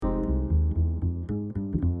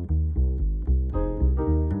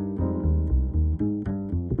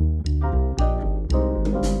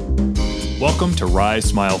Welcome to Rise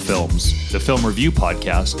Smile Films, the film review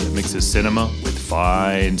podcast that mixes cinema with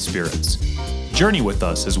fine spirits. Journey with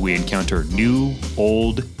us as we encounter new,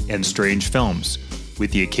 old, and strange films,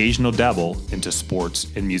 with the occasional dabble into sports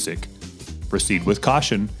and music. Proceed with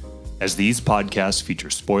caution, as these podcasts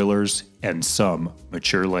feature spoilers and some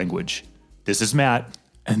mature language. This is Matt.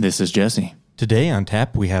 And this is Jesse. Today on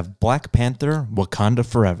tap, we have Black Panther Wakanda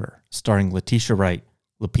Forever, starring Letitia Wright,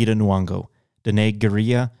 Lupita Nyong'o, Danae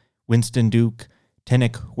Gurira, Winston Duke,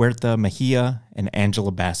 Tenek Huerta Mejia, and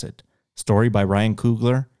Angela Bassett. Story by Ryan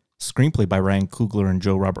Coogler, screenplay by Ryan Coogler and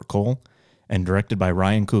Joe Robert Cole, and directed by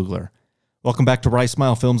Ryan Coogler. Welcome back to Rise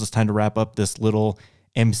Smile Films. It's time to wrap up this little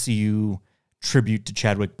MCU tribute to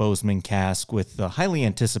Chadwick Boseman cast with the highly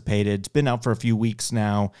anticipated, it's been out for a few weeks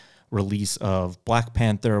now, release of Black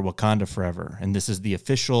Panther Wakanda Forever. And this is the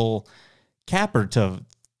official capper to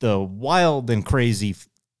the wild and crazy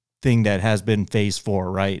thing that has been Phase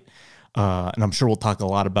 4, right? And I'm sure we'll talk a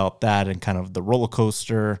lot about that and kind of the roller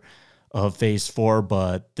coaster of Phase 4,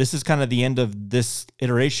 but this is kind of the end of this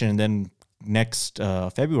iteration. And then next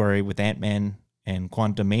February with Ant-Man and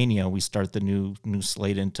Quantumania, we start the new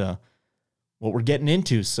slate into what we're getting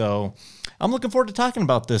into. So I'm looking forward to talking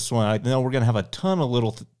about this one. I know we're going to have a ton of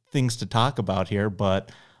little things to talk about here,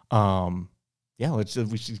 but yeah,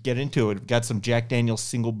 we should get into it. We've got some Jack Daniel's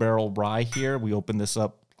single barrel rye here. We opened this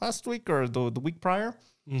up last week or the week prior.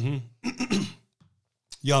 Mm-hmm.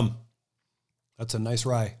 Yum. That's a nice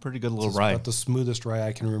rye. Pretty good little rye. About the smoothest rye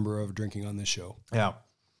I can remember of drinking on this show. Yeah.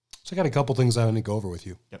 So I got a couple things I want to go over with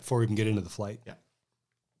you before we can get into the flight. Yeah.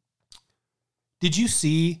 Did you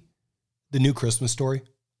see the new Christmas Story?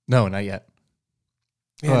 No, not yet.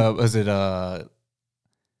 Was it A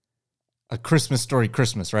Christmas Story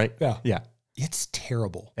Christmas, right? Yeah. Yeah. It's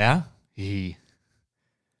terrible. Yeah?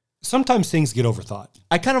 Sometimes things get overthought.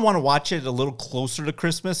 I kind of want to watch it a little closer to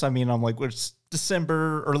Christmas. I mean, I'm like, it's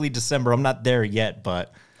December, early December. I'm not there yet,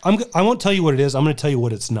 but I won't tell you what it is. I'm going to tell you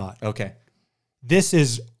what it's not. okay. This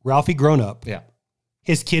is Ralphie grown up. Yeah.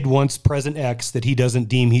 His kid wants present X that he doesn't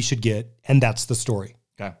deem he should get, and that's the story.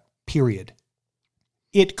 Okay. Period.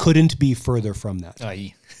 It couldn't be further from that.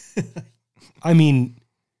 Aye. I mean,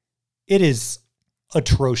 it is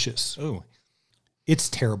atrocious. Oh, It's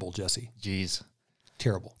terrible, Jesse. jeez.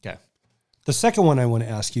 Terrible. Okay. The second one I want to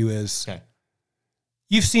ask you is, Okay.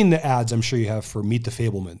 you've seen the ads, I'm sure you have, for Meet the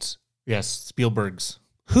Fablemans. Yes, Spielberg's.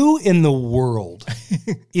 Who in the world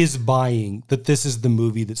is buying that this is the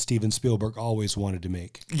movie that Steven Spielberg always wanted to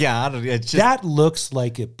make? Yeah, it's just, That looks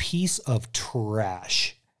like a piece of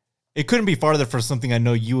trash. it couldn't be farther for something I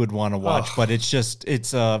know you would want to watch, Ugh. but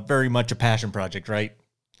it's very much a passion project, right?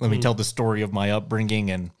 Let me tell the story of my upbringing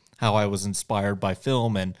and how I was inspired by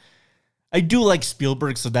film. And I do like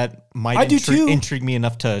Spielberg, so that might I do too. intrigue me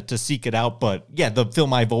enough to seek it out. But yeah, the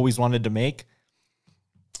film I've always wanted to make.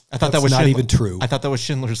 I thought That's that was not even true. I thought that was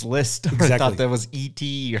Schindler's List. Or I Exactly. thought that was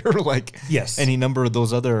E.T. or like Yes. any number of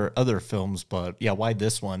those other films. But yeah, why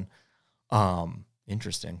this one?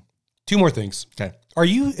 Interesting. Two more things. Okay. Are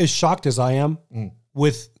you as shocked as I am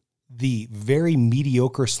with the very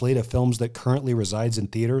mediocre slate of films that currently resides in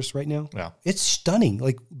theaters right now? Yeah. It's stunning.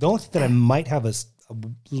 Like, the only thing that I might have a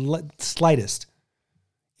slightest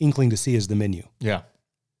inkling to see is the menu. Yeah.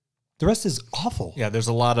 The rest is awful. Yeah, there's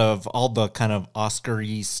a lot of all the kind of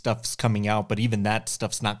Oscar-y stuff's coming out, but even that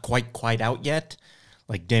stuff's not quite out yet.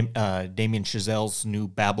 Like Damien Chazelle's new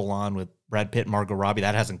Babylon with Brad Pitt and Margot Robbie,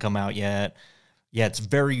 that hasn't come out yet. Yeah, it's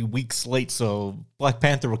very weak slate, so Black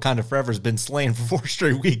Panther Wakanda Forever has been slain for 4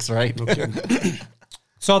 straight weeks, right? Okay.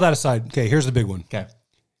 So all that aside, okay, here's the big one. Okay.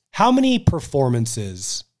 How many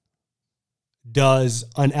performances does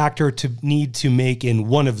an actor need to make in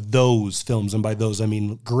one of those films, and by those I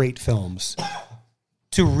mean great films,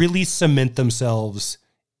 to really cement themselves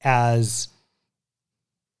as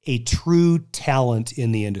a true talent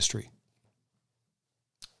in the industry?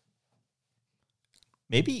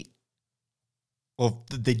 Maybe, well,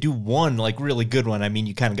 if they do one like really good one, I mean,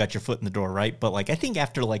 you kind of got your foot in the door, right? But like, I think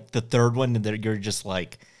after like the third one, you're just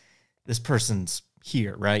like, this person's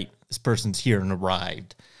here, right? This person's here and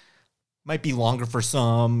arrived. Might be longer for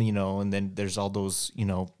some, and then there's all those,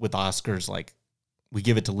 with Oscars, like we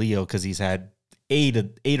give it to Leo because he's had 8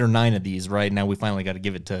 or 9 of these, right? Now we finally got to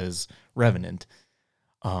give it to his Revenant.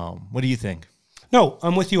 What do you think? No,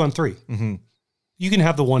 I'm with you on 3. Mm-hmm. You can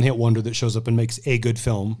have the one-hit wonder that shows up and makes a good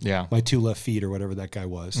film. Yeah. My 2 Left Feet or whatever that guy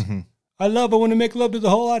was. Mm-hmm. I want to make love to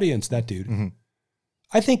the whole audience, that dude. Mm-hmm.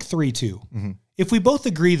 I think 3 too. Mm-hmm. If we both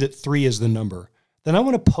agree that 3 is the number, then I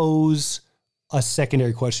want to pose a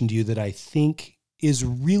secondary question to you that I think is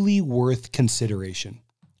really worth consideration.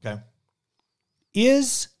 Okay.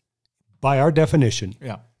 Is, by our definition,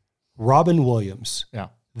 Yeah. Robin Williams, Yeah.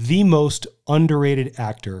 the most underrated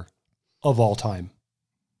actor of all time.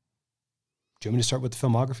 Do you want me to start with the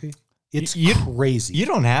filmography? It's crazy. You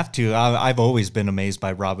don't have to. I've always been amazed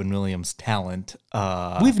by Robin Williams' talent.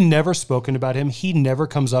 We've never spoken about him. He never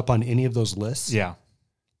comes up on any of those lists. Yeah.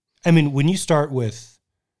 I mean, when you start with,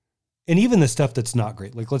 and even the stuff that's not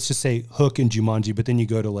great, like let's just say Hook and Jumanji, but then you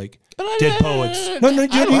go to like Dead Poets. I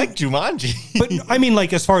like Jumanji. But I mean,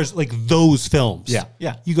 like as far as like those films.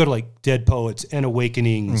 Yeah. You go to like Dead Poets and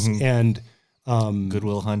Awakenings and Good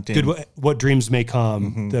Will Hunting. What Dreams May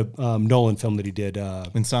Come, the Nolan film that he did.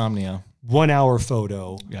 Insomnia. 1 Hour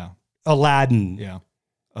Photo. Yeah. Aladdin. Yeah.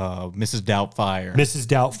 Mrs. Doubtfire. Mrs.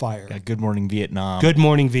 Doubtfire. Yeah, Good Morning Vietnam. Good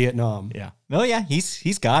Morning Vietnam. Yeah. No, yeah,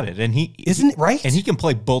 he's got it. And he Isn't it right? And he can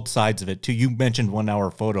play both sides of it too. You mentioned 1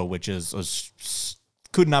 Hour Photo, which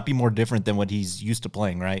could not be more different than what he's used to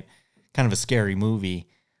playing, right? Kind of a scary movie,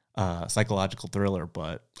 psychological thriller,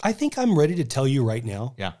 but I think I'm ready to tell you right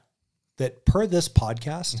now yeah. that per this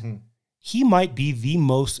podcast, he might be the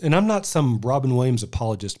most, and I'm not some Robin Williams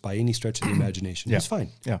apologist by any stretch of the imagination. Yeah. He's fine.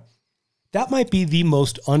 Yeah. That might be the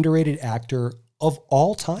most underrated actor of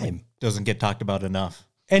all time. Doesn't get talked about enough.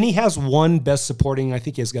 And he has one Best Supporting. I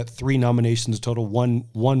think he has got 3 nominations total.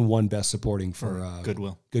 One Best Supporting for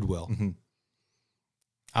Goodwill. Goodwill.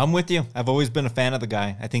 I'm with you. I've always been a fan of the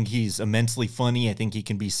guy. I think he's immensely funny. I think he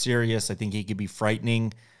can be serious. I think he can be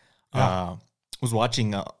frightening. Was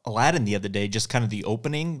watching Aladdin the other day, just kind of the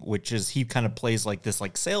opening, which is he kind of plays like this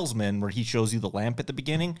like salesman where he shows you the lamp at the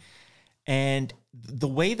beginning. And the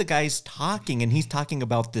way the guy's talking, and he's talking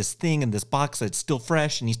about this thing and this box that's still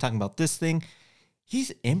fresh, and he's talking about this thing,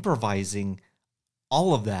 he's improvising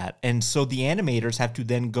all of that. And so the animators have to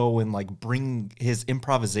then go and like bring his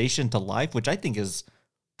improvisation to life, which I think is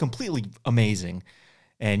completely amazing.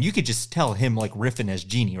 And you could just tell him like riffing as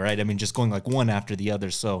Genie, right? I mean, just going like one after the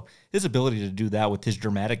other. So his ability to do that with his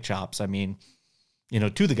dramatic chops, I mean,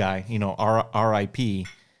 to the guy, R.I.P.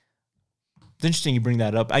 It's interesting you bring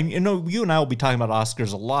that up. You and I will be talking about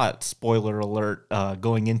Oscars a lot. Spoiler alert,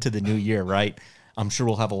 going into the new year, right? I'm sure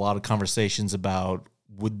we'll have a lot of conversations about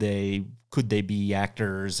could they be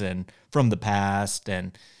actors and from the past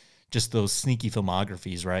and just those sneaky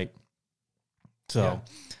filmographies, right? So. Yeah.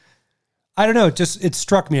 I don't know. It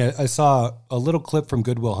struck me. I saw a little clip from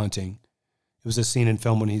Good Will Hunting. It was a scene in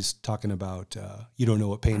film when he's talking about you don't know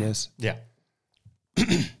what pain is. Yeah.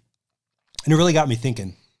 And it really got me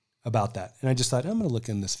thinking about that. And I just thought, I'm going to look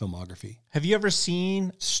in this filmography. Have you ever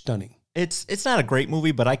seen? Stunning. It's not a great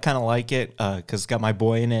movie, but I kind of like it because it's got my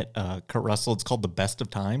boy in it, Kurt Russell. It's called The Best of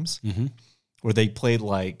Times, where they played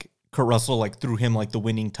like Kurt Russell like threw him like the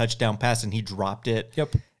winning touchdown pass and he dropped it.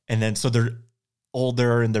 Yep. And then so they're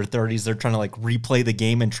older in their 30s, they're trying to like replay the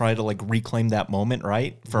game and try to like reclaim that moment,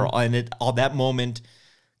 right? All that moment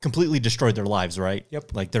completely destroyed their lives, right?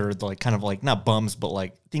 Yep. Like they're like kind of like not bums, but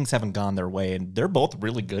like things haven't gone their way, and they're both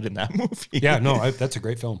really good in that movie. Yeah, no, that's a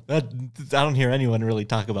great film. I don't hear anyone really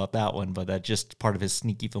talk about that one, but that's just part of his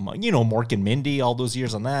sneaky film. Mork and Mindy, all those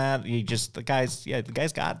years on that. The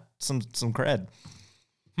guy's got some cred.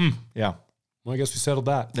 Yeah. Well, I guess we settled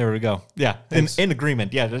that. There we go. Yeah, in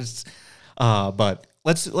agreement. Yeah, but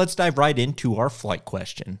let's dive right into our flight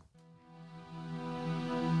question.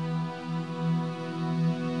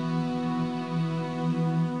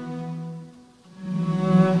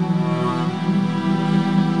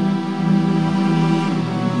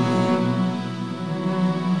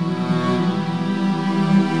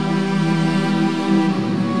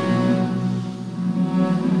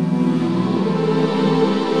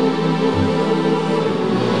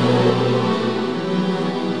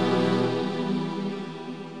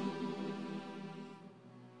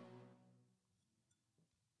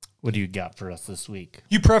 What do you got for us this week?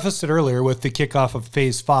 You prefaced it earlier with the kickoff of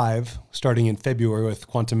Phase 5 starting in February with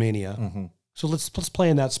Quantumania. So let's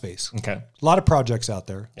play in that space. Okay. A lot of projects out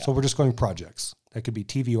there. Yeah. So we're just going projects. That could be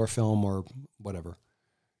TV or film or whatever.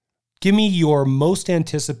 Give me your most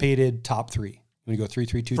anticipated top 3. Let me go 3,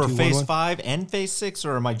 3, 2, for 2, Phase 1, 1. 5 and Phase 6,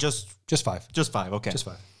 or am I just 5? Just 5. Okay. Just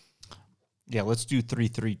 5. Yeah, let's do 3,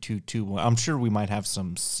 3, 2, 2, 1. I'm sure we might have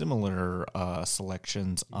some similar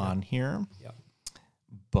selections on here. Yeah.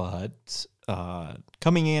 But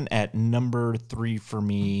coming in at number 3 for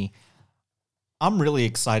me, I'm really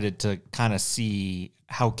excited to kind of see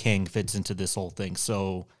how Kang fits into this whole thing.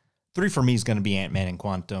 So 3 for me is going to be Ant-Man and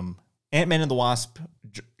Quantum. Ant-Man and the Wasp,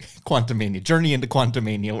 Quantumania, Journey into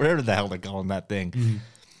Quantumania, whatever the hell they're calling that thing. Mm-hmm.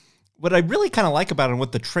 What I really kind of like about it and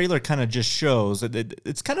what the trailer kind of just shows,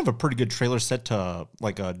 it's kind of a pretty good trailer set to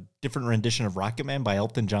like a different rendition of Rocket Man by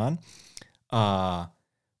Elton John.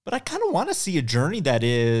 But I kind of want to see a journey that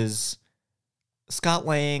is Scott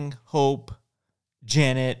Lang, Hope,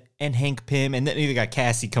 Janet, and Hank Pym, and then you got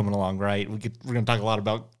Cassie coming along, right? We're going to talk a lot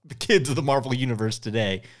about the kids of the Marvel Universe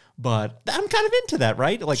today, but I'm kind of into that,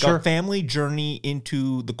 right? Like Sure. a family journey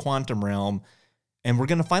into the quantum realm, and we're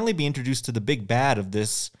going to finally be introduced to the big bad of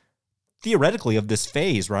this, theoretically, of this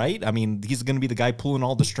phase, right? I mean, he's going to be the guy pulling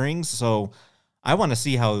all the strings, so I want to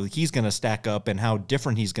see how he's going to stack up and how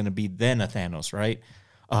different he's going to be than a Thanos, right?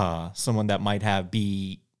 Someone that might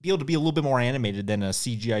be able to be a little bit more animated than a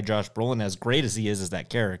CGI Josh Brolin, as great as he is as that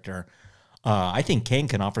character. I think Kang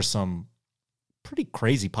can offer some pretty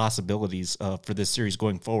crazy possibilities for this series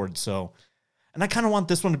going forward. So, and I kind of want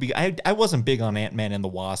this one to be, I wasn't big on Ant-Man and the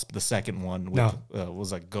Wasp, the second one, which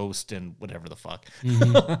was a ghost and whatever the fuck.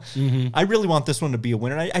 I really want this one to be a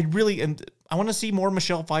winner. I want to see more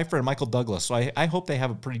Michelle Pfeiffer and Michael Douglas. So I hope they have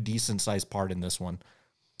a pretty decent sized part in this one.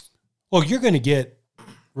 Well, you're going to get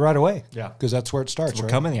right away. Yeah. Because that's where it starts, We're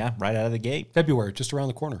right? coming, right out of the gate. February, just around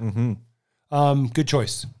the corner. Good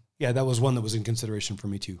choice. Yeah, that was one that was in consideration for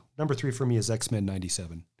me too. Number 3 for me is X-Men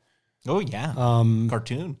 97. Oh, yeah.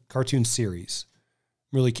 Cartoon. Cartoon series.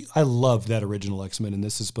 Really, I love that original X-Men, and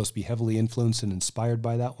this is supposed to be heavily influenced and inspired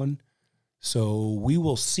by that one. So we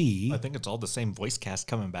will see. I think it's all the same voice cast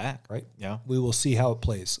coming back. Right? Yeah. We will see how it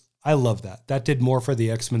plays. I love that. That did more for the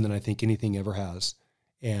X-Men than I think anything ever has.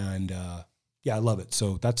 And yeah, I love it.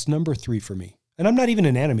 So that's number 3 for me. And I'm not even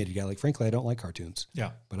an animated guy. Like, frankly, I don't like cartoons.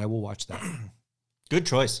 Yeah. But I will watch that. Good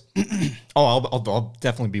choice. I'll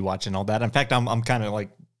definitely be watching all that. In fact, I'm kind of like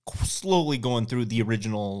slowly going through the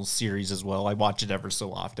original series as well. I watch it ever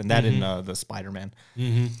so often. That and the Spider-Man.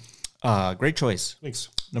 Great choice. Thanks.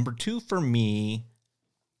 Number 2 for me,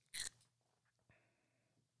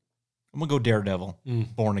 I'm going to go Daredevil,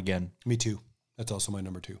 Born Again. Me too. That's also my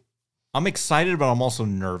number 2. I'm excited, but I'm also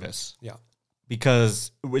nervous. Yeah.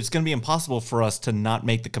 Because it's going to be impossible for us to not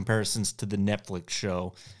make the comparisons to the Netflix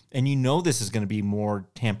show. And you know this is going to be more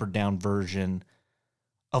tampered down version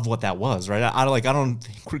of what that was, right? I don't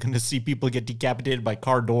think we're going to see people get decapitated by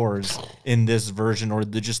car doors in this version, or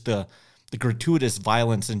the gratuitous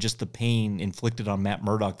violence and just the pain inflicted on Matt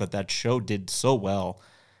Murdock that show did so well.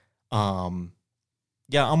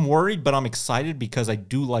 Yeah, I'm worried, but I'm excited because I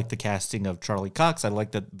do like the casting of Charlie Cox. I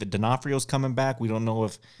like that the D'Onofrio's coming back. We don't know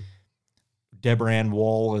if Deborah Ann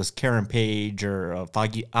Woll is Karen Page or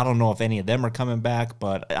Foggy. I don't know if any of them are coming back,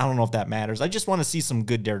 but I don't know if that matters. I just want to see some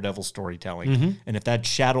good Daredevil storytelling. And if that's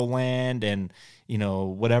Shadowland and,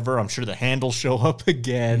 whatever, I'm sure the Handle show up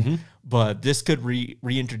again. But this could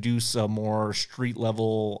reintroduce a more street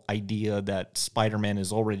level idea that Spider-Man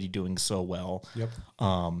is already doing so well. Yep.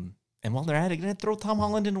 And while they're at it, going to throw Tom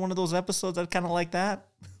Holland into one of those episodes. I'd kind of like that.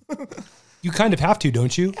 You kind of have to,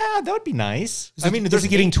 don't you? Yeah, that would be nice. Is it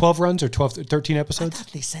getting 12 runs or 13 episodes? I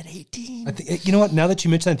thought they said 18. I think, you know what? Now that you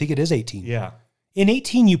mentioned, I think it is 18. Yeah. In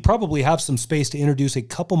 18, you probably have some space to introduce a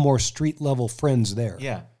couple more street level friends there.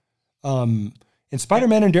 Yeah. And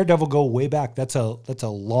Spider-Man and Daredevil go way back. That's a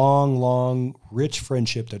long, rich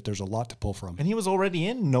friendship that there's a lot to pull from. And he was already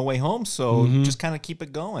in No Way Home, so just kind of keep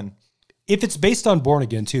it going. If it's based on Born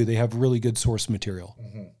Again too, they have really good source material.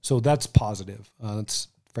 So that's positive. That's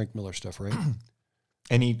Frank Miller stuff, right?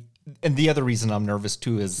 And the other reason I'm nervous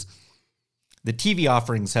too is the TV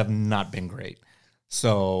offerings have not been great.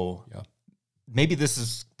 So maybe this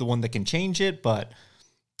is the one that can change it, but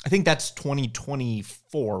I think that's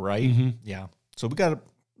 2024, right? Yeah. So we got a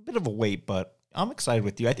bit of a wait, but I'm excited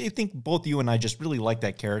with you. I think both you and I just really like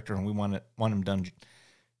that character, and we want him done.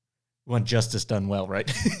 We want justice done well,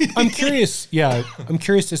 right? I'm curious. Yeah, I'm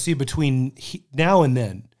curious to see between now and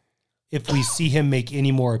then if we see him make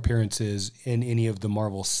any more appearances in any of the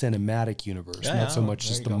Marvel Cinematic Universe. Not so much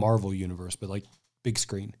just the Marvel Universe, but like big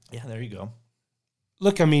screen. Yeah, there you go.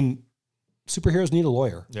 Look, I mean, superheroes need a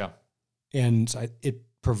lawyer. Yeah. And it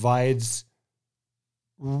provides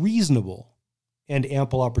reasonable and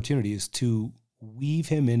ample opportunities to weave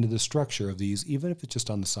him into the structure of these, even if it's just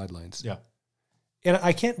on the sidelines. Yeah. And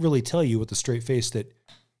I can't really tell you with a straight face that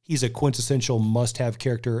he's a quintessential must-have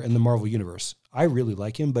character in the Marvel Universe. I really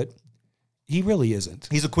like him, but he really isn't.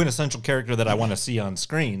 He's a quintessential character that I want to see on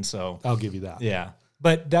screen, so I'll give you that. yeah.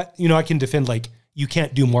 But that, I can defend, like, you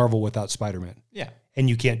can't do Marvel without Spider-Man. Yeah. And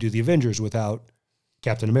you can't do the Avengers without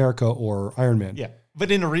Captain America or Iron Man. Yeah.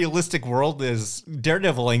 But in a realistic world,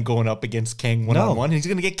 Daredevil ain't going up against Kang one-on-one. He's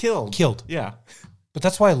going to get killed. Yeah. But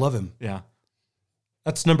that's why I love him. Yeah.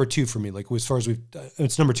 That's number 2 for me. Like, as far as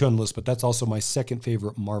it's number 2 on the list, but that's also my second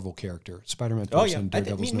favorite Marvel character. Spider-Man first and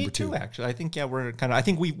Daredevil's number 2. Me too, actually. I think, I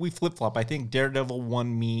think we flip-flop. I think Daredevil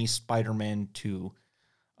 1, me, Spider-Man 2.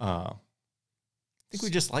 think we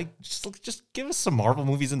just give us some Marvel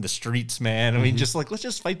movies in the streets, man. I mean, let's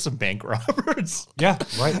just fight some bank robbers. Yeah,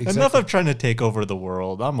 right. Exactly. Enough of trying to take over the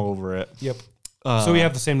world. I'm over it. Yep. So we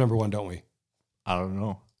have the same number one, don't we? I don't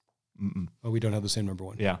know. Oh, we don't have the same number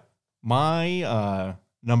one. Yeah. My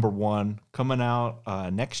number one coming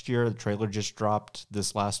out next year. The trailer just dropped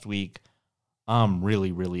this last week. I'm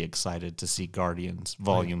really, really excited to see Guardians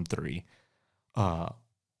Volume 3.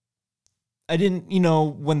 I didn't,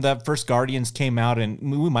 when the first Guardians came out, and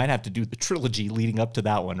we might have to do the trilogy leading up to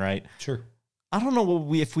that one, right? Sure. I don't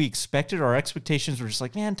know if we expected. Our expectations were just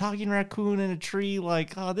like, man, talking raccoon in a tree,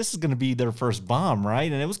 like, oh, this is going to be their first bomb,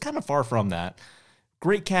 right? And it was kind of far from that.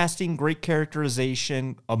 Great casting, great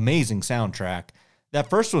characterization, amazing soundtrack. That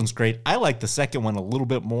first one's great. I like the second one a little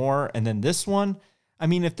bit more. And then this one, I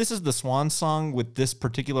mean, if this is the swan song with this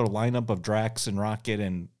particular lineup of Drax and Rocket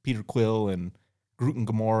and Peter Quill and Groot and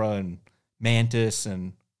Gamora and Mantis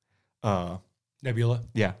and Nebula.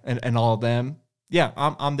 Yeah, and all of them. Yeah,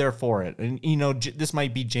 I'm there for it. And, this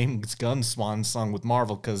might be James Gunn's swan song with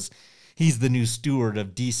Marvel because he's the new steward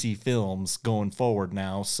of DC Films going forward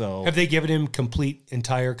now. So have they given him complete,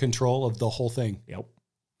 entire control of the whole thing? Yep.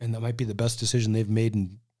 And that might be the best decision they've made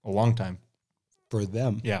in a long time for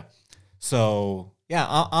them. Yeah. So, yeah,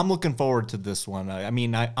 I'm looking forward to this one. I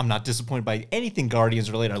mean, I'm not disappointed by anything Guardians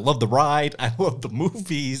related. I love the ride. I love the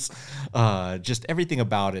movies. Just everything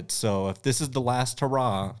about it. So if this is the last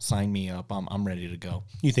hurrah, sign me up. I'm ready to go.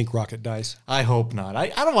 You think Rocket dies? I hope not. I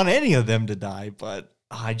don't want any of them to die, but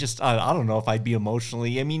I don't know if I'd be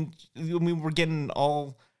emotionally. I mean, we're getting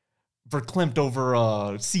all verklempt over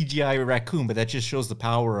CGI raccoon, but that just shows the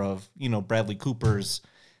power of, Bradley Cooper's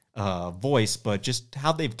voice, but just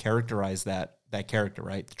how they've characterized that character,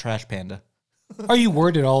 right? The trash panda. Are you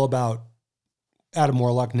worried at all about Adam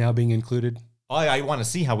Warlock now being included? I want to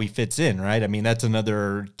see how he fits in, right? I mean, that's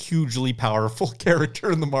another hugely powerful character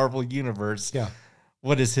in the Marvel universe. Yeah.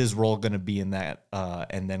 What is his role going to be in that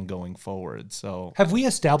and then going forward? So have we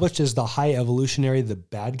established as the High Evolutionary the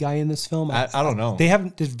bad guy in this film? I don't know. They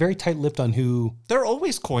haven't. They're very tight-lipped on who. They're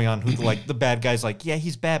always coy on who the bad guy's like. Yeah,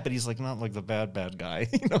 he's bad, but he's like not like the bad guy.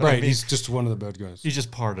 Right. I mean? He's just one of the bad guys. He's just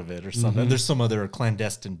part of it or something. There's some other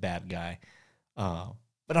clandestine bad guy.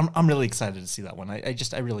 But I'm really excited to see that one.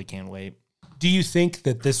 I really can't wait. Do you think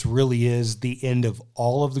that this really is the end of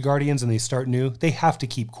all of the Guardians and they start new? They have to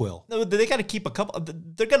keep Quill. No, they got to keep a couple.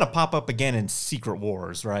 They're going to pop up again in Secret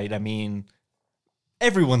Wars, right? I mean,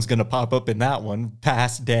 everyone's going to pop up in that one.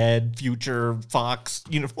 Past, dead, future, Fox,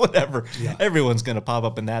 whatever. Yeah. Everyone's going to pop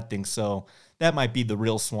up in that thing. So that might be the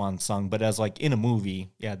real swan song. But as like in a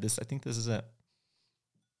movie, yeah, I think this is it.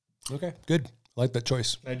 Okay, good. I like that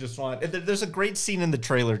choice. There's a great scene in the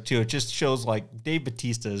trailer too. It just shows like Dave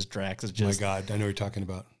Bautista as Drax is just. Oh my God, I know what you're talking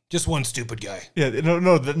about. Just one stupid guy. Yeah,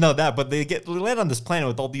 no, that. But they land on this planet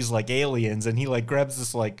with all these like aliens, and he like grabs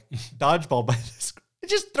this like dodgeball by this. It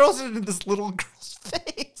just throws it into this little girl's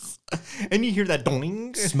face, and you hear that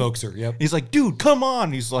doing. Smokes her. Yep. He's like, "Dude, come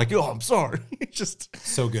on." He's like, "Oh, I'm sorry." It's just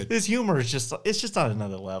so good. His humor is just on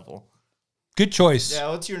another level. Good choice. Yeah,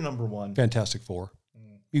 what's your number one? Fantastic Four.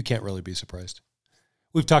 You can't really be surprised.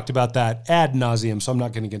 We've talked about that ad nauseum, so I'm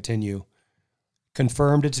not going to continue.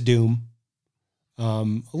 Confirmed it's Doom. A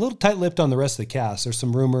little tight-lipped on the rest of the cast. There's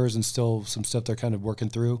some rumors and still some stuff they're kind of working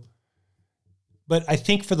through. But I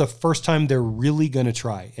think for the first time, they're really going to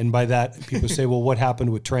try. And by that, people say, well, what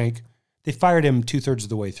happened with Trank? They fired him 2/3 of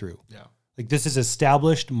the way through. Yeah. Like, this is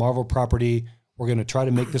established Marvel property. We're going to try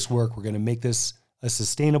to make this work. We're going to make this a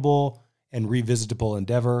sustainable and revisitable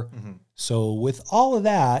endeavor. Mm-hmm. So with all of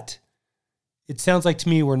that, it sounds like to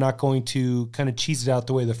me we're not going to kind of cheese it out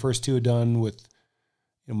the way the first two had done with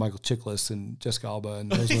Michael Chiklis and Jessica Alba and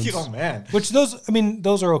those ones. Oh man. Which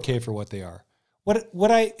those are okay for what they are.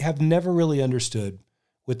 What I have never really understood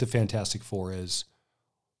with the Fantastic Four is,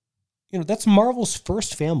 that's Marvel's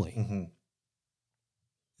first family. Mm-hmm.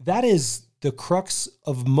 That is the crux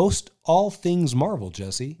of most all things Marvel,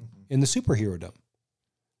 Jesse, in the superhero-dom.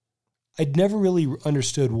 I'd never really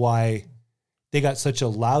understood why they got such a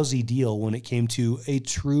lousy deal when it came to a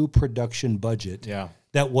true production budget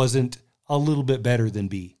that wasn't a little bit better than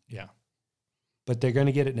B. Yeah. But they're going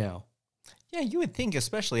to get it now. Yeah, you would think,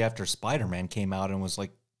 especially after Spider-Man came out and was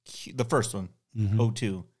like, the first one,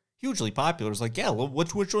 2002, hugely popular. It was like, yeah, well,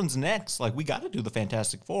 which one's next? Like, we got to do the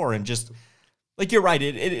Fantastic Four. And just, like, you're right,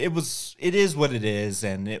 it is what it is,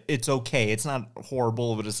 and it's okay. It's not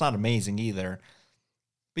horrible, but it's not amazing either.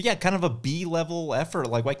 But yeah, kind of a B-level effort.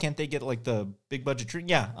 Like, why can't they get, like, the big budget treat?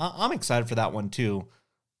 Yeah, I'm excited for that one, too.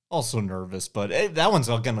 Also nervous, but that one's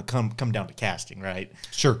all going to come down to casting, right?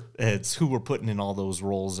 Sure. It's who we're putting in all those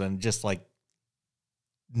roles and just, like,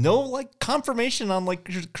 no like confirmation on like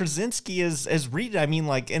Krasinski as Reed. I mean,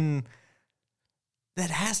 like, and he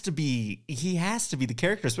has to be the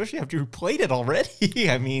character, especially after you played it already.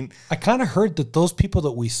 I mean, I kind of heard that those people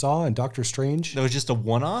that we saw in Doctor Strange, that was just a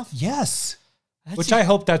one-off. yes, which I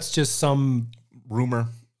hope that's just some rumor.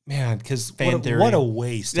 Man, because theory. What a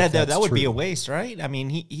waste. Yeah, that would be a waste, right? I mean,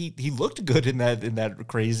 he looked good in that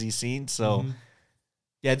crazy scene. So,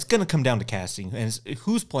 yeah, it's gonna come down to casting and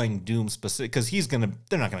who's playing Doom specific, because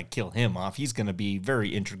they're not gonna kill him off. He's gonna be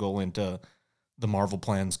very integral into the Marvel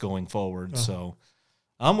plans going forward. So,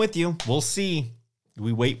 I'm with you. We'll see.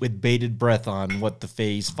 We wait with bated breath on what the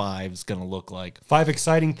Phase 5 is going to look like. 5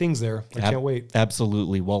 exciting things there. I can't wait.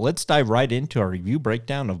 Absolutely. Well, let's dive right into our review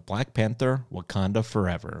breakdown of Black Panther: Wakanda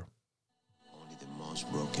Forever. Only the most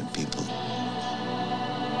broken people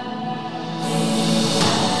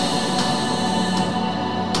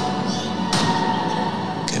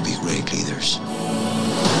can be great leaders.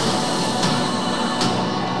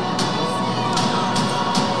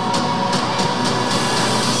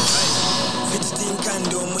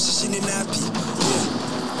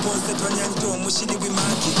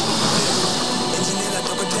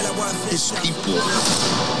 His people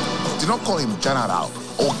did not call him general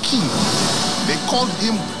or king. They called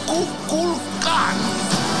him Kukulkan,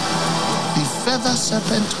 the feather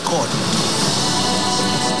serpent god.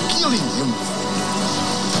 Killing him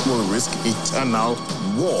will risk eternal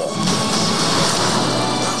war.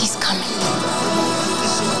 He's coming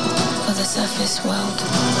for the surface world.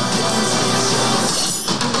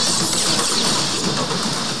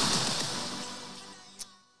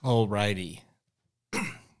 Alrighty.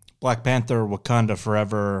 Black Panther: Wakanda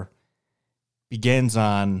Forever begins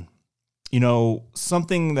on,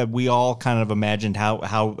 something that we all kind of imagined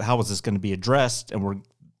how is this going to be addressed, and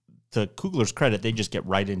to Coogler's credit, they just get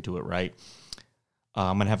right into it, right?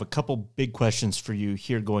 I'm going to have a couple big questions for you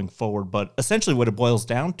here going forward, but essentially what it boils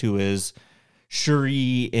down to is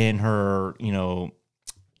Shuri in her,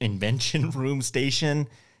 invention room station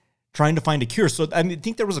trying to find a cure. So I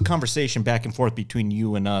think there was a conversation back and forth between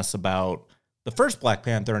you and us about the first Black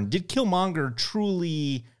Panther, and did Killmonger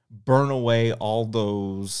truly burn away all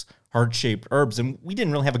those heart-shaped herbs? And we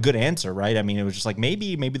didn't really have a good answer, right? I mean, it was just like,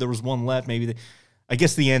 maybe there was one left. I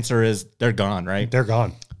guess the answer is they're gone, right? They're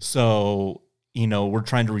gone. So, we're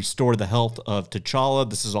trying to restore the health of T'Challa.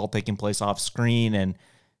 This is all taking place off screen, and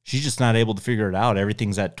she's just not able to figure it out.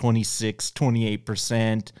 Everything's at 26,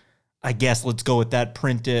 28%. I guess let's go with that,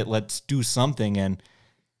 print it, let's do something. And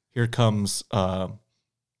here comes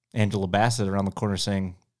Angela Bassett around the corner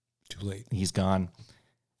saying, too late. He's gone.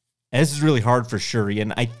 And this is really hard for Shuri.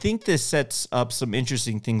 And I think this sets up some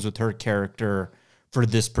interesting things with her character for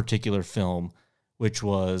this particular film, which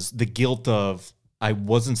was the guilt of, I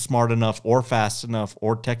wasn't smart enough or fast enough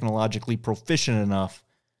or technologically proficient enough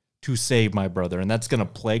to save my brother. And that's going to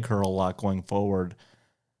plague her a lot going forward.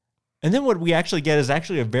 And then what we actually get is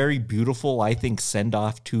actually a very beautiful, I think,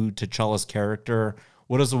 send-off to T'Challa's character.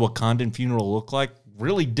 What does a Wakandan funeral look like?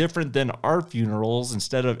 Really different than our funerals.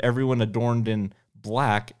 Instead of everyone adorned in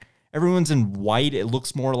black, everyone's in white. It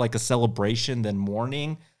looks more like a celebration than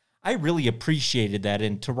mourning. I really appreciated that.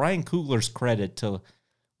 And to Ryan Coogler's credit, to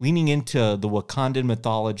leaning into the Wakandan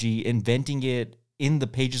mythology, inventing it in the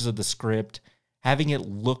pages of the script, having it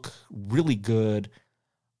look really good.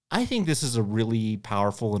 I think this is a really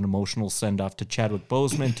powerful and emotional send-off to Chadwick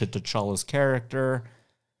Boseman, to T'Challa's character.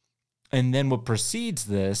 And then what precedes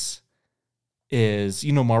this is,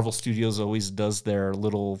 Marvel Studios always does their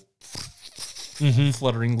little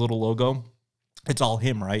fluttering little logo. It's all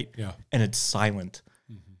him, right? Yeah. And it's silent.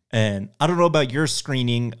 And I don't know about your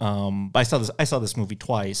screening. I saw this movie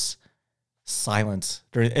twice. Silence.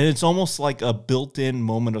 And it's almost like a built-in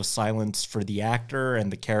moment of silence for the actor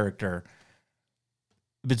and the character.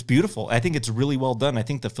 It's beautiful. I think it's really well done. I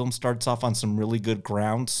think the film starts off on some really good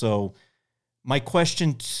ground. So my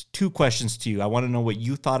two questions to you. I want to know what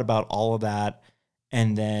you thought about all of that.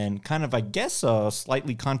 And then kind of, I guess, a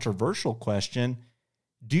slightly controversial question.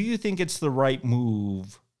 Do you think it's the right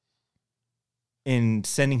move in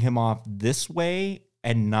sending him off this way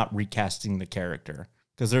and not recasting the character?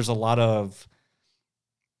 Because there's a lot of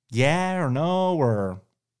yeah or no, or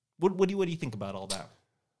what do you think about all that?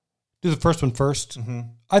 Do the first one first.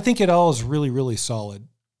 I think it all is really, really solid.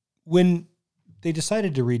 When they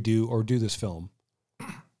decided to redo or do this film,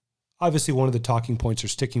 obviously one of the talking points or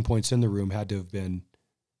sticking points in the room had to have been,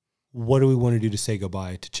 what do we want to do to say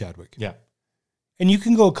goodbye to Chadwick? Yeah. And you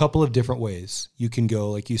can go a couple of different ways. You can go,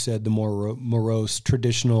 like you said, the more morose,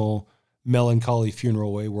 traditional, melancholy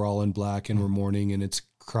funeral way. We're all in black and we're mourning and it's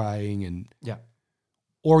crying. And yeah.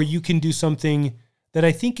 Or you can do something that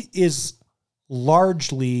I think is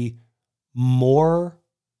largely more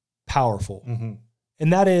powerful.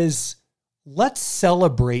 And that is, let's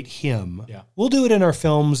celebrate him. Yeah. We'll do it in our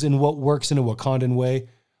films in what works in a Wakandan way,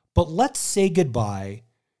 but let's say goodbye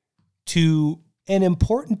to an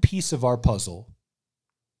important piece of our puzzle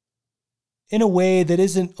in a way that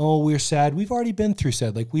isn't, oh, we're sad. We've already been through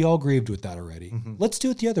sad. Like, we all grieved with that already. Let's do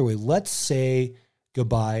it the other way. Let's say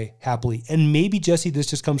goodbye happily. And maybe, Jesse, this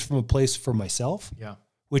just comes from a place for myself, Yeah.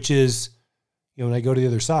 which is, you know, when I go to the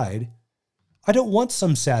other side, I don't want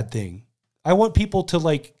some sad thing. I want people to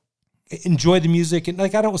like enjoy the music. And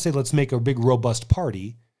like, I don't want to say, let's make a big robust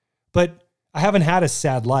party, but I haven't had a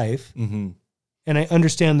sad life. And I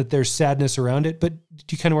understand that there's sadness around it, but do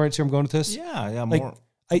you kind of see where I'm going with this? Yeah.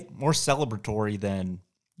 Like, More celebratory than.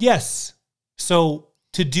 Yes. So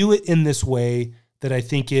to do it in this way that I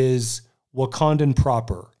think is Wakandan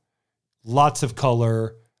proper, lots of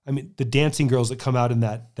color. I mean, the dancing girls that come out in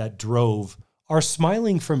that drove are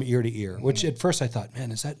smiling from ear to ear, which at first I thought,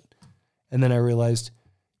 man, is that? And then I realized,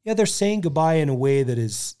 yeah, they're saying goodbye in a way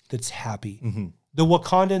that's happy. The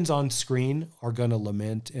Wakandans on screen are going to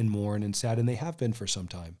lament and mourn and sad, and they have been for some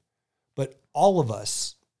time. But all of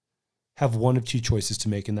us have one of two choices to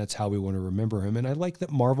make, and that's how we want to remember him. And I like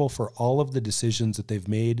that Marvel, for all of the decisions that they've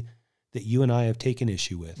made that you and I have taken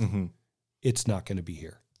issue with, it's not going to be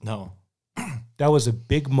here. No. That was a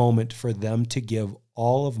big moment for them to give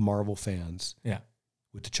all of Marvel fans Yeah.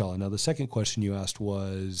 with T'Challa. Now, the second question you asked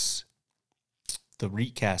was, The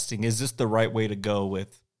recasting. Is this the right way to go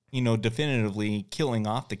with, you know, definitively killing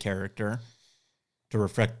off the character to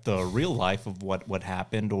reflect the real life of what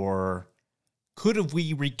happened? Or could have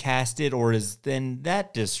we recast it, or is then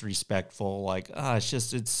that disrespectful? Like,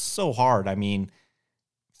 it's so hard. I mean,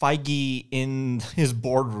 Feige in his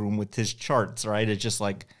boardroom with his charts, right? It's just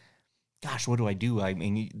like, gosh, what do I do? I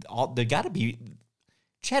mean, they got to be,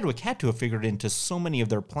 Chadwick had to have figured into so many of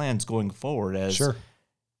their plans going forward as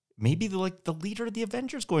maybe the leader of the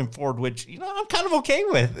Avengers going forward, which, you know, I'm kind of okay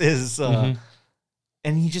with, is,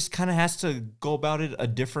 and he just kind of has to go about it a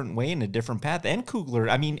different way and a different path. And Coogler,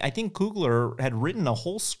 I mean, I think Coogler had written a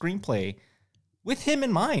whole screenplay with him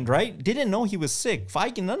in mind, right? Didn't know he was sick.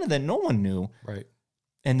 Feige, none of that, no one knew. right.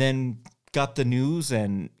 And then got the news,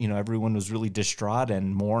 and, you know, everyone was really distraught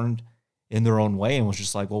and mourned in their own way, and was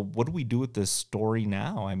just like, well, what do we do with this story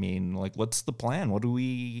now? I mean, like, what's the plan? How do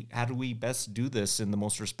we best do this in the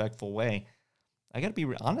most respectful way? I got to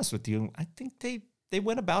be honest with you. I think they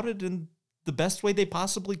went about it in the best way they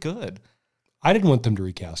possibly could. I didn't want them to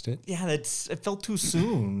recast it. Yeah, it felt too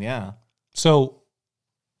soon. Yeah. So,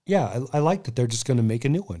 yeah, I like that they're just going to make a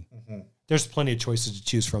new one. There's plenty of choices to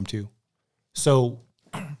choose from, too. So,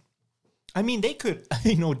 I mean, they could,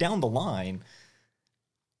 you know, down the line,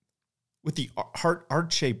 with the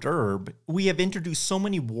heart-shaped herb, we have introduced so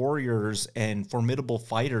many warriors and formidable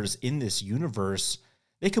fighters in this universe.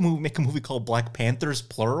 They can make a movie called Black Panthers,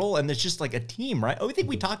 plural, and it's just like a team, right? Oh, I think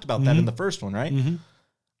we talked about that in the first one, right?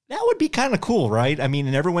 That would be kind of cool, right? I mean,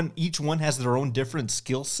 and each one has their own different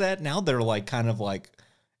skill set. Now they're like kind of like,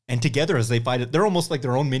 and together as they fight it, they're almost like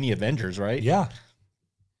their own mini Avengers, right? yeah.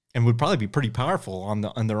 And would probably be pretty powerful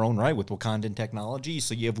on their own right with Wakandan technology.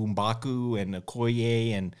 So you have M'Baku and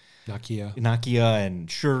Okoye and Nakia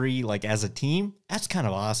and Shuri, like, as a team. That's kind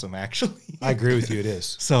of awesome, actually. I agree with you. It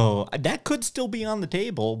is. So that could still be on the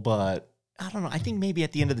table, but I don't know. I think maybe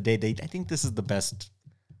at the end of the day, I think this is the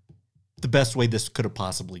best way this could have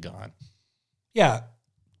possibly gone. Yeah.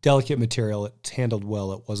 Delicate material. It's handled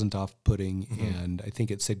well. It wasn't off-putting. And I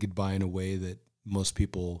think it said goodbye in a way that most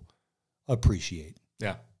people appreciate.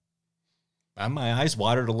 Yeah. My eyes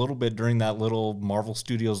watered a little bit during that little Marvel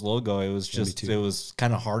Studios logo. It was just, it was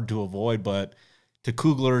kind of hard to avoid, but to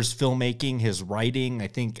Coogler's filmmaking, his writing, I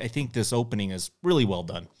think this opening is really well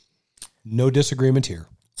done. No disagreement here.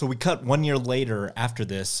 So we cut 1 year later after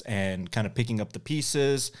this and kind of picking up the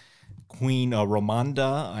pieces. Queen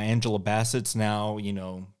Ramonda, Angela Bassett's now, you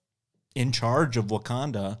know, in charge of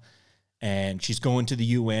Wakanda, and she's going to the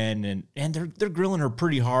UN, and they're grilling her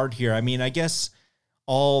pretty hard here. I mean, I guess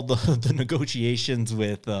all the negotiations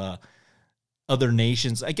with other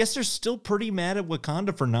nations, I guess they're still pretty mad at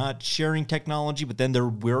Wakanda for not sharing technology, but then they're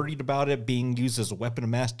worried about it being used as a weapon of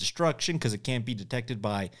mass destruction because it can't be detected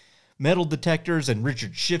by metal detectors. And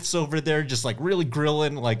Richard Schiff's over there just like really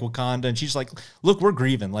grilling like Wakanda, and she's like, look, we're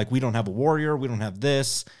grieving. Like, we don't have a warrior, we don't have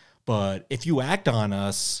this, but if you act on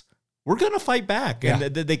us, we're going to fight back. Yeah.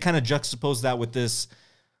 And they kind of juxtapose that with this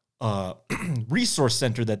resource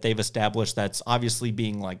center that they've established that's obviously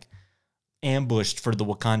being like ambushed for the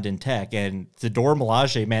Wakandan tech, and the Dora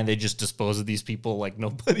Milaje, man, they just dispose of these people like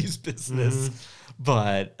nobody's business.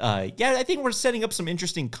 But yeah, I think we're setting up some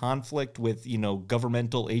interesting conflict with,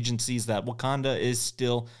 governmental agencies that Wakanda is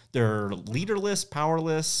still, they're leaderless,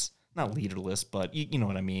 powerless, not leaderless, but you know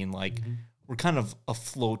what I mean? Like, we're kind of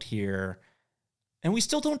afloat here, and we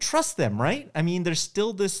still don't trust them, right? I mean, there's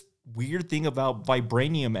still this weird thing about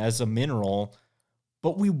vibranium as a mineral,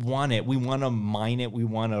 but we want it. We want to mine it. We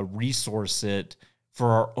want to resource it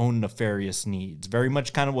for our own nefarious needs. Very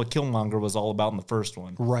much kind of what Killmonger was all about in the first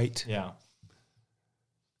one. Right. Yeah.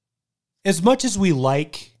 As much as we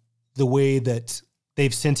like the way that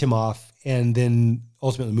they've sent him off and then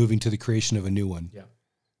ultimately moving to the creation of a new one. Yeah.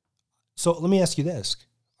 So let me ask you this.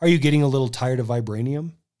 Are you getting a little tired of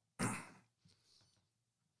vibranium?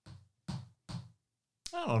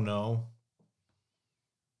 I don't know.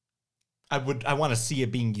 I want to see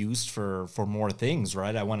it being used for more things,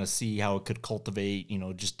 right? I want to see how it could cultivate,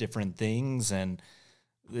 just different things, and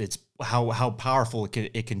it's how powerful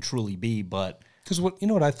it can truly be. But because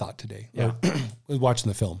what I thought today, Yeah. was watching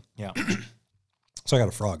the film. yeah, So I got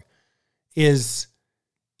a frog. Is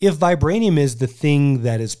if vibranium is the thing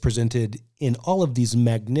that is presented in all of these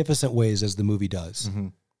magnificent ways as the movie does,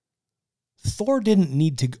 Thor didn't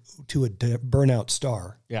need to go to a burnout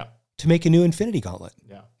star yeah, to make a new Infinity Gauntlet.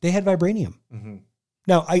 yeah. They had vibranium.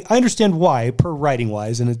 Now, I understand why, per writing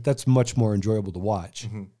wise, and that's much more enjoyable to watch.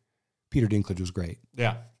 Peter Dinklage was great.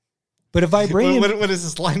 Yeah. But if vibranium, What is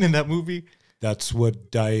this line in that movie? that's what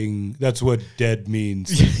dead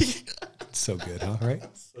means. It's so good, huh? Right?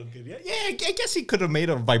 So good. Yeah, I guess he could have made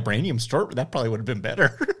a vibranium store. That probably would have been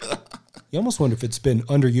better. You almost wonder if it's been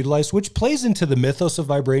underutilized, which plays into the mythos of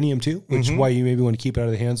vibranium too, which is why you maybe want to keep it out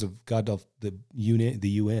of the hands of the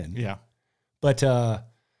UN. Yeah. But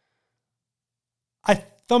I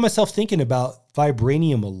found myself thinking about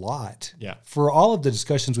vibranium a lot. Yeah. For all of the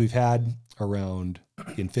discussions we've had around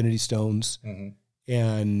the Infinity Stones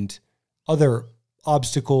and other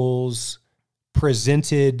obstacles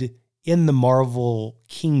presented in the Marvel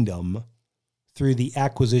kingdom through the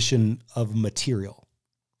acquisition of material,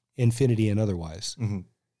 Infinity and otherwise.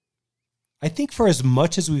 I think for as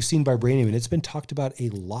much as we've seen vibranium, and it's been talked about a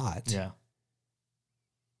lot, Yeah.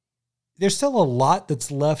 there's still a lot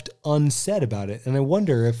that's left unsaid about it. And I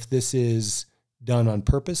wonder if this is done on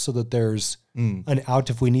purpose so that there's an out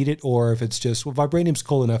if we need it, or if it's just, well, vibranium's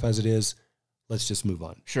cool enough as it is, let's just move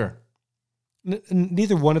on. Sure.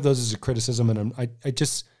 Neither one of those is a criticism. And I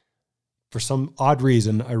just, for some odd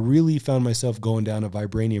reason, I really found myself going down a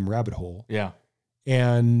vibranium rabbit hole Yeah.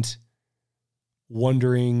 and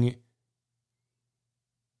wondering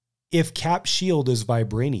if Cap's shield is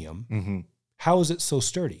vibranium, how is it so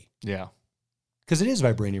sturdy? Yeah. Because it is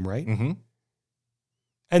vibranium, right?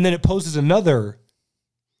 And then it poses another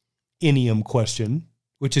inium question,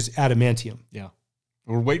 which is adamantium, Yeah.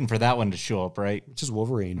 We're waiting for that one to show up, right? which is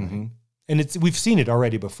Wolverine. Right? And we've seen it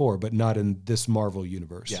already before, but not in this Marvel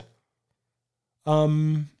universe. Yeah. I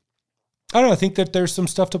don't know. I think that there's some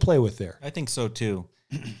stuff to play with there. I think so too.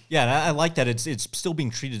 Yeah, and I like that it's still being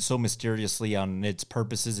treated so mysteriously on its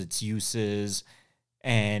purposes, its uses,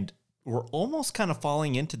 and we're almost kind of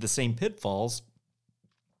falling into the same pitfalls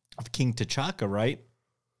of King T'Chaka, right?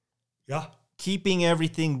 Yeah. Keeping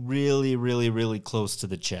everything really, really, really close to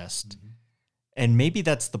the chest. And maybe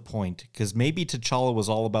that's the point, because maybe T'Challa was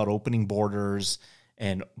all about opening borders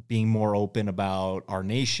and being more open about our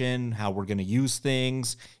nation, how we're going to use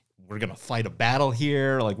things. We're going to fight a battle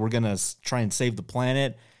here. Like, we're going to try and save the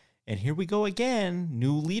planet. And here we go again,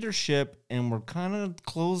 new leadership, and we're kind of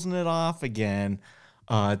closing it off again.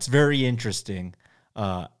 It's very interesting.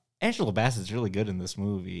 Angela Bassett's really good in this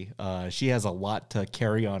movie. She has a lot to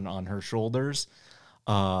carry on her shoulders.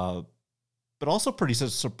 But also pretty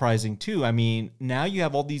surprising, too. I mean, now you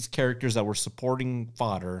have all these characters that were supporting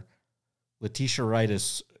fodder. Letitia Wright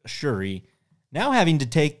as Shuri. Now having to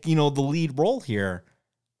take, the lead role here.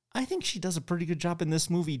 I think she does a pretty good job in this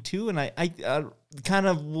movie, too. And I kind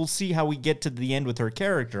of, we'll see how we get to the end with her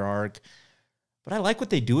character arc. But I like what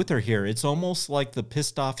they do with her here. It's almost like the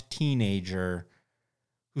pissed off teenager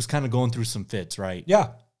who's kind of going through some fits, right? Yeah.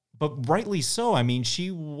 But rightly so. I mean, she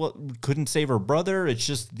couldn't save her brother. It's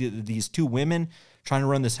just these two women trying to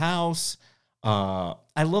run this house.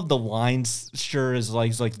 I love the lines. Sure, is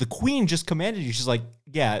like the queen just commanded you. She's like,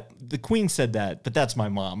 yeah, the queen said that, but that's my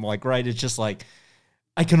mom. Like, right? It's just like,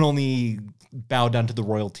 I can only bow down to the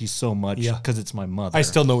royalty so much because it's my mother. I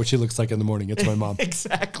still know what she looks like in the morning. It's my mom.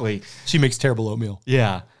 Exactly. She makes terrible oatmeal.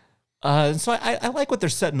 Yeah. So I like what they're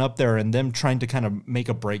setting up there and them trying to kind of make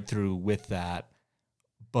a breakthrough with that.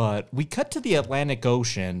 But we cut to the Atlantic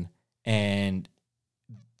Ocean, and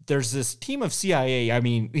there's this team of CIA. I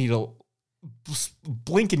mean,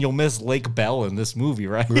 blink and you'll miss Lake Bell in this movie,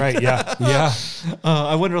 right? Right. Yeah. Yeah.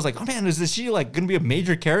 I wonder. I was like, oh man, is she like going to be a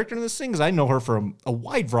major character in this thing? Because I know her from a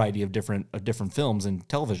wide variety of different films and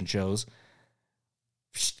television shows.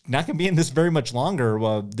 She's not going to be in this very much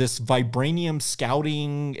longer. This vibranium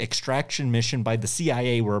scouting extraction mission by the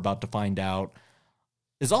CIA, we're about to find out,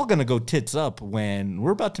 is all going to go tits up when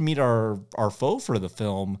we're about to meet our foe for the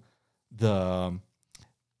film, the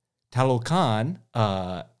Talokan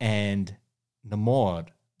and Namor,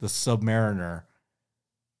 the Submariner.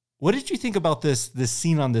 What did you think about this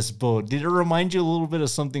scene on this boat? Did it remind you a little bit of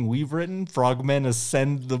something we've written? Frogmen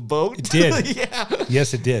ascend the boat? It did. Yeah.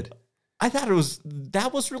 Yes, it did. I thought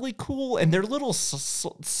that was really cool. And their little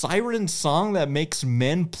siren song that makes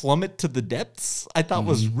men plummet to the depths, I thought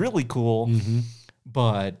was really cool. Mm-hmm.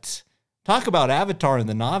 But talk about Avatar and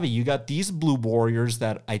the Na'vi. You got these blue warriors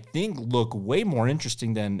that I think look way more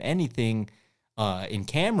interesting than anything in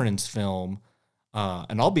Cameron's film.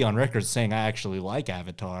 And I'll be on record saying I actually like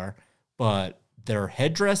Avatar, but their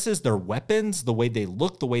headdresses, their weapons, the way they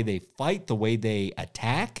look, the way they fight, the way they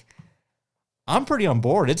attack, I'm pretty on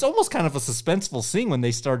board. It's almost kind of a suspenseful scene when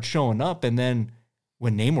they start showing up, and then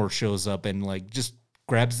when Namor shows up and like just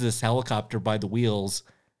grabs this helicopter by the wheels.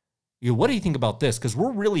 What do you think about this? Because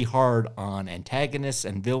we're really hard on antagonists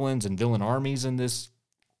and villain armies in this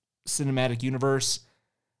cinematic universe.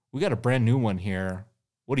 We got a brand new one here.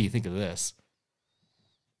 What do you think of this?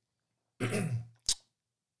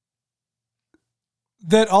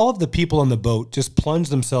 That all of the people on the boat just plunge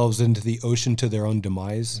themselves into the ocean to their own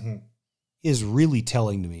demise is really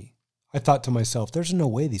telling to me. I thought to myself, there's no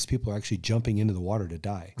way these people are actually jumping into the water to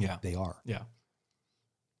die. Yeah. They are. Yeah.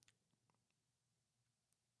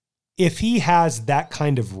 If he has that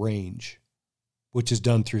kind of range, which is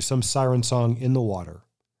done through some siren song in the water,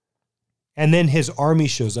 and then his army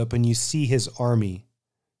shows up and you see his army,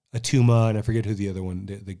 Atuma, and I forget who the other one,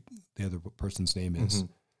 the other person's name is,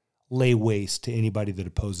 lay waste to anybody that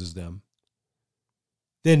opposes them.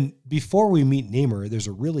 Then before we meet Namor, there's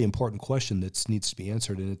a really important question that needs to be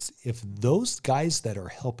answered. And it's if those guys that are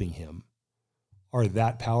helping him are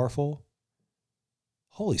that powerful,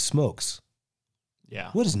 holy smokes.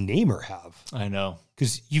 Yeah. What does Namor have? I know.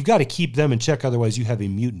 Because you've got to keep them in check. Otherwise you have a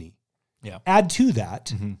mutiny. Yeah. Add to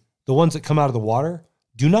that, the ones that come out of the water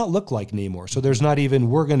do not look like Namor. So there's not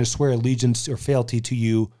even, we're going to swear allegiance or fealty to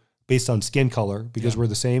you based on skin color because we're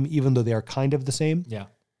the same, even though they are kind of the same. Yeah.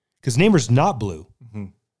 Because Namor's not blue.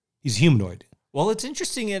 He's humanoid. Well, it's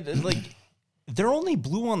interesting. Like they're only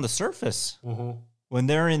blue on the surface. When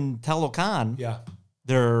they're in Talokan,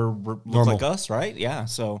 they're look like us, right? Yeah.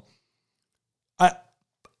 So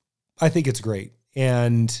I think it's great.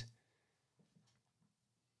 And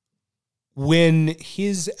when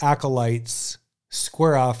his acolytes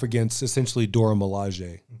square off against essentially Dora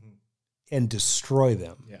Milaje and destroy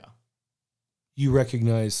them, you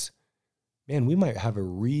recognize, man, we might have a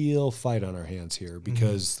real fight on our hands here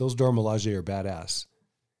because those Dora Milaje are badass.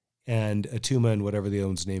 And Atuma and whatever the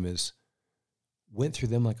owner's name is went through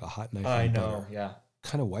them like a hot knife. I know, yeah.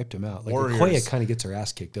 Kind of wiped them out. Like Warriors. Okoye kind of gets her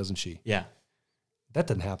ass kicked, doesn't she? Yeah. That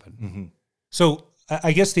doesn't happen. So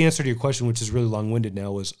I guess the answer to your question, which is really long-winded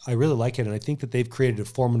now, was I really like it. And I think that they've created a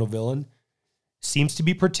formidable villain. Seems to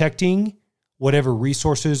be protecting whatever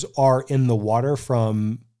resources are in the water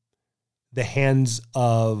from the hands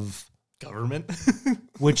of government,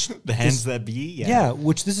 which the hands that be. Yeah.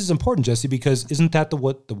 Which this is important, Jesse, because isn't that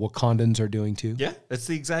what the Wakandans are doing too? Yeah. It's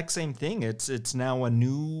the exact same thing. It's now a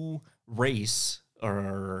new race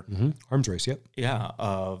or arms race. Yep. Yeah.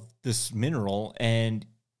 Of this mineral. And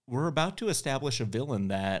we're about to establish a villain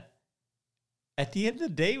that at the end of the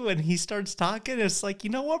day, when he starts talking, it's like,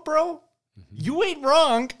 you know what, bro? You ain't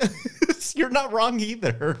wrong. You're not wrong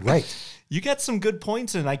either. Right. You got some good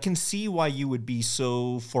points, and I can see why you would be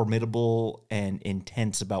so formidable and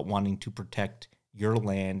intense about wanting to protect your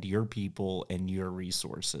land, your people, and your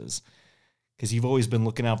resources. Because you've always been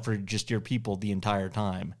looking out for just your people the entire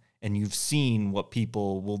time, and you've seen what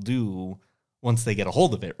people will do once they get a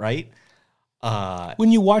hold of it, right?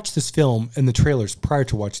 When you watch this film and the trailers prior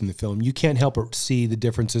to watching the film, you can't help but see the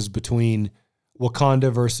differences between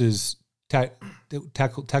Wakanda versus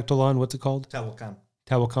Tactolon. What's it called?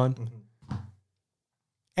 Talokan.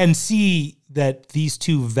 And see that these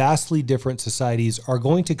two vastly different societies are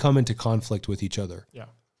going to come into conflict with each other. Yeah.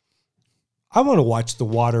 I want to watch the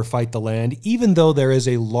water fight the land, even though there is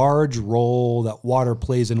a large role that water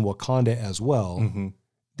plays in Wakanda as well.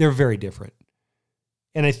 They're very different.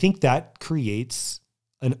 And I think that creates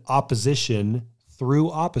an opposition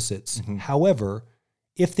through opposites. However,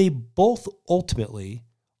 if they both ultimately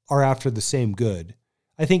are after the same good,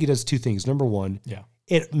 I think it does two things. Number one, Yeah.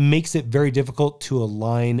 it makes it very difficult to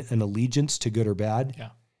align an allegiance to good or bad. Yeah.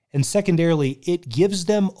 And secondarily, it gives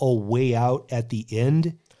them a way out at the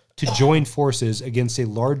end to join forces against a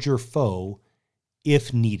larger foe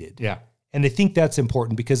if needed. Yeah. And I think that's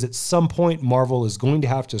important because at some point, Marvel is going to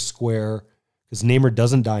have to square, because Namor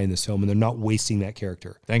doesn't die in this film and they're not wasting that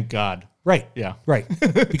character. Thank God. Right. Yeah. Right.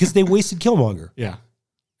 Because they wasted Killmonger. Yeah.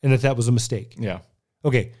 And that was a mistake. Yeah.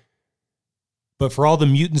 Okay. But for all the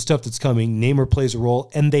mutant stuff that's coming, Namor plays a role,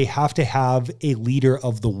 and they have to have a leader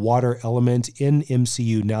of the water element in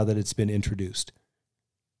MCU now that it's been introduced.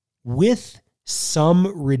 With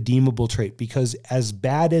some redeemable trait, because as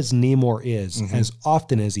bad as Namor is, as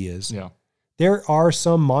often as he is, Yeah. there are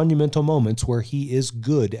some monumental moments where he is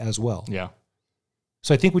good as well. Yeah.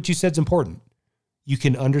 So I think what you said is important. You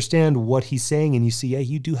can understand what he's saying, and you see, yeah,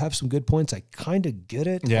 you do have some good points. I kind of get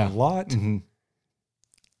it Yeah. a lot. Mm-hmm.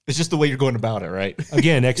 It's just the way you're going about it, right?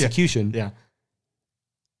 Again, execution. Yeah.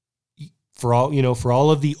 For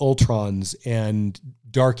all of the Ultrons and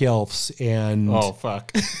Dark Elves and Oh,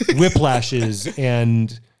 fuck. Whiplashes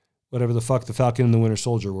and whatever the fuck, the Falcon and the Winter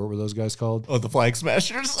Soldier, what were those guys called? Oh, the Flag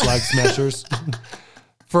Smashers? Flag Smashers.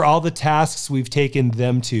 For all the tasks we've taken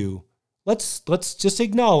them to, let's just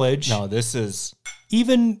acknowledge No, this is...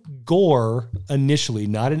 even Gore initially,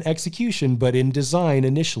 not in execution, but in design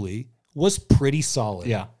initially, was pretty solid.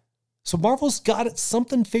 Yeah. So Marvel's got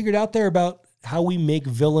something figured out there about how we make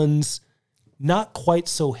villains not quite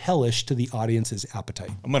so hellish to the audience's appetite.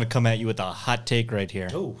 I'm going to come at you with a hot take right here.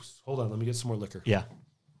 Oh, hold on. Let me get some more liquor. Yeah.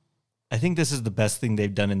 I think this is the best thing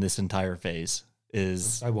they've done in this entire phase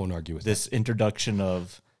is I won't argue with this introduction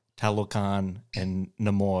of Talokan and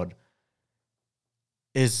Namor.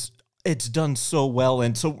 It's done so well.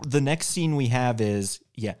 And so the next scene we have is,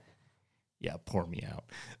 pour me out,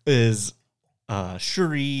 is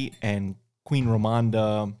Shuri and Queen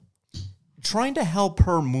Ramonda trying to help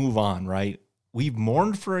her move on, right? We've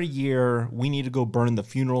mourned for a year. We need to go burn the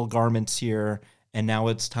funeral garments here. And now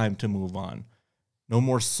it's time to move on. No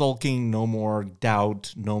more sulking, no more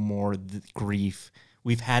doubt, no more grief.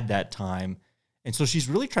 We've had that time. And so she's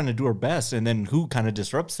really trying to do her best. And then who kind of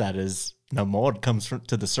disrupts that is Namor comes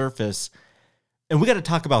to the surface. And we got to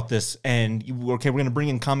talk about this. And, okay, we're going to bring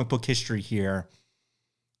in comic book history here.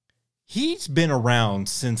 He's been around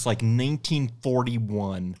since like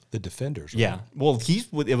 1941. The Defenders. Right? Yeah. Well,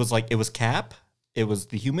 it was Cap, it was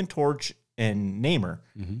the Human Torch, and Namor.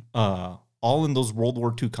 All in those World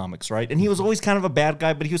War II comics, right? And he was always kind of a bad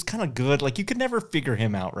guy, but he was kind of good. Like, you could never figure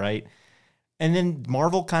him out, right? And then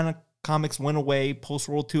Marvel kind of comics went away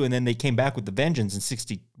post-World II, and then they came back with the Vengeance in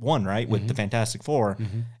 61, right? With the Fantastic Four.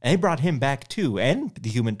 And they brought him back too, and the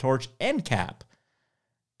Human Torch, and Cap.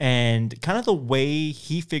 And kind of the way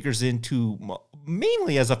he figures into,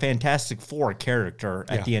 mainly as a Fantastic Four character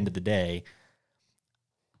at the end of the day.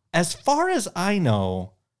 As far as I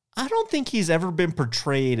know, I don't think he's ever been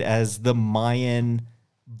portrayed as the Mayan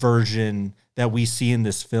version that we see in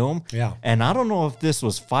this film. Yeah. And I don't know if this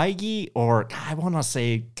was Feige or, I want to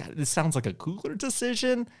say, God, this sounds like a Coogler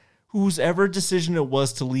decision. Whose ever decision it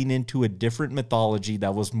was to lean into a different mythology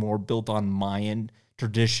that was more built on Mayan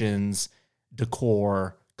traditions,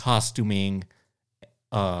 decor, costuming,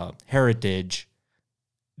 heritage,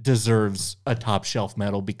 deserves a top shelf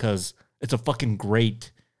medal because it's a fucking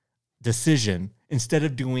great decision instead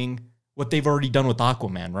of doing what they've already done with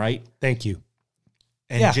Aquaman, right? Thank you.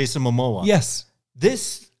 And Jason Momoa. Yes.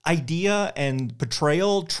 This idea and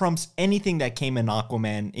portrayal trumps anything that came in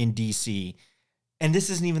Aquaman in DC. And this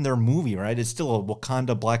isn't even their movie, right? It's still a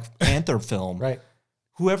Wakanda Black Panther film. Right.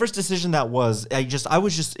 Whoever's decision that was, I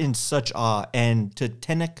was just in such awe. And to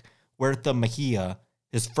Tenek Huerta Mejia,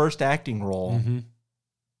 his first acting role,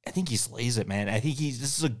 I think he slays it, man. I think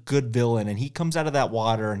this is a good villain, and he comes out of that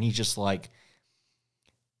water, and he's just like,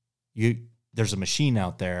 there's a machine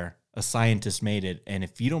out there, a scientist made it, and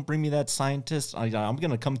if you don't bring me that scientist, I'm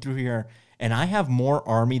gonna come through here, and I have more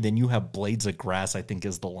army than you have blades of grass, I think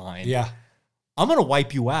is the line. Yeah. I'm gonna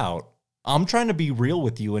wipe you out. I'm trying to be real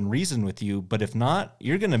with you and reason with you, but if not,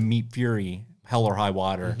 you're gonna meet Fury, hell or high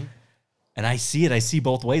water. And I see it. I see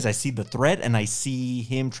both ways. I see the threat, and I see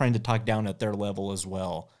him trying to talk down at their level as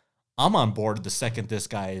well. I'm on board the second this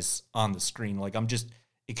guy is on the screen. Like, I'm just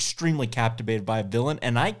extremely captivated by a villain,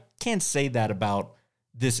 and I can't say that about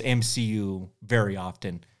this MCU very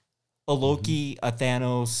often. A Loki, a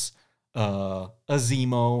Thanos, a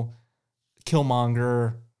Zemo,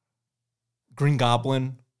 Killmonger, Green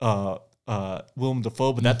Goblin, Willem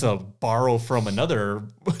Dafoe, but that's a borrow from another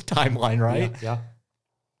timeline, right? Yeah.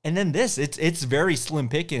 And then this, it's very slim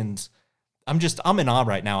pickings. I'm in awe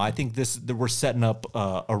right now. I think that we're setting up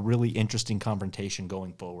a really interesting confrontation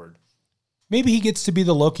going forward. Maybe he gets to be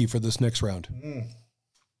the Loki for this next round.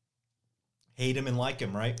 Hate him and like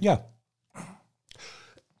him, right? Yeah.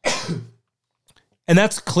 And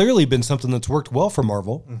that's clearly been something that's worked well for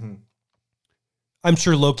Marvel. Mm-hmm. I'm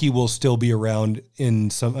sure Loki will still be around in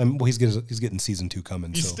some. Well, he's getting season 2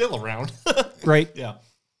 coming. He's so. still around, right? Yeah.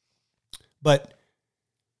 But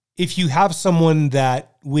if you have someone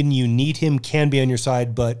that, when you need him, can be on your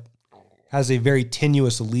side, but has a very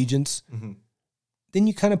tenuous allegiance, then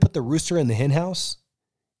you kind of put the rooster in the hen house,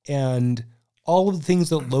 and all of the things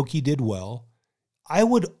that Loki did well. I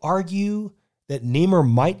would argue that Namor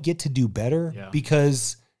might get to do better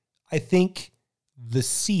because I think the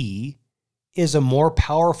sea is a more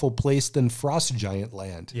powerful place than Frost Giant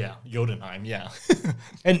Land. Yeah, Jotunheim, yeah.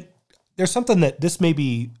 And there's something that this may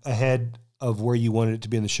be ahead of where you wanted it to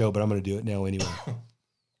be in the show, but I'm going to do it now anyway.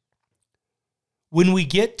 When we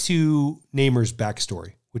get to Namor's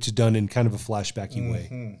backstory, which is done in kind of a flashbacky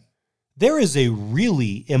way, there is a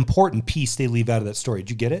really important piece they leave out of that story.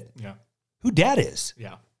 Did you get it? Yeah. Who Dad is.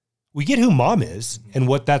 Yeah. We get who Mom is and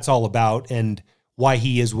what that's all about and why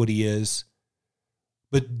he is what he is.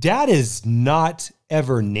 But Dad is not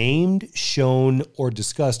ever named, shown, or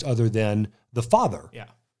discussed other than the father. Yeah.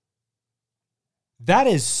 That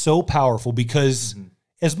is so powerful because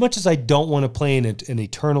as much as I don't want to play in an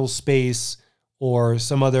eternal space or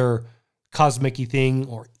some other cosmic-y thing,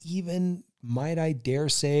 or even, might I dare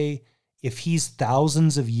say, if he's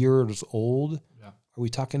thousands of years old, are we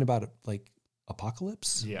talking about like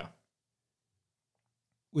apocalypse? Yeah.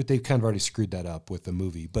 They've kind of already screwed that up with the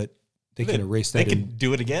movie, but they can erase that. They can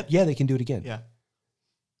do it again? Yeah, they can do it again. Yeah.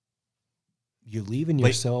 You leave in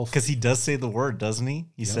yourself. Because he does say the word, doesn't he?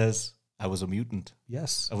 He says, I was a mutant.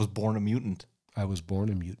 Yes. I was born a mutant. I was born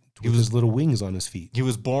a mutant with his little wings on his feet. He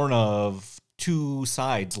was born of 2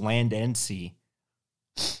 sides, land and sea.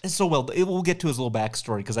 And so, we'll get to his little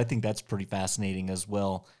backstory because I think that's pretty fascinating as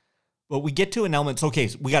well. But we get to an element. So, okay,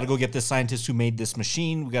 so we got to go get this scientist who made this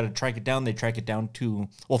machine. We got to track it down. They track it down to,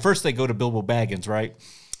 well, first they go to Bilbo Baggins, right?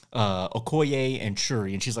 Okoye and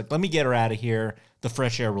Shuri. And she's like, let me get her out of here. The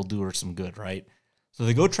fresh air will do her some good, right? So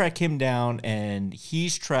they go track him down, and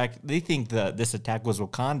he's tracked. They think that this attack was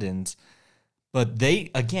Wakandans. But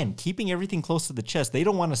they, again, keeping everything close to the chest, they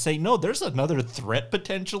don't want to say, no, there's another threat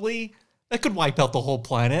potentially that could wipe out the whole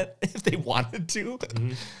planet if they wanted to.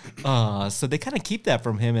 So they kind of keep that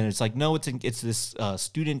from him. And it's like, no, it's this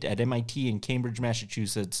student at MIT in Cambridge,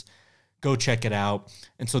 Massachusetts. Go check it out.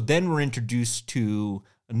 And so then we're introduced to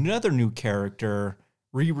another new character,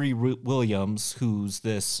 Riri Williams, who's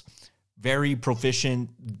this very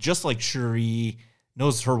proficient, just like Shuri,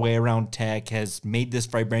 knows her way around tech, has made this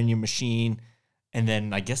vibranium machine. And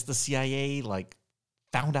then I guess the CIA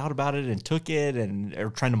found out about it and took it and are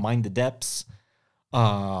trying to mine the depths.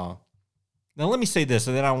 Now let me say this,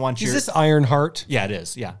 and then I want you. Is this Ironheart? Yeah, it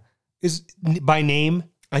is. Yeah, is by name.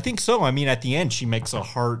 I think so. I mean, at the end, she makes a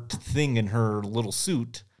heart thing in her little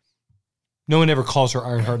suit. No one ever calls her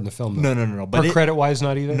Ironheart in the film, though. No. But credit wise,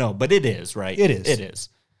 not either. No, but it is, right? It is. It is.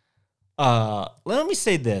 Let me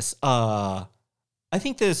say this. I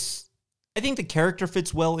think the character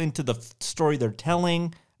fits well into the story they're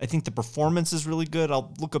telling. I think the performance is really good.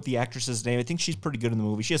 I'll look up the actress's name. I think she's pretty good in the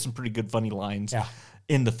movie. She has some pretty good funny lines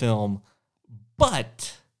in the film.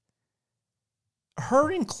 But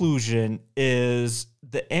her inclusion is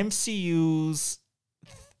the MCU's...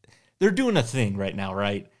 They're doing a thing right now,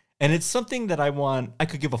 right? And it's something that I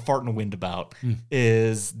could give a fart in the wind about,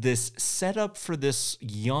 is this setup for this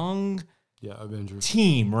young Avengers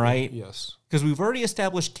team, right? Yes. Because we've already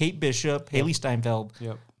established Kate Bishop, Haley Steinfeld,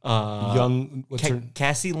 young, what's her?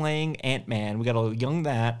 Cassie Lang, Ant-Man. We got a young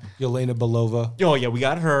that. Yelena Belova. Oh, yeah, we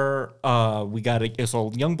got her. We got a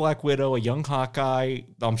young Black Widow, a young Hawkeye.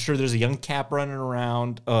 I'm sure there's a young Cap running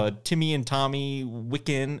around. Timmy and Tommy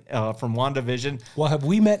Wiccan from WandaVision. Well, have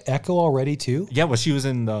we met Echo already, too? Yeah, well, she was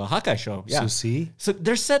in the Hawkeye show. Yeah. So, see? So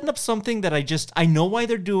they're setting up something that I know why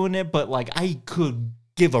they're doing it, but, I could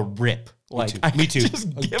give a rip. Me too.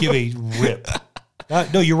 Give a rip.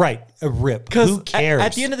 No, you're right. A rip. Who cares?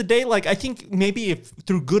 At the end of the day, I think maybe if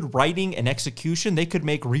through good writing and execution, they could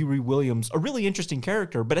make Riri Williams a really interesting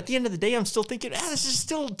character. But at the end of the day, I'm still thinking, this is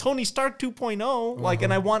still Tony Stark 2.0.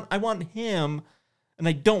 And I want him, and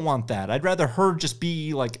I don't want that. I'd rather her just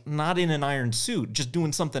be not in an iron suit, just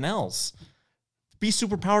doing something else. Be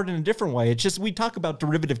superpowered in a different way. It's just, we talk about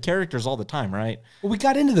derivative characters all the time, right? Well, we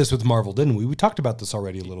got into this with Marvel, didn't we? We talked about this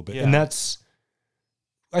already a little bit. Yeah. And that's,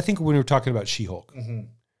 I think when we were talking about She-Hulk,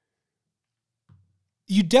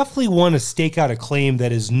 you definitely want to stake out a claim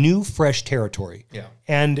that is new, fresh territory. Yeah.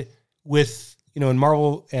 And with, and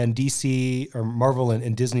Marvel and DC, or Marvel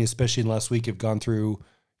and Disney, especially in the last week, have gone through,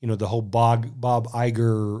 the whole Bob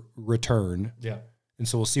Iger return. Yeah. And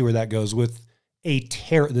so we'll see where that goes with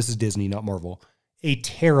this is Disney, not Marvel, a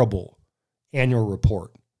terrible annual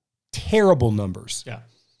report. Terrible numbers. Yeah.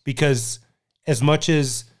 Because as much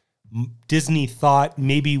as Disney thought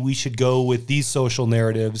maybe we should go with these social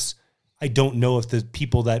narratives, I don't know if the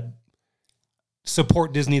people that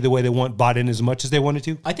support Disney the way they want bought in as much as they wanted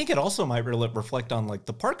to. I think it also might reflect on like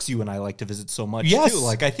the parks you and I like to visit so much Yes. too.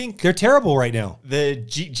 Like I think They're terrible right now. the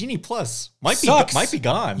Genie Plus might Sucks. be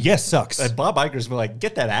gone. Yes, sucks. Bob Iger's been like,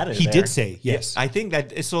 get that out of He there. did say, yes. I think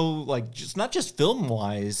that so like just not just film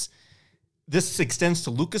wise. This extends to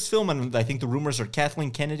Lucasfilm, and I think the rumors are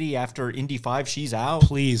Kathleen Kennedy after Indy 5, she's out.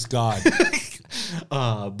 Please, God.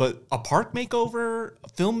 But a park makeover, a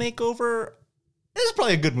film makeover, this is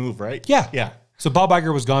probably a good move, right? Yeah. Yeah. So Bob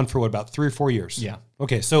Iger was gone for about 3 or 4 years. Yeah.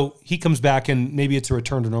 Okay, so he comes back and maybe it's a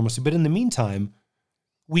return to normalcy. But in the meantime,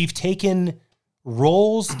 we've taken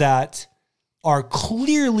roles that are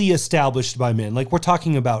clearly established by men. Like we're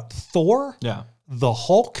talking about Thor, Yeah. the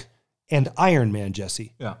Hulk, and Iron Man,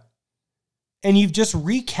 Jesse. Yeah. And you've just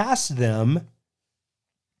recast them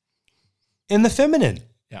in the feminine.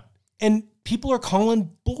 Yeah. And people are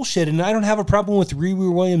calling bullshit. And I don't have a problem with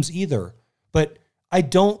Riri Williams either. But I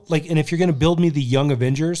don't like, and if you're going to build me the Young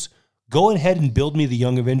Avengers, go ahead and build me the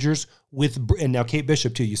Young Avengers with, and now Kate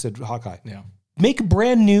Bishop too, you said Hawkeye. Yeah. Make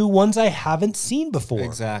brand new ones I haven't seen before.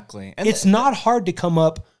 Exactly. And It's not hard to come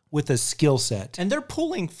up with a skill set. And they're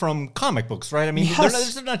pulling from comic books, right? I mean,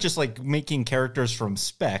 Yes. they're not just like making characters from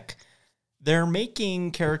spec. They're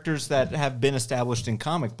making characters that have been established in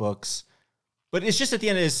comic books. But it's just at the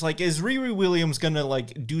end, it's like, is Riri Williams going to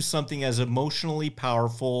like do something as emotionally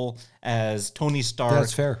powerful as Tony Stark?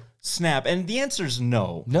 That's fair. Snap. And the answer is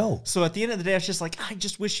no. No. So at the end of the day, it's just like, I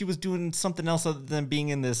just wish she was doing something else other than being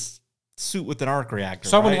in this suit with an arc reactor.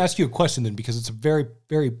 So I want to right? ask you a question then, because it's a very,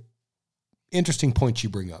 very interesting point you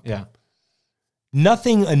bring up. Yeah.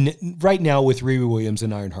 Nothing right now with Riri Williams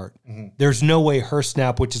and Ironheart. Mm-hmm. There's no way her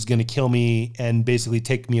snap, which is going to kill me and basically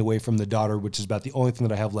take me away from the daughter, which is about the only thing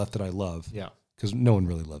that I have left that I love. Yeah. Because no one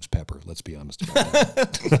really loves Pepper. Let's be honest about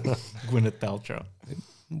that. Gwyneth Paltrow.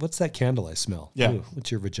 What's that candle I smell? Yeah. Ooh, what's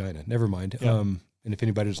your vagina? Never mind. Yeah. And if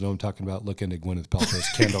anybody doesn't know, I'm talking about, look into Gwyneth Paltrow's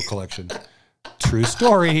candle collection. True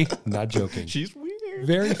story. Not joking. She's weird.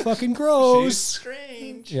 Very fucking gross. She's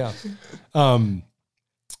strange. Yeah.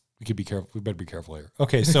 We could be careful. We better be careful here.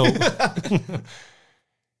 Okay, so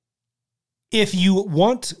if you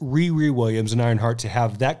want Riri Williams and Ironheart to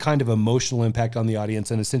have that kind of emotional impact on the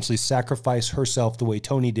audience and essentially sacrifice herself the way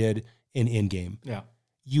Tony did in Endgame, Yeah.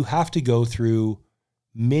 you have to go through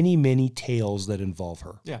many, many tales that involve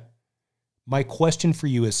her. Yeah. My question for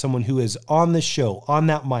you as someone who is on the show, on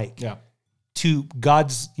that mic, Yeah. to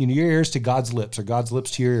God's, your ears to God's lips, or God's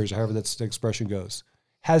lips to your ears, or however that expression goes,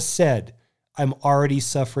 has said, I'm already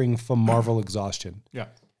suffering from Marvel exhaustion. Yeah.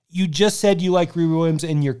 You just said you like Riri Williams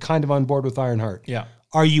and you're kind of on board with Ironheart. Yeah.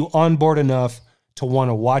 Are you on board enough to want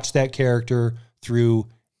to watch that character through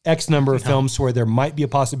X number of films where there might be a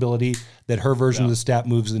possibility that her version of the stat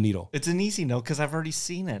moves the needle? It's an easy no because I've already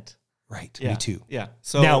seen it. Right. Yeah. Me too. Yeah.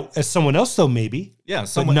 So Now, as someone else, though, maybe, yeah,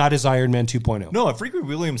 but not as Iron Man 2.0. No, if Riri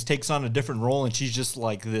Williams takes on a different role and she's just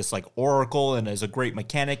like this like oracle and is a great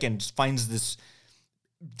mechanic and just finds this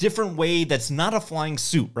different way that's not a flying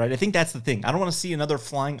suit, right? I think that's the thing. I don't want to see another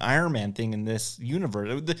flying Iron Man thing in this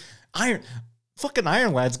universe. The fucking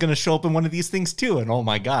Iron Lad's going to show up in one of these things too. And oh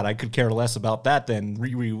my God, I could care less about that than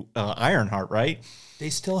Riri Ironheart, right?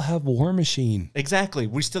 They still have War Machine. Exactly.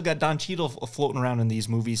 We still got Don Cheadle floating around in these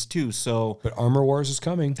movies too. So, But Armor Wars is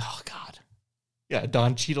coming. oh God. Yeah,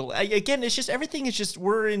 Don Cheadle. Again, it's just everything is just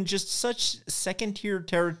we're in just such second tier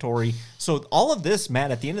territory. So all of this,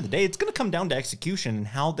 Matt, at the end of the day, it's going to come down to execution and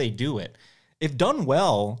how they do it. If done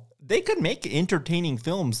well, they could make entertaining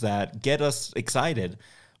films that get us excited.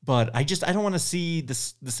 But I don't want to see the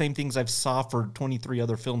same things I've saw for 23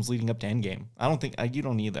 other films leading up to Endgame. I don't think you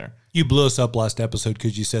don't either. You blew us up last episode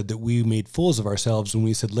because you said that we made fools of ourselves when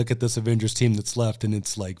we said, look at this Avengers team that's left, and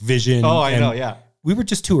it's like Vision. Oh, I and know, yeah. We were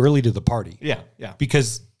just too early to the party. Yeah, yeah.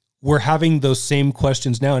 Because we're having those same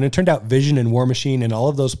questions now. And it turned out Vision and War Machine and all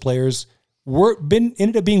of those players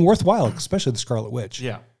ended up being worthwhile, especially the Scarlet Witch.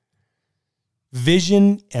 Yeah.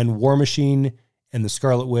 Vision and War Machine and the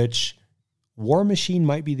Scarlet Witch. War Machine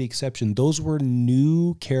might be the exception. Those were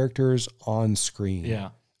new characters on screen. Yeah.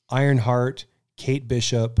 Ironheart, Kate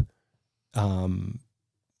Bishop,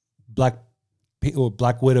 Black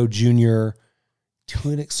Widow Jr., to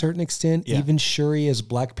a certain extent, Yeah. even Shuri as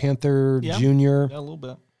Black Panther Yeah. Jr. Yeah, a little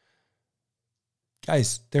bit.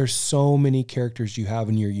 Guys, there's so many characters you have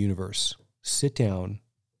in your universe. Sit down,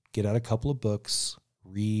 get out a couple of books,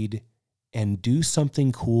 read, and do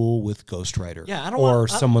something cool with Ghost Rider. Yeah,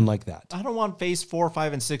 someone like that. I don't want Phase 4,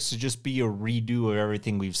 5, and 6 to just be a redo of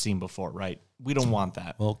everything we've seen before, right? We don't want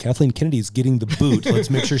that. Well, Kathleen Kennedy's getting the boot.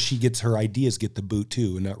 Let's make sure she gets her ideas get the boot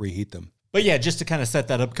too and not reheat them. But yeah, just to kind of set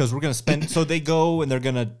that up, because we're going to spend, so they go and they're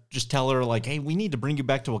going to just tell her like, hey, we need to bring you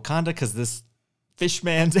back to Wakanda because this fish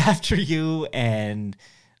man's after you and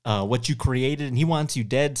what you created and he wants you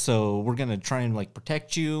dead. So we're going to try and like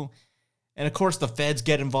protect you. And of course the feds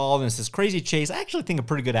get involved and it's this crazy chase. I actually think a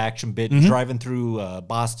pretty good action bit driving through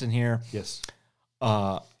Boston here. Yes.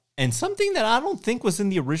 And something that I don't think was in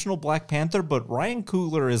the original Black Panther, but Ryan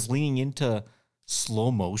Coogler is leaning into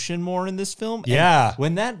slow motion more in this film. Yeah. And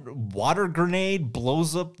when that water grenade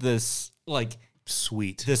blows up this like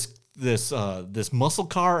Sweet. this muscle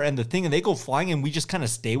car and the thing, and they go flying, and we just kind of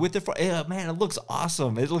stay with it for. Man, it looks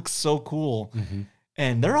awesome. It looks so cool.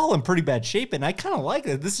 And they're all in pretty bad shape, and I kind of like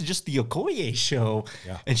it. This is just the Okoye show,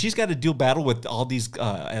 and she's got to do battle with all these.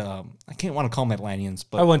 I can't want to call them Atlanteans,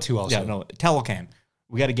 but I want to also. Yeah, no, Talocan.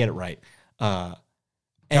 We got to get it right.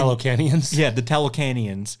 Talocanians. Yeah, the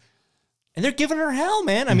Talocanians. And they're giving her hell,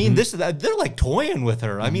 man. I mean, they're like toying with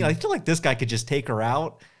her. I mean, I feel like this guy could just take her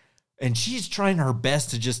out, and she's trying her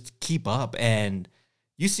best to just keep up. And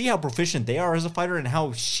you see how proficient they are as a fighter and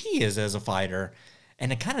how she is as a fighter.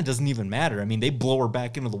 And it kind of doesn't even matter. I mean, they blow her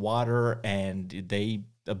back into the water and they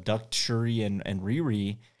abduct Shuri and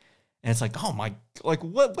Riri. And it's like, oh my, like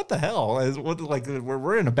what the hell?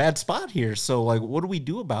 We're in a bad spot here. So like, what do we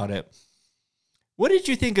do about it? What did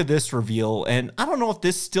you think of this reveal? And I don't know if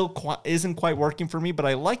this still isn't quite working for me, but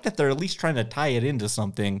I like that they're at least trying to tie it into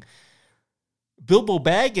something. Bilbo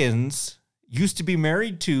Baggins used to be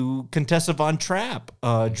married to Contessa Von Trapp,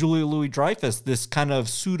 Julia Louis-Dreyfus, this kind of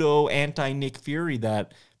pseudo anti-Nick Fury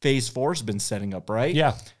that Phase 4's been setting up, right?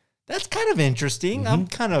 Yeah. That's kind of interesting. I'm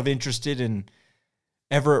kind of interested in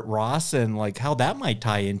Everett Ross and like how that might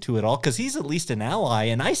tie into it all, because he's at least an ally,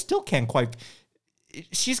 and I still can't quite...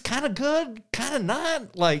 She's kind of good, kind of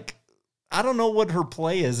not. Like, I don't know what her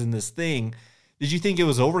play is in this thing. Did you think it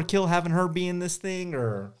was overkill having her be in this thing,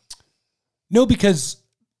 or... No, because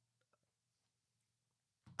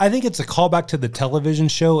I think it's a callback to the television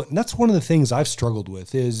show. And that's one of the things I've struggled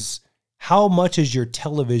with is how much is your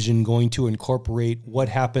television going to incorporate what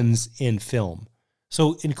happens in film?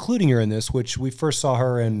 So including her in this, which we first saw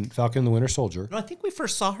her in Falcon and the Winter Soldier. No, I think we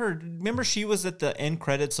first saw her. Remember, she was at the end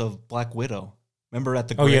credits of Black Widow. Remember at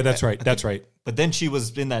the... Oh, yeah, that's right. That's right. But then she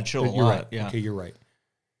was in that show a You're lot. right. Yeah. Okay, you're right.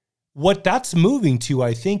 What that's moving to,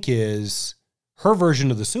 I think, is her version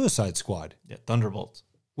of the Suicide Squad. Yeah, Thunderbolts.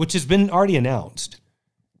 Which has been already announced.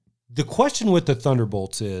 The question with the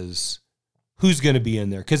Thunderbolts is who's going to be in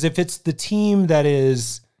there? Because if it's the team that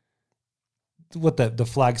is the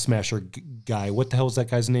Flag Smasher guy, what the hell is that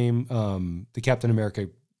guy's name? The Captain America.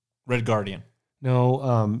 Red Guardian.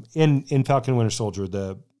 No, in Falcon and Winter Soldier,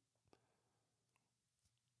 the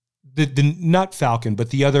not Falcon, but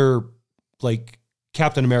the other like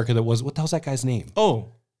Captain America that was, what the hell's that guy's name?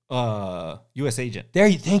 Oh, U.S. Agent.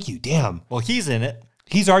 Thank you. Damn. Well, he's in it.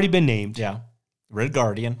 He's already been named. Yeah. Red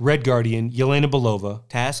Guardian. Yelena Belova.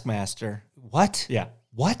 Taskmaster. What? Yeah.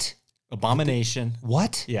 What? Abomination.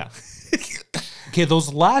 What? Yeah. Okay,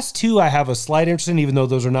 those last two I have a slight interest in, even though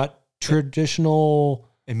those are not traditional.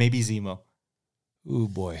 And maybe Zemo. Ooh,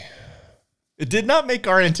 boy. It did not make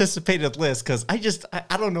our anticipated list because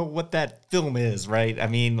I don't know what that film is, right? I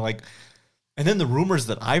mean, like, and then the rumors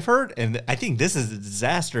that I've heard, and I think this is a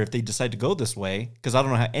disaster if they decide to go this way, because I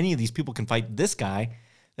don't know how any of these people can fight this guy,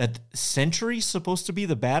 that Sentry's supposed to be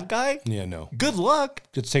the bad guy. Yeah, no. Good luck.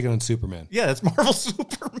 It's taking on Superman. Yeah, that's Marvel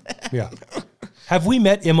Superman. Yeah. Have we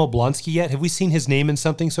met Emil Blonsky yet? Have we seen his name in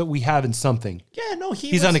something? So we have in something. Yeah, no,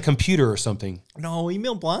 he's on a computer or something. No,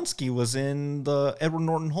 Emil Blonsky was in the Edward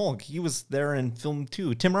Norton Hulk. He was there in film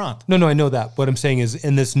 2. Tim Roth. No, I know that. What I'm saying is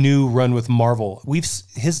in this new run with Marvel,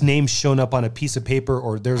 his name's shown up on a piece of paper,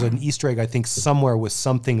 or there's an Easter egg, I think, somewhere with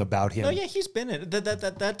something about him. No, yeah, he's been in it.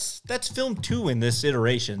 That's film 2 in this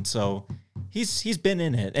iteration. So he's been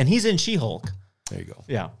in it, and he's in She-Hulk. There you go.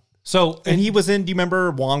 Yeah. So, and he was in, do you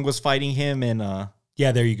remember Wong was fighting him in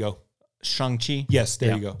yeah, there you go. Shang-Chi? Yes,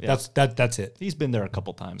 there you go. Yeah. That's it. He's been there a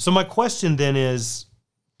couple times. So my question then is,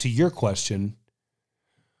 to your question,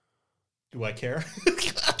 do I care?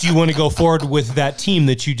 Do you want to go forward with that team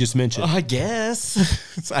that you just mentioned? I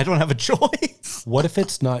guess. I don't have a choice. What if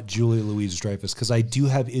it's not Julia Louis-Dreyfus? Because I do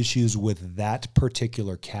have issues with that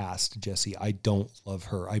particular cast, Jesse. I don't love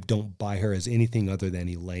her. I don't buy her as anything other than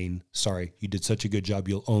Elaine. Sorry, you did such a good job.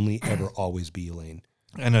 You'll only ever always be Elaine.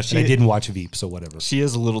 I know And I didn't watch Veep, so whatever. She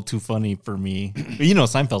is a little too funny for me. But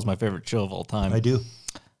Seinfeld's my favorite show of all time. I do.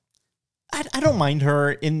 I don't mind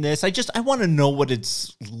her in this. I want to know what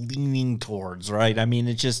it's leaning towards, right? I mean,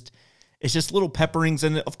 it's just little pepperings,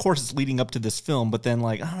 and of course it's leading up to this film, but then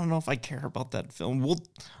I don't know if I care about that film.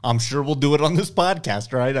 I'm sure we'll do it on this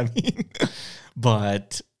podcast, right? I mean,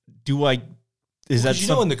 but do I, is that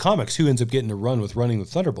in the comics, who ends up getting to run with Running the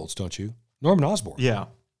Thunderbolts, don't you? Norman Osborn. Yeah.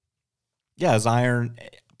 Yeah, as Iron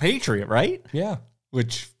Patriot, right? Yeah.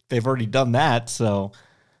 Which they've already done that, so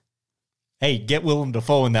hey, get Willem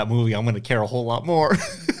Dafoe in that movie. I'm going to care a whole lot more.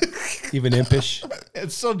 Even impish.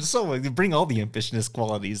 It's so bring all the impishness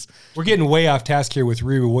qualities. We're getting way off task here with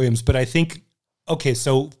Riri Williams, but I think, okay,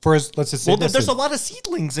 so first, let's just say there's a lot of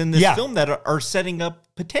seedlings in this film that are setting up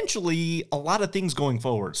potentially a lot of things going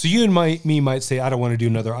forward. So you and me might say, I don't want to do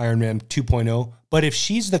another Iron Man 2.0, but if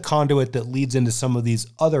she's the conduit that leads into some of these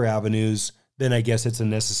other avenues, then I guess it's a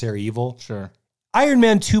necessary evil. Sure. Iron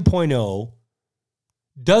Man 2.0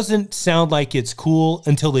 doesn't sound like it's cool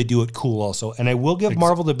until they do it cool also. And I will give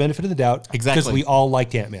Marvel the benefit of the doubt. Exactly. Because we all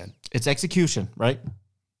liked Ant-Man. It's execution, right?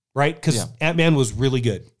 Right? Because Ant-Man was really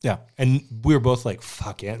good. Yeah. And we were both like,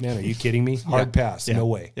 fuck, Ant-Man, are you kidding me? Hard pass. Yeah. No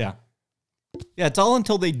way. Yeah. Yeah, it's all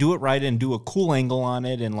until they do it right and do a cool angle on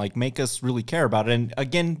it and make us really care about it. And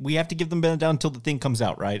again, we have to give them benefit down until the thing comes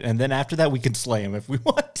out, right? And then after that, we can slay him if we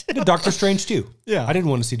want to. Doctor Strange too. Yeah. I didn't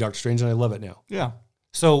want to see Doctor Strange and I love it now. Yeah.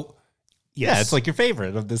 So, yes. Yeah, it's like your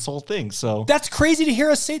favorite of this whole thing. So that's crazy to hear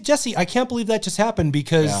us say, Jesse. I can't believe that just happened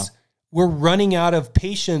because we're running out of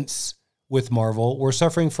patience with Marvel. We're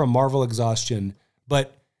suffering from Marvel exhaustion.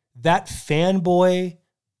 But that fanboy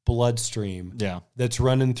bloodstream that's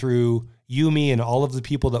running through you, me, and all of the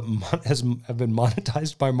people that have been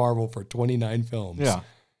monetized by Marvel for 29 films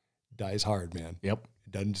dies hard, man. Yep.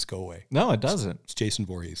 It doesn't just go away. No, it doesn't. It's Jason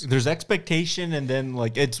Voorhees. There's expectation, and then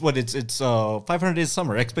it's 500 Days of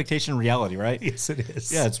Summer. Expectation, reality, right? Yes, it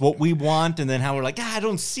is. Yeah, it's what we want, and then how we're I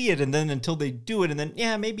don't see it, and then until they do it, and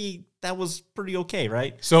then maybe that was pretty okay,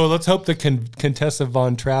 right? So let's hope the Contessa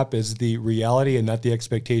Von Trapp is the reality and not the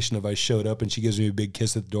expectation of I showed up and she gives me a big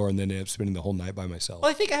kiss at the door and then I end up spending the whole night by myself. Well,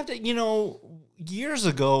 I think I have to, years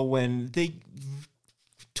ago when they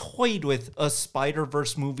toyed with a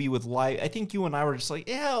Spider-Verse movie with live, I think you and I were just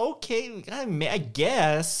okay, I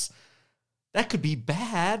guess that could be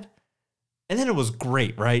bad. And then it was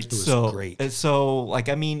great, right? It was great. So,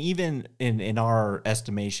 even in our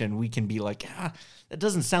estimation, we can be that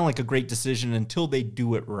doesn't sound like a great decision until they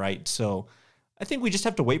do it right. So I think we just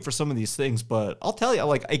have to wait for some of these things. But I'll tell you,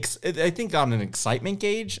 I think on an excitement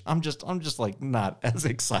gauge, I'm just not as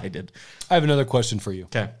excited. I have another question for you.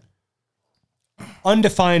 Okay.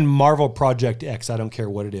 Undefined Marvel Project X, I don't care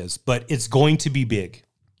what it is, but it's going to be big.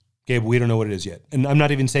 Okay, but we don't know what it is yet. And I'm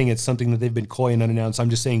not even saying it's something that they've been coy and unannounced. I'm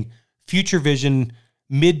just saying Future Vision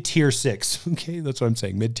mid-tier 6. Okay, that's what I'm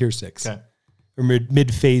saying, mid-tier 6. Okay. Or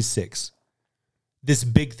mid-phase 6. This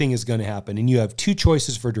big thing is going to happen, and you have two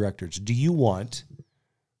choices for directors. Do you want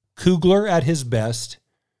Coogler at his best,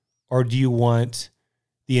 or do you want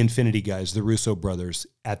the Infinity guys, the Russo brothers,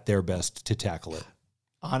 at their best to tackle it?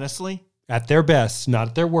 Honestly? At their best, not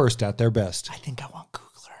at their worst, at their best. I think I want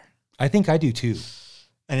Coogler. I think I do too.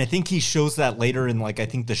 And I think he shows that later in I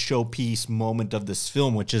think the showpiece moment of this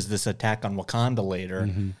film, which is this attack on Wakanda later.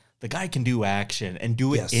 Mm-hmm. The guy can do action and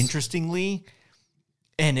do it interestingly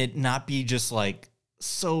and it not be just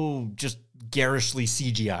so just garishly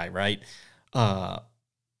CGI, right? I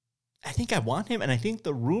think I want him, and I think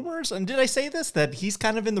the rumors, and did I say this, that he's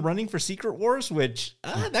kind of in the running for Secret Wars, which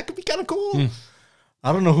that could be kind of cool.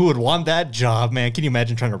 I don't know who would want that job, man. Can you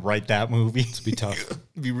imagine trying to write that movie? It'd be tough.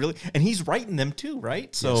 It'd be really, and he's writing them too,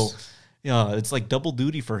 right? So, it's double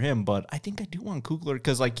duty for him. But I think I do want Coogler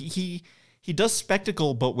because he does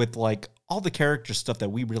spectacle, but with all the character stuff that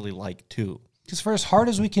we really like too. Because for as hard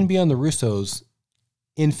as we can be on the Russos,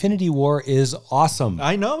 Infinity War is awesome.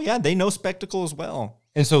 I know, yeah, they know spectacle as well.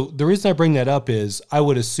 And so the reason I bring that up is I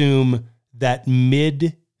would assume that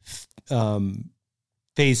mid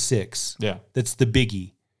phase 6, that's the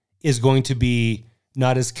biggie, is going to be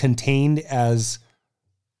not as contained as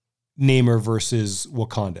Namor versus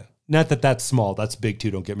Wakanda. Not that that's small, that's big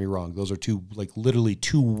too, don't get me wrong. Those are literally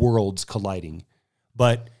two worlds colliding.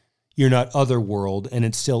 But you're not otherworld, and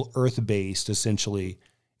it's still Earth-based, essentially,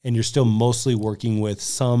 and you're still mostly working with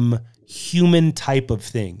some human type of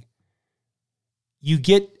thing. You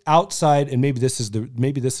get outside, and maybe this is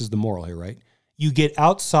the moral here, right? You get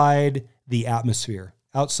outside the atmosphere,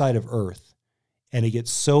 outside of Earth, and it gets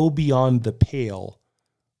so beyond the pale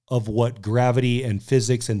of what gravity and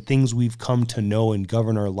physics and things we've come to know and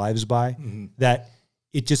govern our lives by that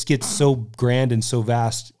it just gets so grand and so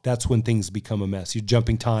vast. That's when things become a mess. You're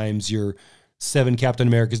jumping times. You're 7 Captain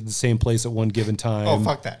Americas in the same place at one given time. Oh,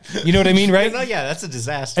 fuck that. You know what I mean, right? No, yeah, that's a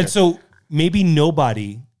disaster. And so maybe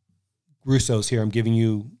nobody, Russo's here, I'm giving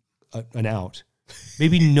you an out.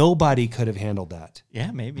 Maybe nobody could have handled that.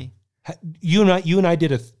 yeah, maybe. You and I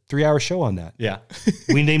did a 3-hour show on that. Yeah.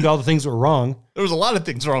 We named all the things that were wrong. There was a lot of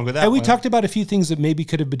things wrong with that. And we one. talked about a few things that maybe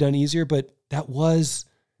could have been done easier, but that was,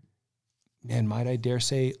 man, might I dare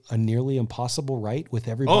say, a nearly impossible right with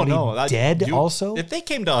everybody dead also? If they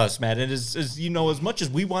came to us, Matt, and as you know, as much as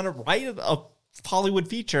we want to write a Hollywood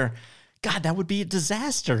feature, God, that would be a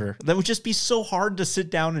disaster. That would just be so hard to sit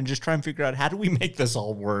down and just try and figure out how do we make this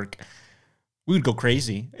all work. We would go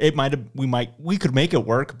crazy. We could make it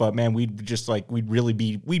work, but man, we'd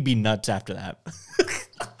be nuts after that.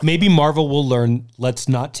 Maybe Marvel will learn, let's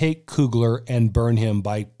not take Coogler and burn him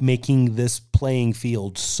by making this playing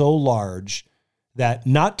field so large that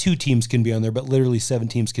not 2 teams can be on there, but literally 7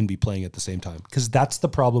 teams can be playing at the same time. Because that's the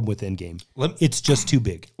problem with Endgame. It's just too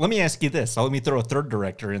big. Let me ask you this. Let me throw a third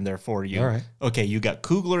director in there for you. All right. Okay, you got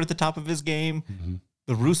Coogler at the top of his game,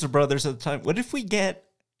 the Russo brothers at the time. What if we get,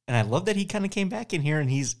 and I love that he kind of came back in here and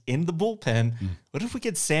he's in the bullpen. What if we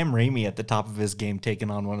get Sam Raimi at the top of his game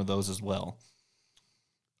taking on one of those as well?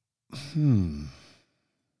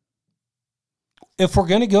 If we're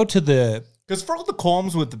going to go to the... Because for all the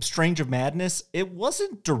qualms with the Strange of Madness, it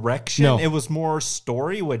wasn't direction. No. It was more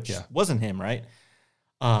story, which wasn't him, right?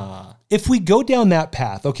 If we go down that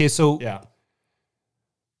path, okay, so... Yeah.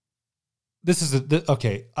 This is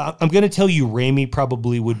okay. I'm going to tell you Raimi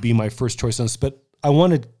probably would be my first choice on this, but I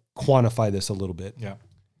want to quantify this a little bit. Yeah.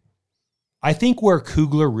 I think where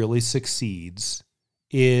Coogler really succeeds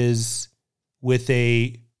is with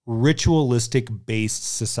a ritualistic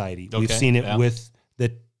based society. Okay, We've seen it with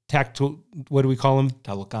the what do we call them?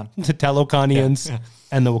 Talokan. The Talokanians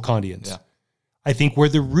and the Wakandians. Yeah. I think where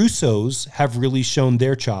the Russos have really shown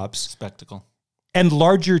their chops Spectacle. and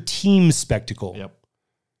larger team spectacle. Yep.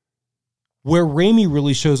 Where Raimi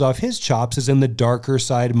really shows off his chops is in the darker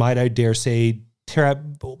side, might I dare say,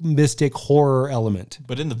 mystic horror element.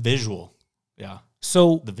 But in the visual,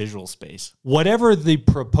 So the visual space. whatever the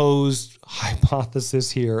proposed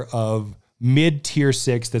hypothesis here of mid-tier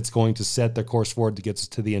 6 that's going to set the course forward to get us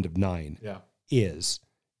to the end of 9 is,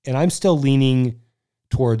 and I'm still leaning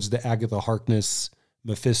towards the Agatha Harkness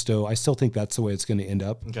Mephisto. I still think that's the way it's going to end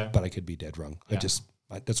up, but I could be dead wrong. Yeah.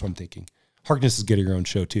 That's what I'm thinking. Harkness is getting her own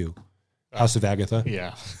show too. House of Agatha.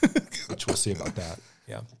 Yeah. Which we'll see about that.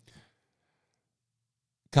 Yeah.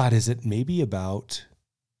 God, is it maybe about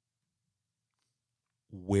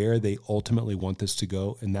where they ultimately want this to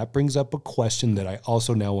go? And that brings up a question that I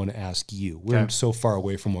also now want to ask you. We're so far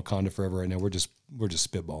away from Wakanda Forever right now. We're just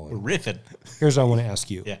spitballing. We're riffing. Here's what I want to ask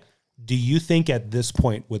you. Yeah. Do you think at this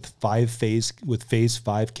point with phase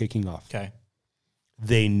 5 kicking off,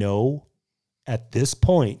 they know at this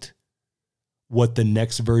point what the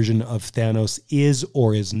next version of Thanos is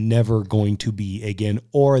or is never going to be again,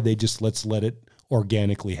 or they just let it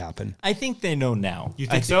organically happen? I think they know now. You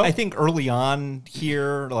think so? I think early on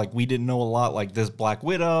here, like we didn't know a lot, like this Black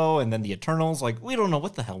Widow and then the Eternals, like we don't know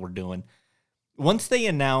what the hell we're doing. Once they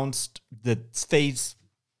announced that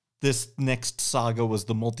this next saga was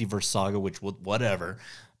the multiverse saga, which was whatever,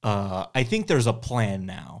 I think there's a plan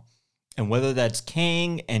now. And whether that's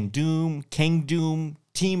Kang Doom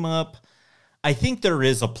team up, I think there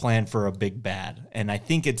is a plan for a big bad. And I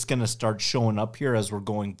think it's going to start showing up here as we're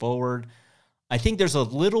going forward. I think there's a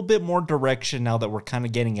little bit more direction now that we're kind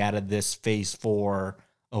of getting out of this phase 4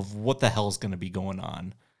 of what the hell is going to be going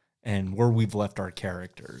on and where we've left our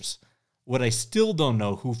characters. What I still don't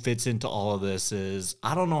know who fits into all of this is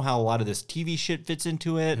I don't know how a lot of this TV shit fits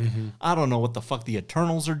into it. I don't know what the fuck the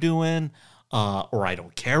Eternals are doing, or I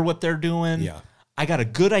don't care what they're doing. Yeah. I got a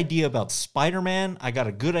good idea about Spider-Man. I got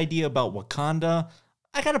a good idea about Wakanda.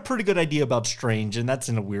 I got a pretty good idea about Strange, and that's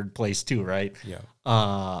in a weird place too, right?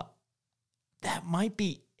 Yeah. That might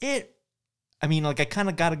be it. I mean, like I kind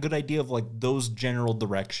of got a good idea of like those general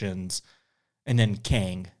directions, and then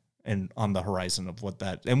Kang and on the horizon of what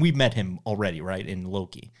that, and we met him already, right, in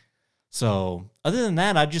Loki. So other than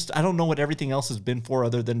that, I don't know what everything else has been for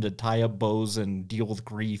other than to tie up bows and deal with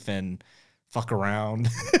grief and fuck around.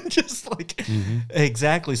 Just like,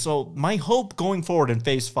 exactly. So my hope going forward in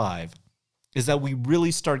phase 5 is that we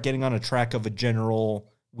really start getting on a track of a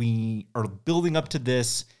general, we are building up to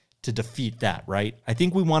this to defeat that, right? I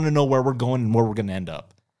think we want to know where we're going and where we're going to end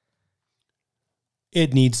up.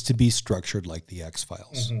 It needs to be structured like the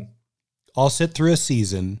X-Files. I'll sit through a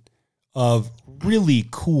season of really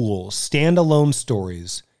cool standalone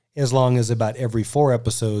stories as long as about every 4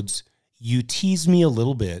 episodes you tease me a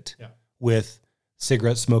little bit with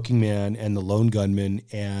Cigarette Smoking Man and the Lone Gunman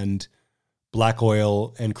and Black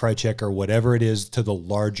Oil and Krychek or whatever it is to the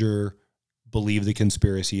larger believe the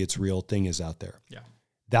conspiracy, it's real thing is out there. Yeah.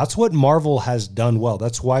 That's what Marvel has done well.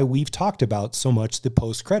 That's why we've talked about so much the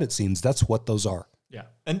post-credit scenes. That's what those are. Yeah.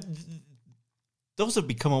 And those have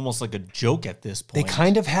become almost like a joke at this point. They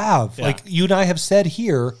kind of have. Yeah. Like you and I have said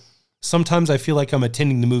here, sometimes I feel like I'm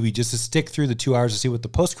attending the movie just to stick through the 2 hours to see what the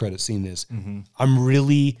post-credit scene is. Mm-hmm. I'm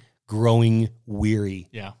really growing weary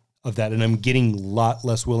Yeah. of that, and I'm getting a lot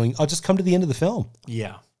less willing. I'll just come to the end of the film.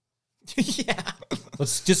 Yeah. Yeah.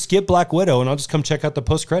 Let's just skip Black Widow, and I'll just come check out the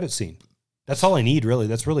post-credit scene. That's all I need, really.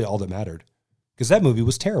 That's really all that mattered. Because that movie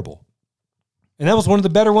was terrible. And that was one of the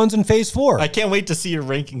better ones in Phase 4. I can't wait to see your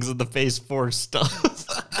rankings of the Phase 4 stuff.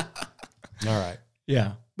 All right.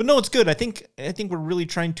 Yeah. But no, it's good. I think we're really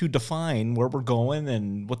trying to define where we're going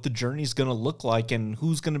and what the journey's going to look like and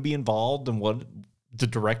who's going to be involved and what the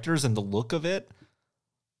directors and the look of it.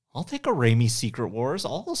 I'll take a Raimi Secret Wars.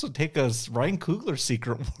 I'll also take a Ryan Coogler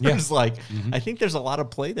Secret Wars. Yeah. Like, I think there's a lot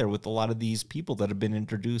of play there with a lot of these people that have been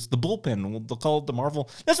introduced. The bullpen, they'll call it the Marvel.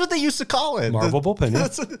 That's what they used to call it. Marvel bullpen, yeah.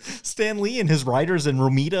 That's Stan Lee and his writers and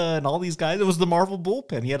Romita and all these guys. It was the Marvel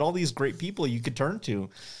bullpen. He had all these great people you could turn to.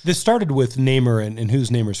 This started with Namor and who's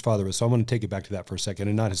Namor's father was. So I want to take it back to that for a second,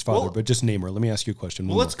 and not his father, Well- but just Namor. Let me ask you a question.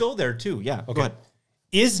 Well, let's go there too. Yeah. Go ahead.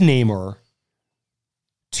 Is Namor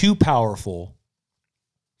too powerful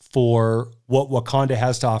for what Wakanda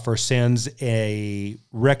has to offer, sans a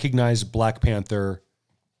recognized Black Panther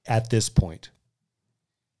at this point?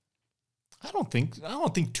 I don't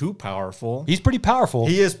think too powerful. He's pretty powerful.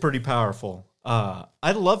 He is pretty powerful.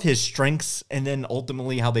 I love his strengths and then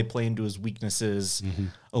ultimately how they play into his weaknesses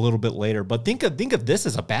a little bit later. But think of this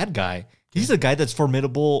as a bad guy. He's a guy that's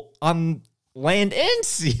formidable on land and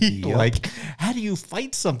sea. Yep. Like, how do you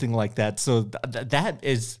fight something like that? So that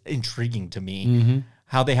is intriguing to me.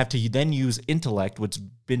 How they have to then use intellect, which has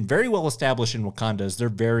been very well established in Wakanda, is they're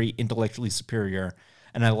very intellectually superior.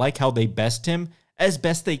 And I like how they best him as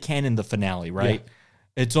best they can in the finale, right?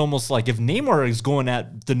 Yeah. It's almost like if Namor is going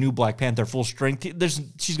at the new Black Panther full strength,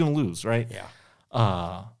 she's going to lose, right? Yeah.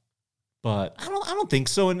 But I don't think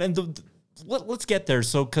so. And let's get there.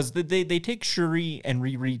 So because they take Shuri and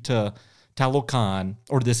Riri to Talokan,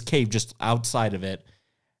 or this cave just outside of it,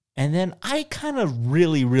 and then I kind of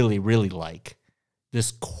really, really, really like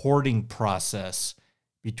this courting process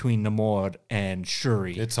between Namor and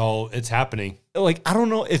Shuri. It's happening. Like, I don't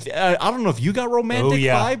know if you got romantic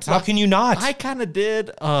vibes. How can you not? I kind of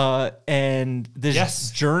did. And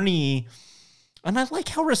this journey, and I like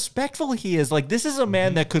how respectful he is. Like, this is a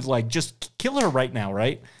man that could like just kill her right now,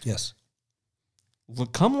 right? Yes.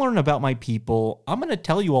 Look, come learn about my people. I'm going to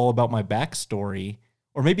tell you all about my backstory.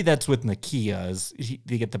 Or maybe that's with Nakia,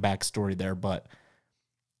 they get the backstory there, but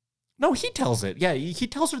no, he tells it. Yeah, he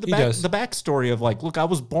tells her the backstory of like, look, I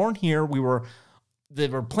was born here. They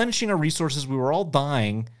were replenishing our resources. We were all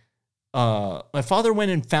dying. My father went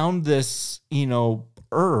and found this,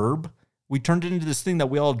 herb. We turned it into this thing that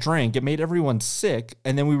we all drank. It made everyone sick.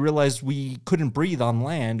 And then we realized we couldn't breathe on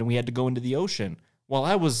land and we had to go into the ocean while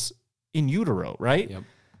I was in utero, right? Yep.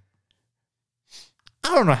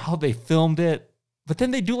 I don't know how they filmed it, but then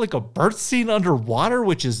they do like a birth scene underwater,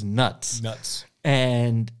 which is nuts.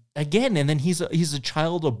 And again, and then he's a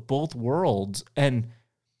child of both worlds and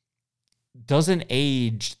doesn't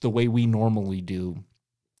age the way we normally do.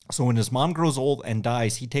 So when his mom grows old and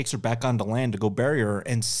dies, he takes her back onto land to go bury her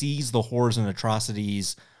and sees the horrors and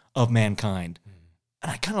atrocities of mankind.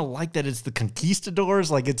 And I kind of like that it's the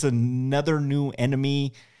conquistadors, like it's another new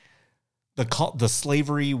enemy, the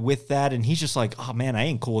slavery with that. And he's just like, oh man, I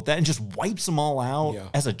ain't cool with that. And just wipes them all out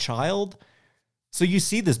as a child. So you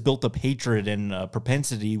see this built up hatred and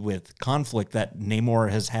propensity with conflict that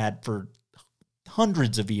Namor has had for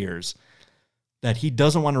hundreds of years, that he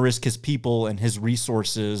doesn't want to risk his people and his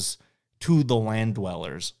resources to the land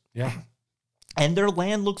dwellers. Yeah. And their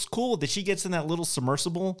land looks cool. That she gets in that little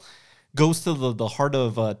submersible, goes to the heart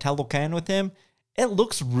of Talokan with him. It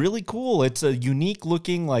looks really cool. It's a unique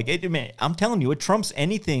looking, I'm telling you, it trumps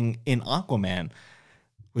anything in Aquaman.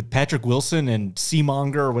 With Patrick Wilson and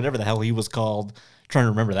Seamonger, or whatever the hell he was called. Trying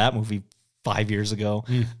to remember that movie 5 years ago.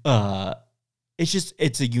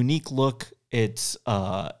 It's a unique look. It's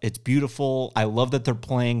beautiful. I love that they're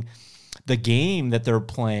playing. The game that they're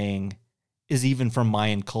playing is even from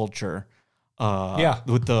Mayan culture.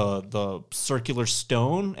 With the circular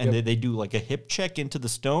stone, and they do like a hip check into the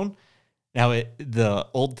stone. Now, the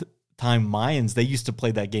old time Mayans, they used to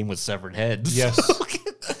play that game with severed heads. Yes.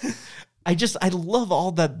 I love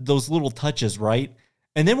all those little touches, right?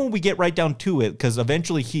 And then when we get right down to it, because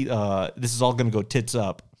eventually this is all going to go tits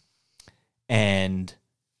up. And,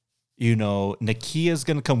 Nakia's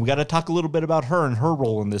going to come. We got to talk a little bit about her and her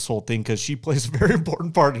role in this whole thing, because she plays a very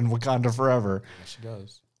important part in Wakanda Forever. Yeah, she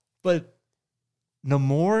does. But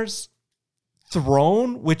Namor's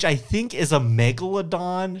throne, which I think is a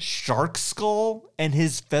megalodon shark skull, and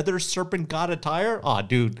his feather serpent god attire. Oh,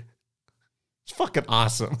 dude. It's fucking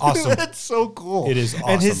awesome. Awesome. That's so cool. It is awesome.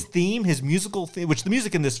 And his theme, his musical theme, which the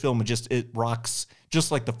music in this film, it rocks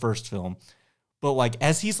just like the first film. But like,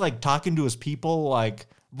 as he's like talking to his people, like,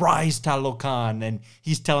 rise Talokan, and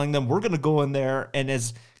he's telling them, we're going to go in there. And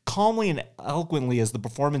as calmly and eloquently as the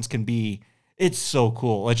performance can be, it's so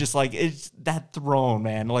cool. It's just like, it's that throne,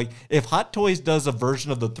 man. Like, if Hot Toys does a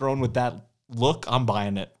version of the throne with that look, I'm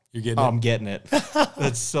buying it. You're getting it? I'm getting it.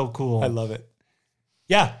 That's so cool. I love it.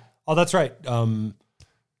 Yeah. Oh, that's right.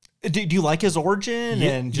 Do you like his origin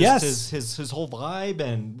and yes. just his whole vibe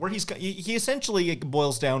and where he essentially, it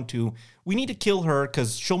boils down to, we need to kill her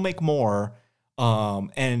because she'll make more.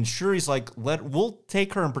 And Shuri's like, we'll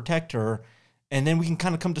take her and protect her, and then we can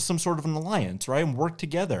kind of come to some sort of an alliance, right? And work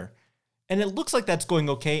together. And it looks like that's going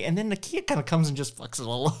okay. And then Nakia kind of comes and just fucks it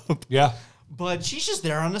all up. Yeah. But she's just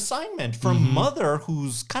there on assignment from Mother,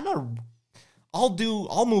 who's kind of,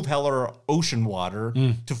 I'll move hell or ocean water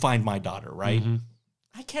to find my daughter, right?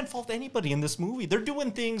 I can't fault anybody in this movie. They're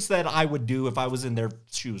doing things that I would do if I was in their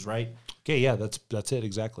shoes, right? Okay, yeah, that's it,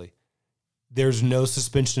 exactly. There's no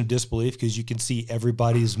suspension of disbelief because you can see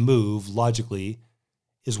everybody's move logically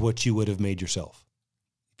is what you would have made yourself.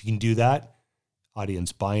 If you can do that,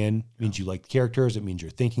 audience buy-in means you like the characters. It means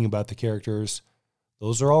you're thinking about the characters.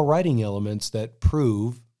 Those are all writing elements that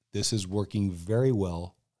prove this is working very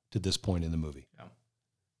well to this point in the movie. Yeah.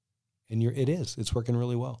 And it's working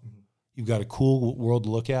really well. Mm-hmm. You've got a cool world to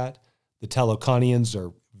look at. The Talokanians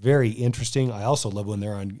are very interesting. I also love when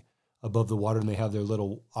they're on above the water and they have their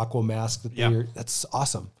little aqua mask. That's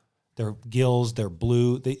awesome. Their gills, they're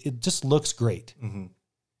blue. It just looks great. Mm-hmm.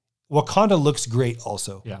 Wakanda looks great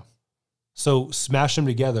also. Yeah. So smash them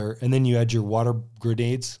together, and then you add your water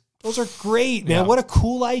grenades. Those are great, man. Yeah. What a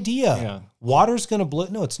cool idea. Yeah. Water's going to blow.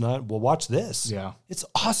 No, it's not. Well, watch this. Yeah. It's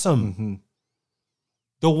awesome. Mm-hmm.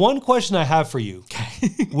 The one question I have for you,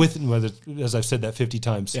 as I've said that 50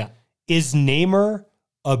 times, is Namor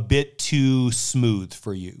a bit too smooth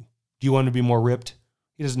for you? Do you want to be more ripped?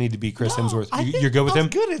 He doesn't need to be Chris Hemsworth. You're good with him?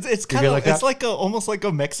 Good. It's kind of like it's like almost like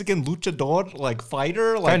a Mexican luchador, like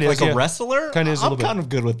fighter, like a wrestler. Kind of is a little bit. I'm kind of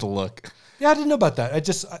good with the look. Yeah, I didn't know about that.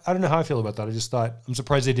 I don't know how I feel about that. I just thought, I'm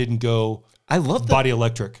surprised they didn't go I love body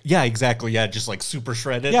electric. Yeah, exactly. Yeah, just like super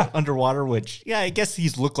shredded underwater, which, I guess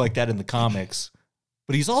he's looked like that in the comics.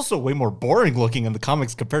 But he's also way more boring looking in the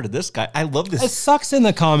comics compared to this guy. I love this. It sucks in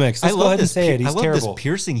the comics. Let's go ahead and say it. He's terrible. I love this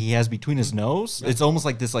piercing he has between his nose. Yeah. It's almost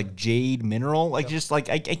like this like jade mineral. Like just like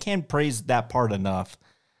I can't praise that part enough.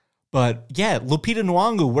 But yeah, Lupita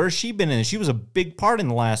Nyong'o, where's she been in? She was a big part in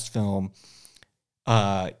the last film.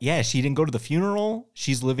 She didn't go to the funeral.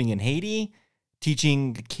 She's living in Haiti,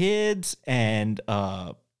 teaching kids, and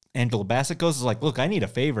Angela Bassett goes is like, look, I need a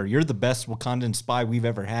favor. You're the best Wakandan spy we've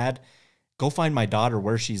ever had. Go find my daughter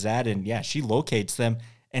where she's at. And she locates them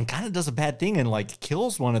and kind of does a bad thing and like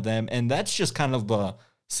kills one of them. And that's just kind of the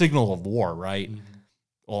signal of war, right? Mm-hmm.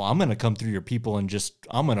 Well, I'm going to come through your people and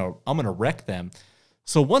I'm going to wreck them.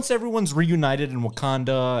 So once everyone's reunited in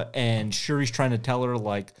Wakanda and Shuri's trying to tell her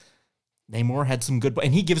like Namor had some good,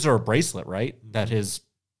 and he gives her a bracelet, right? Mm-hmm. That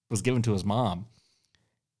was given to his mom.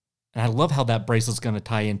 And I love how that bracelet's going to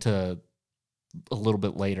tie into a little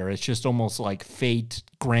bit later. It's just almost like fate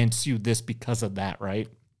grants you this because of that, right?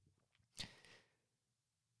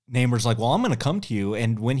 Namor's like, well, I'm going to come to you.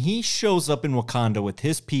 And when he shows up in Wakanda with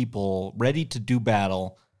his people ready to do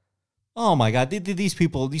battle, oh my God, these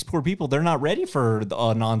poor people, they're not ready for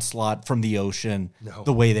an onslaught from the ocean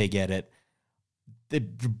the way they get it. They're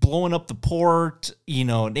blowing up the port.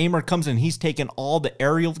 Namor comes in, he's taking all the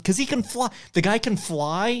aerial, because he can fly. The guy can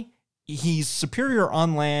fly. He's superior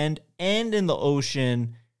on land and in the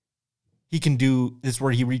ocean. He can do this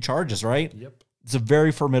where he recharges, right? Yep. It's a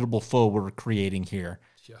very formidable foe we're creating here.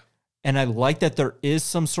 Yeah. And I like that there is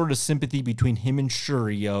some sort of sympathy between him and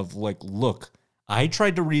Shuri of like, look, I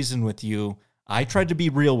tried to reason with you. I tried to be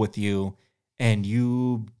real with you, and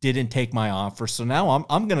you didn't take my offer. So now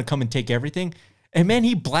I'm going to come and take everything. And man,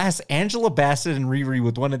 he blasts Angela Bassett and Riri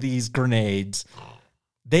with one of these grenades.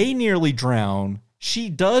 They nearly drown. She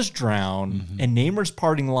does drown, mm-hmm. and Namor's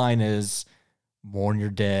parting line is, mourn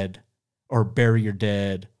your dead, or bury your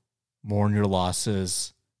dead, mourn your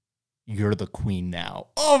losses. You're the queen now.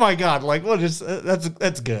 Oh my God. Like, what is,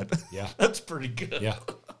 that's good. Yeah. That's pretty good. Yeah.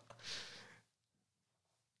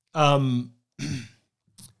 Um,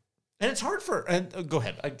 And it's hard for. Go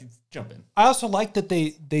ahead. I can jump in. I also like that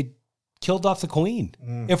they killed off the queen.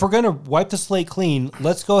 If we're gonna wipe the slate clean,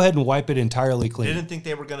 let's go ahead and wipe it entirely clean. Didn't think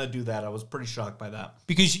they were gonna do that. I was pretty shocked by that.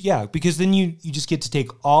 Because then you just get to take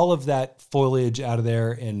all of that foliage out of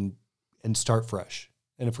there and start fresh.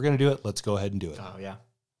 And if we're gonna do it, let's go ahead and do it. Oh yeah,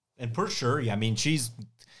 and for sure. Yeah, I mean she's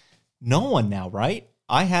no one now, right?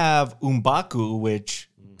 I have M'Baku, which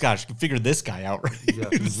gosh, you can figure this guy out, right? Yeah.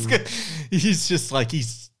 He's just like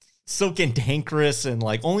he's so cantankerous and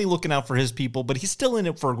like only looking out for his people, but he's still in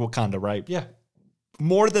it for Wakanda, right? Yeah.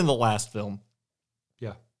 More than the last film.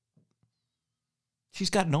 Yeah. She's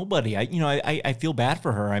got nobody. I feel bad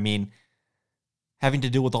for her. I mean, having to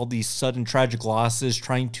deal with all these sudden tragic losses,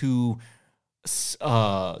 trying to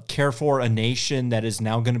care for a nation that is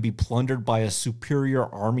now going to be plundered by a superior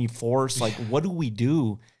army force. Like, what do we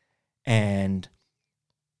do? And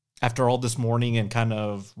after all this mourning and kind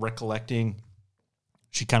of recollecting,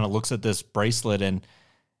 she kind of looks at this bracelet and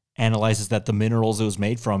analyzes that the minerals it was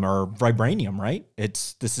made from are vibranium, right?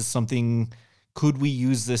 This is something, could we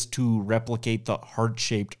use this to replicate the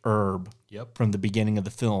heart-shaped herb from the beginning of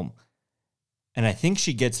the film? And I think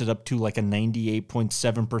she gets it up to like a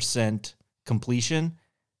 98.7% completion.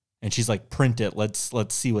 And she's like, print it.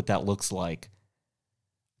 Let's see what that looks like.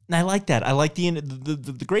 And I like that. I like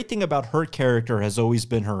the great thing about her character has always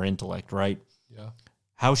been her intellect, right? Yeah.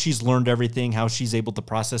 How she's learned everything, how she's able to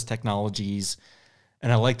process technologies.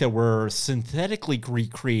 And I like that we're synthetically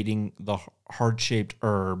recreating the heart-shaped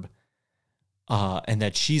herb, and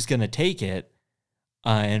that she's going to take it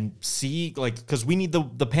and see, like, because we need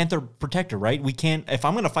the Panther protector, right? We can't, if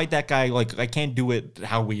I'm going to fight that guy, like, I can't do it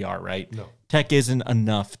how we are, right? No. Tech isn't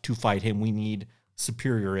enough to fight him. We need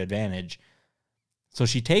superior advantage. So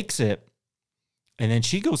she takes it, and then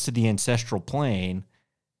she goes to the ancestral plane.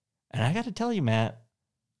 And I got to tell you, Matt,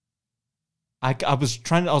 I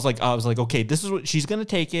was like, okay, this is what she's going to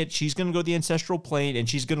take it. She's going to go to the ancestral plane, and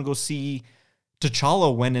she's going to go see.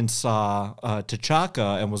 T'Challa went and saw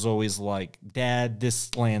T'Chaka and was always like, Dad,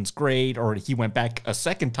 this land's great. Or he went back a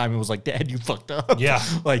second time and was like, Dad, you fucked up. Yeah.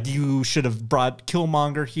 Like, you should have brought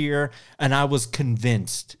Killmonger here. And I was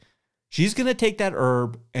convinced she's going to take that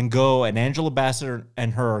herb and go, and Angela Bassett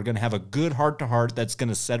and her are going to have a good heart-to-heart that's going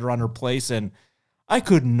to set her on her place. And I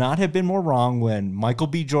could not have been more wrong when Michael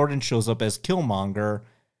B. Jordan shows up as Killmonger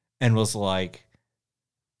and was like,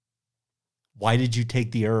 why did you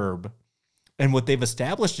take the herb? And what they've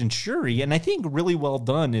established in Shuri, and I think really well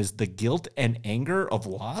done, is the guilt and anger of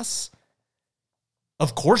loss.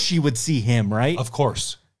 Of course she would see him, right? Of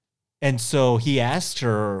course. And so he asked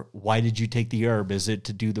her, why did you take the herb? Is it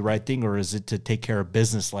to do the right thing, or is it to take care of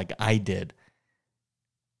business like I did?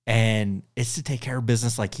 And it's to take care of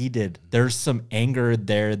business like he did. There's some anger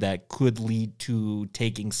there that could lead to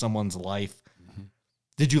taking someone's life. Mm-hmm.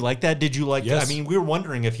 Did you like that? Did you like Yes. I mean, we were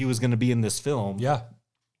wondering if he was going to be in this film. Yeah.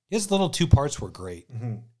 His little two parts were great.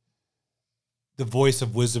 Mm-hmm. The voice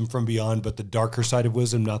of wisdom from beyond, but the darker side of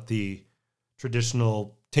wisdom, not the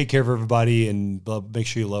traditional take care of everybody and make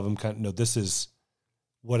sure you love them kind of. No, this is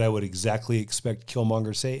what I would exactly expect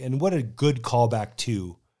Killmonger to say. And what a good callback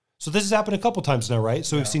to. So this has happened a couple times now, right?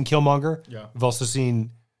 So we've seen Killmonger. Yeah. We've also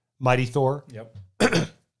seen Mighty Thor. Yep. Hey,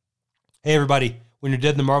 everybody, when you're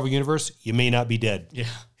dead in the Marvel Universe, you may not be dead. Yeah.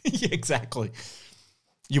 Yeah, exactly.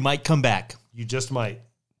 You might come back. You just might.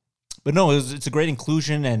 But no, it's a great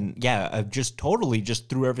inclusion, and yeah, I've just totally just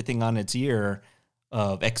threw everything on its ear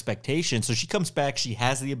of expectation. So she comes back, she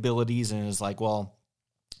has the abilities, and is like, well,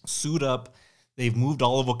 suit up. They've moved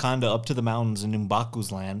all of Wakanda up to the mountains in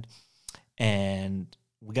M'Baku's land, and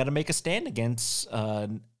we got to make a stand against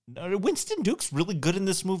Winston Duke's really good in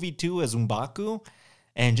this movie too as M'Baku,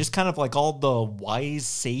 and just kind of like all the wise,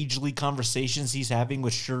 sagely conversations he's having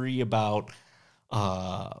with Shuri about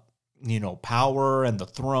power and the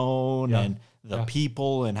throne and the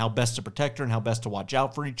people and how best to protect her and how best to watch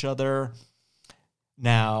out for each other.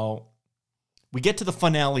 Now, we get to the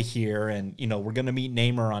finale here, and, we're going to meet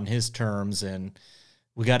Namor on his terms, and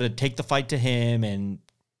we got to take the fight to him and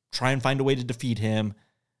try and find a way to defeat him.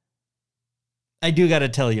 I do got to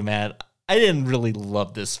tell you, Matt, I didn't really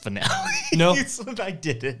love this finale. No? I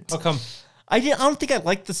didn't. How come? I don't think I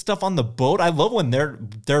like the stuff on the boat. I love when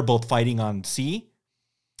they're both fighting on sea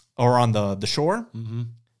or on the shore. Mm-hmm.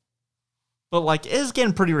 But it's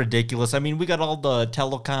getting pretty ridiculous. I mean, we got all the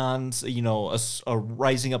telecons,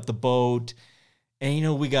 rising up the boat,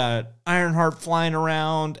 and we got Ironheart flying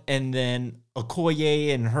around, and then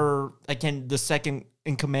Okoye and her, the second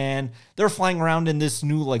in command, they're flying around in this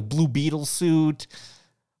new Blue Beetle suit.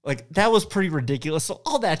 Like that was pretty ridiculous. So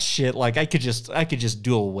all that shit, like I could just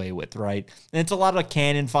do away with, right? And it's a lot of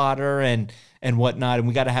cannon fodder and whatnot, and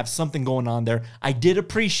we got to have something going on there. I did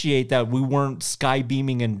appreciate that we weren't sky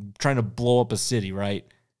beaming and trying to blow up a city, right?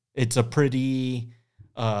 It's a pretty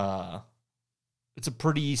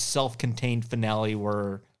self-contained finale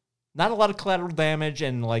where not a lot of collateral damage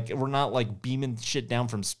and like we're not like beaming shit down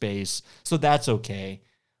from space, so that's okay.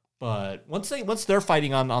 But once they're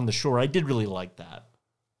fighting on the shore, I did really like that.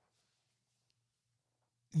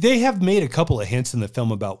 They have made a couple of hints in the film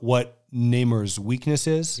about what Namor's weakness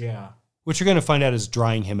is. Yeah. Which you're going to find out is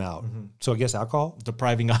drying him out. Mm-hmm. So I guess alcohol?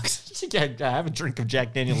 Depriving oxygen. I have a drink of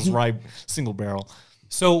Jack Daniel's rye single barrel.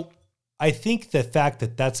 So I think the fact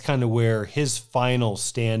that that's kind of where his final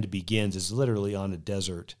stand begins is literally on a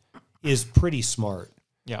desert is pretty smart.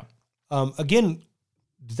 Yeah. Again,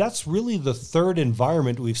 that's really the third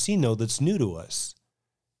environment we've seen, though, that's new to us.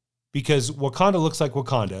 Because Wakanda looks like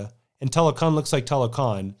Wakanda, and Talokan looks like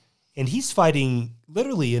Talokan, and he's fighting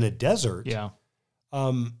literally in a desert. Yeah.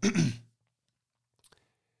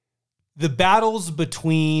 The battles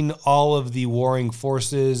between all of the warring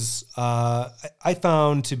forces, I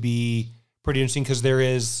found to be pretty interesting because there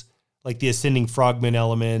is like the ascending frogman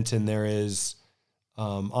element, and there is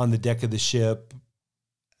on the deck of the ship.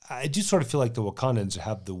 I do sort of feel like the Wakandans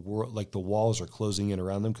have the world, like the walls are closing in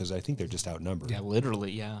around them because I think they're just outnumbered. Yeah,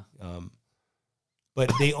 literally, yeah.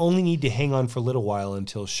 But they only need to hang on for a little while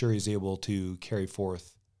until Shuri's able to carry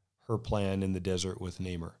forth her plan in the desert with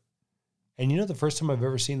Namor. And you know, the first time I've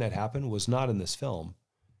ever seen that happen was not in this film.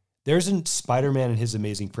 There's in Spider-Man and His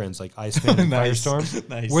Amazing Friends, like Iceman and Nice. Firestorm,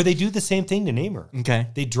 Nice. where they do the same thing to Namor. Okay.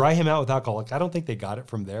 They dry him out with alcohol. Like, I don't think they got it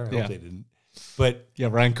from there. I hope they didn't. But Yeah,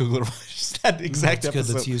 Ryan Coogler watched that exact that's good.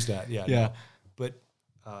 episode. Let's use that. Yeah. Yeah. No. But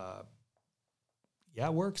yeah,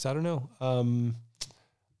 it works. I don't know.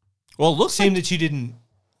 Well, it looks Seemed like that you didn't.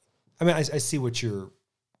 I mean, I see where your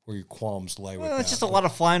qualms lie with that. it's just a lot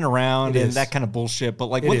of flying around It and is. that kind of bullshit. But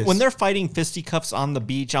like It is. when they're fighting fisticuffs on the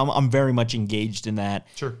beach, I'm very much engaged in that.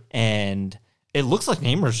 Sure. And it looks like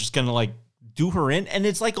Namor's just gonna like do her in, and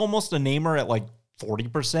it's like almost a Namor at like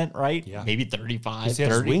 40%, right? Yeah. Maybe 35, He had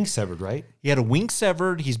his 30. wing severed, right? He had a wing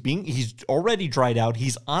severed. He's already dried out.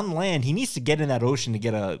 He's on land. He needs to get in that ocean to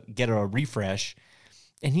get a refresh.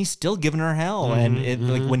 And he's still giving her hell. And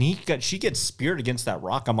like when she gets speared against that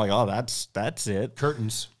rock, I'm like, oh, that's it.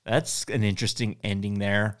 Curtains. That's an interesting ending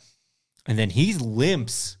there. And then he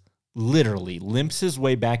literally limps his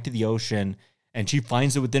way back to the ocean, and she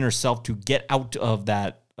finds it within herself to get out of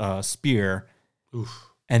that spear.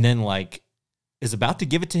 Oof. And then like is about to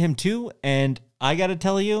give it to him too. And I got to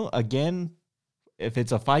tell you again, if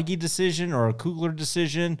it's a Feige decision or a Coogler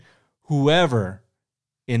decision, whoever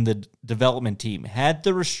in the development team had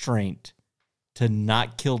the restraint to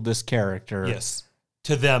not kill this character. Yes.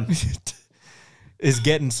 To them. Is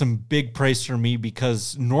getting some big praise from me,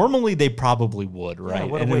 because normally they probably would, right?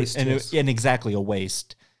 what a waste, yes. And exactly, a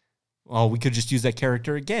waste. Oh, we could just use that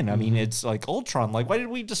character again. I mean, it's like Ultron. Like, why did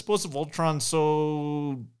we dispose of Ultron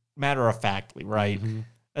so matter-of-factly, right?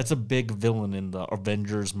 That's a big villain in the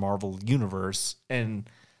Avengers Marvel universe. And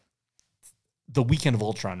the Weekend of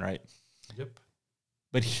Ultron, right? Yep.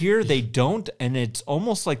 But here they don't, and it's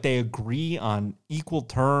almost like they agree on equal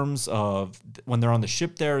terms of when they're on the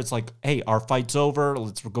ship there. It's like, hey, our fight's over.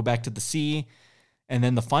 Let's go back to the sea. And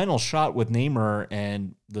then the final shot with Namor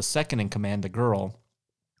and the second in command, the girl.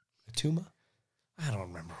 Atuma? I don't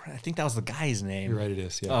remember. I think that was the guy's name. You're right, it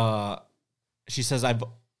is. Yeah. She says,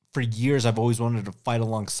 for years, I've always wanted to fight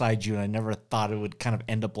alongside you, and I never thought it would kind of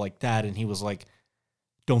end up like that. And he was like,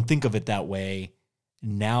 don't think of it that way.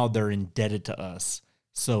 Now they're indebted to us.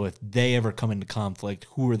 So if they ever come into conflict,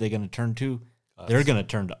 who are they going to turn to? Us. They're going to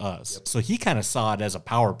turn to us. Yep. So he kind of saw it as a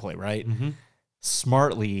power play, right?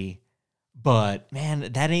 Smartly. But,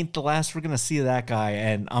 man, that ain't the last we're going to see of that guy.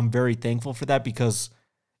 And I'm very thankful for that, because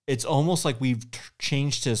it's almost like we've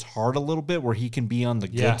changed his heart a little bit where he can be on the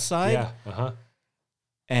good side. Yeah. Uh-huh.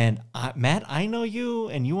 And, Matt, I know you,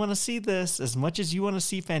 and you want to see this as much as you want to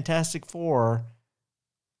see Fantastic Four.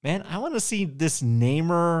 Man, I want to see this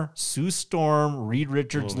Namor, Sue Storm, Reed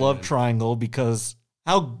Richards love triangle, because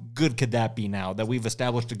how good could that be now that we've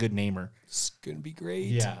established a good Namor? It's going to be great.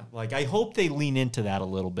 Yeah, like I hope they lean into that a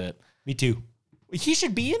little bit. Me too. He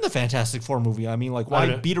should be in the Fantastic Four movie. I mean, like,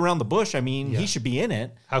 why beat around the bush? I mean, he should be in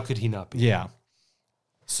it. How could he not be? Yeah.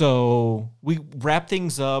 So we wrap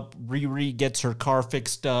things up. Riri gets her car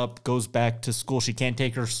fixed up, goes back to school. She can't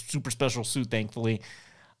take her super special suit, thankfully.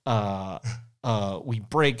 We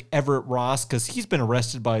break Everett Ross because he's been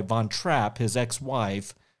arrested by Von Trapp, his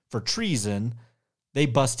ex-wife, for treason. They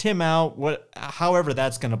bust him out. However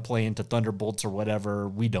that's going to play into Thunderbolts or whatever,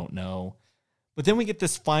 we don't know. But then we get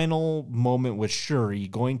this final moment with Shuri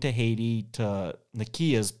going to Haiti to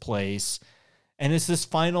Nakia's place. And it's this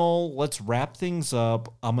final, let's wrap things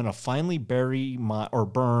up. I'm going to finally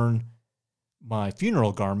burn my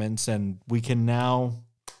funeral garments, and we can now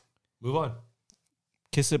Move on.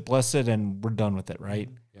 kiss it, bless it, and we're done with it, right?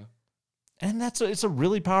 Yeah. And it's a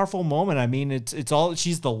really powerful moment. I mean,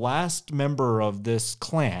 she's the last member of this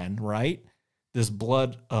clan, right? This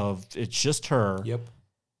blood of, it's just her. Yep.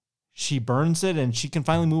 She burns it and she can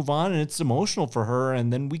finally move on, and it's emotional for her.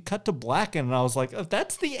 And then we cut to black, and I was like, if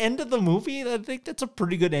that's the end of the movie, I think that's a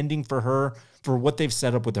pretty good ending for her, for what they've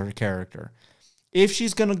set up with her character. If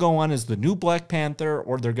she's going to go on as the new Black Panther,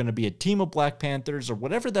 or they're going to be a team of Black Panthers, or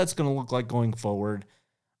whatever that's going to look like going forward,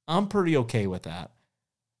 I'm pretty okay with that.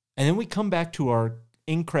 And then we come back to our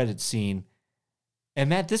in-credit scene. And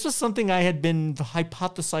Matt, this was something I had been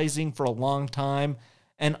hypothesizing for a long time.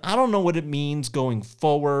 And I don't know what it means going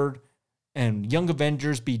forward. And Young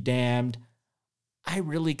Avengers be damned. I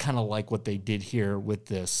really kind of like what they did here with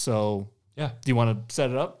this. So, Yeah. do you want to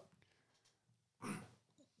set it up?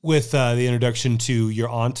 With the introduction to your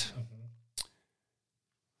aunt.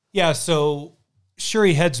 Yeah, so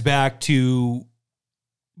Shuri heads back to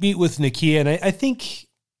meet with Nakia, and I think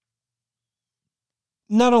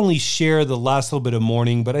not only share the last little bit of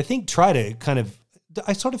mourning, but I think try to kind of,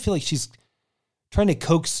 I sort of feel like she's trying to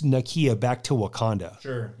coax Nakia back to Wakanda.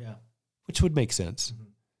 Sure, yeah. Which would make sense.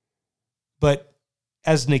 But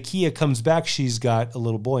as Nakia comes back, she's got a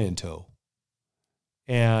little boy in tow.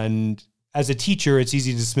 And as a teacher, it's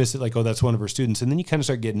easy to dismiss it like, oh, that's one of her students. And then you kind of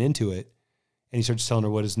start getting into it. And he starts telling her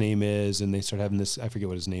what his name is. And they start having this, I forget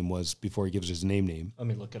what his name was before he gives her his name. Let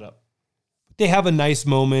me look it up. They have a nice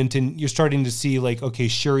moment, and you're starting to see like, okay,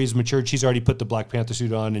 Shuri's matured. She's already put the Black Panther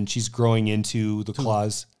suit on, and she's growing into the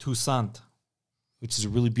claws. Toussaint. Which is a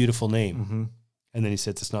really beautiful name. Mm-hmm. And then he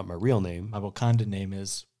says, it's not my real name. My Wakanda name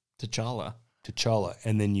is T'Challa. T'Challa.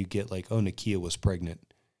 And then you get like, oh, Nakia was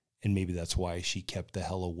pregnant. And maybe that's why she kept the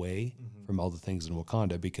hell away from all the things in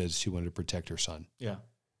Wakanda, because she wanted to protect her son. Yeah.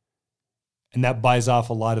 And that buys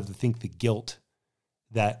off a lot of the guilt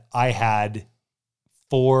that I had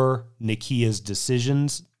for Nakia's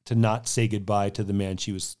decisions to not say goodbye to the man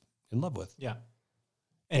she was in love with. Yeah.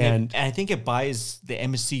 And I think it buys the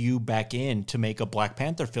MCU back in to make a Black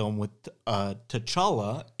Panther film with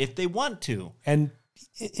T'Challa if they want to. And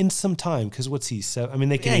in some time, because what's he? I mean,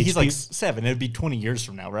 they can. Yeah, age he's like 7. It'd be 20 years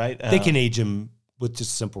from now, right? They can age him with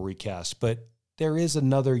just simple recast, but there is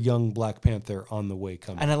another young Black Panther on the way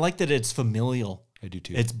coming. And I like that it's familial. I do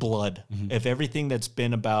too. It's blood. If everything that's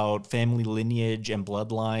been about family lineage and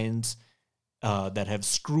bloodlines that have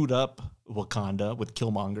screwed up Wakanda with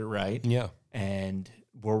Killmonger, right? Yeah. And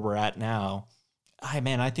where we're at now,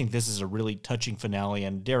 I think this is a really touching finale.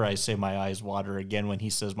 And dare I say, my eyes water again when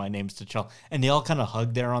he says my name's T'Challa, and they all kind of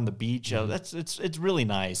hug there on the beach. It's really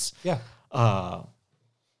nice. Yeah.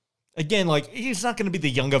 Again, like, he's not going to be the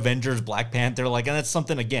Young Avengers Black Panther, like, and that's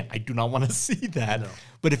something, again, I do not want to see that. No.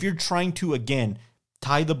 But if you're trying to, again,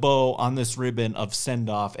 tie the bow on this ribbon of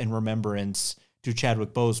send-off and remembrance to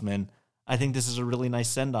Chadwick Boseman, I think this is a really nice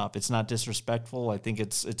send-off. It's not disrespectful. I think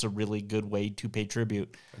it's a really good way to pay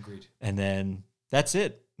tribute. Agreed. And then that's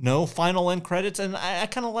it. No final end credits, and I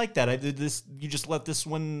kind of like that. I did this. You just let this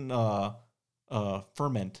one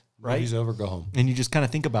ferment, right? He's over, go home. And you just kind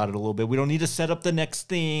of think about it a little bit. We don't need to set up the next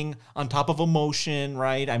thing on top of emotion,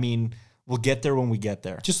 right? I mean, we'll get there when we get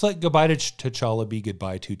there. Just let goodbye to T'Challa be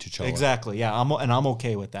goodbye to T'Challa. Exactly. Yeah, I'm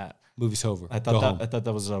okay with that. Movie's over. I thought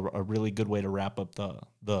that was a really good way to wrap up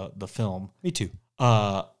the film. Me too.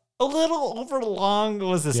 A little over long.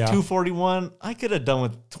 Was this 241? I could have done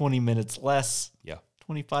with 20 minutes less. Yeah.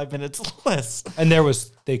 25 minutes less. And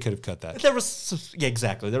they could have cut that. There was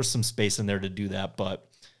exactly. There was some space in there to do that, but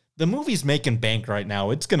the movie's making bank right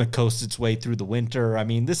now. It's going to coast its way through the winter. I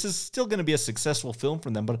mean, this is still going to be a successful film for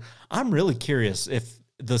them, but I'm really curious if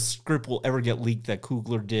the script will ever get leaked that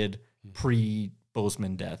Coogler did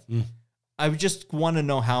pre-Boseman death. I would just want to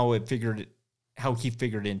know how he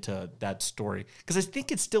figured into that story, because I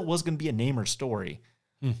think it still was going to be a Namor story,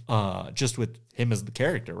 just with him as the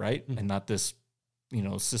character, right? And not this,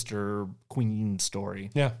 sister queen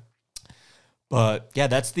story. Yeah. But yeah,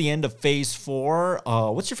 that's the end of Phase 4.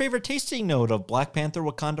 What's your favorite tasting note of Black Panther: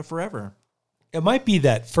 Wakanda Forever? It might be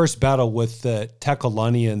that first battle with the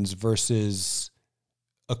Takolanians versus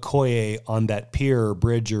Okoye on that pier or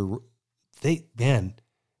bridge, they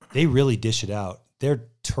really dish it out. They're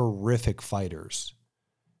terrific fighters.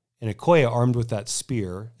 And Okoye, armed with that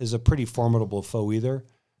spear, is a pretty formidable foe either.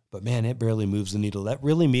 But man, it barely moves the needle. That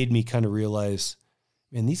really made me kind of realize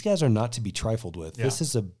Man, these guys are not to be trifled with. Yeah. This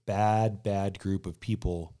is a bad group of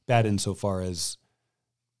people. Bad insofar as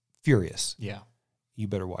furious. Yeah. You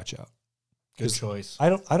better watch out. Good choice. I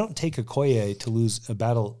don't take Okoye to lose a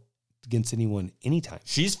battle against anyone anytime.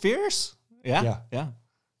 She's fierce. Yeah. Yeah.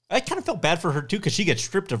 I kind of felt bad for her too because she gets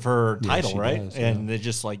stripped of her Yeah, title, she right? does, and they're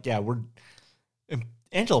just like, we're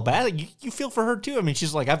Angela Bassett. You feel for her too. I mean,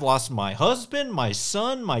 she's like, I've lost my husband, my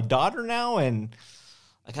son, my daughter now, and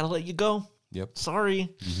I gotta let you go. Yep.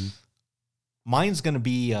 Sorry. Mm-hmm. Mine's gonna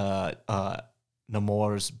be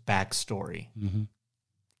Namor's backstory. Mm-hmm.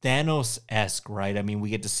 Thanos-esque, right? I mean, we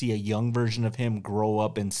get to see a young version of him grow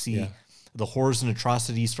up and see the horrors and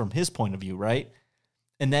atrocities from his point of view, right?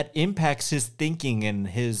 And that impacts his thinking and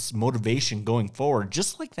his motivation going forward,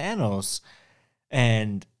 just like Thanos.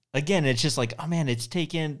 And again, it's just like, oh man,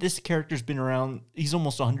 this character's been around, he's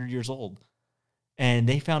almost 100 years old. And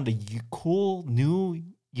they found a cool, new,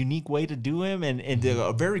 unique way to do him and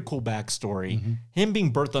a very cool backstory. Mm-hmm. Him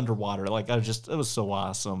being birthed underwater, like it was so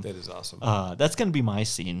awesome. That is awesome. That's going to be my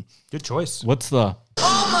scene. Good choice. What's the...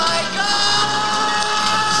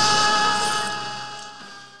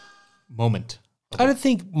 moment? I don't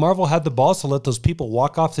think Marvel had the balls to let those people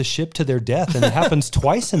walk off the ship to their death, and it happens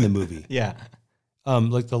twice in the movie. Yeah.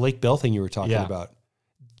 Like the Lake Bell thing you were talking Yeah. about.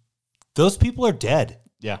 Those people are dead.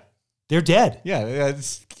 Yeah. They're dead. Yeah.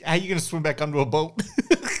 How are you going to swim back onto a boat?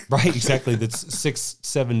 Right, exactly. That's 6,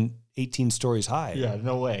 7, 18 stories high. Yeah,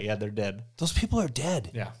 no way. Yeah, they're dead. Those people are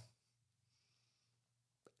dead. Yeah.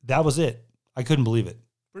 That was it. I couldn't believe it.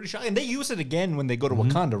 Pretty shocking. And they use it again when they go to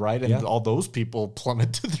Wakanda, right? And Yeah. all those people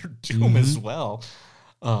plummet to their doom as well.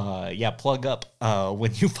 Plug up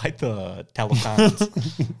when you fight the Talokans.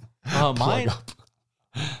 Mine,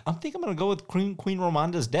 I think I'm going to go with Queen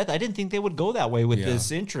Ramonda's death. I didn't think they would go that way with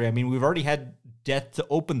this entry. I mean, we've already had death to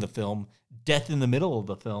open the film, death in the middle of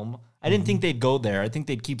the film. I didn't think they'd go there. I think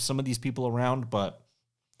they'd keep some of these people around, but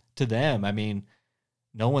to them, I mean,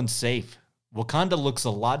 no one's safe. Wakanda looks a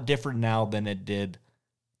lot different now than it did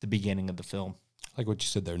the beginning of the film. Like what you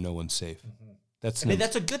said there, no one's safe. I mean,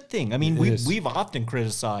 that's a good thing. I mean, we've often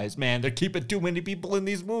criticized, man, they're keeping too many people in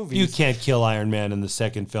these movies. You can't kill Iron Man in the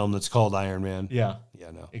second film that's called Iron Man. Yeah. Yeah,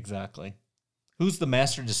 no. Exactly. Who's the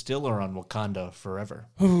master distiller on Wakanda Forever?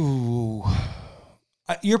 Ooh.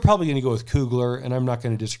 You're probably going to go with Coogler, and I'm not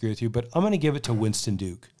going to disagree with you, but I'm going to give it to Winston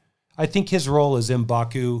Duke. I think his role as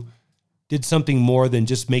M'Baku did something more than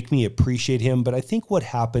just make me appreciate him, but I think what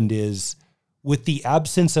happened is with the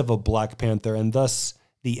absence of a Black Panther and thus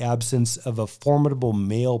the absence of a formidable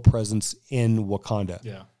male presence in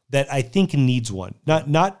Wakanda, that I think needs one. Not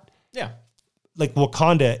like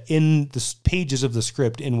Wakanda in the pages of the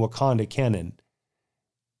script in Wakanda canon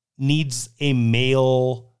needs a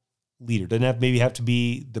male leader. Doesn't maybe have to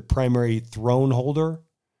be the primary throne holder,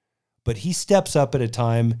 but he steps up at a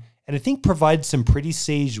time and I think provides some pretty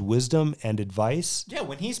sage wisdom and advice. Yeah,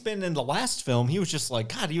 when he's been in the last film, he was just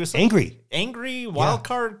like, God, he was so Angry, wild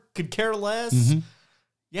card, could care less. Mm-hmm.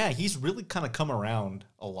 Yeah, he's really kind of come around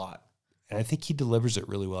a lot. And I think he delivers it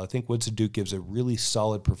really well. I think Winston Duke gives a really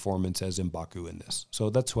solid performance as M'Baku in this. So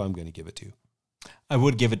that's who I'm going to give it to. I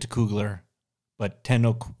would give it to Coogler, but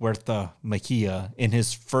Tenoch Huerta Mejia in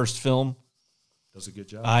his first film does a good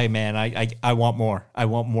job. I want more. I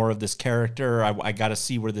want more of this character. I got to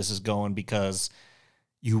see where this is going because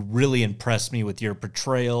you really impressed me with your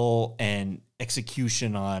portrayal and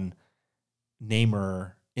execution on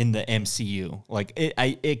Namor in the MCU. Like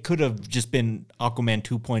it could have just been Aquaman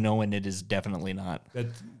 2.0 and it is definitely not.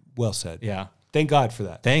 That's well said. Yeah. Thank God for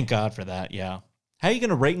that. Thank God for that. Yeah. How are you going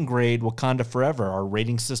to rate and grade Wakanda Forever? Our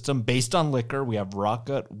rating system based on liquor. We have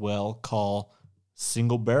Rocket, Well, Call,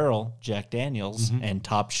 Single Barrel, Jack Daniels, and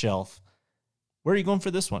Top Shelf. Where are you going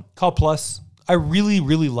for this one? Call Plus. I really,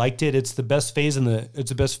 really liked it. It's the best it's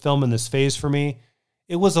the best film in this phase for me.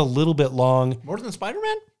 It was a little bit long. More than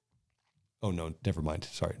Spider-Man? Oh no, never mind.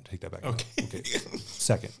 Sorry, take that back. Okay.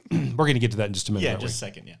 Second. We're gonna get to that in just a minute. Yeah, aren't just we? a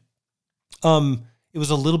second, yeah. It was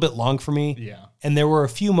a little bit long for me. Yeah. And there were a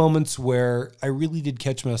few moments where I really did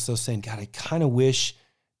catch myself saying, God, I kind of wish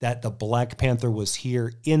that the Black Panther was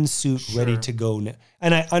here in suit, ready to go.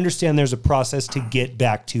 And I understand there's a process to get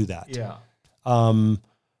back to that. Yeah.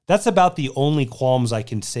 That's about the only qualms I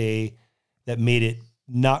can say that made it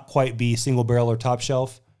not quite be Single Barrel or Top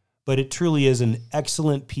Shelf, but it truly is an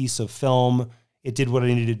excellent piece of film. It did what I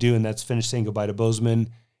needed to do, and that's finish saying goodbye to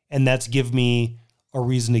Boseman. And that's give me a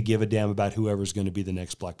reason to give a damn about whoever's going to be the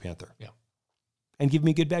next Black Panther. Yeah. And give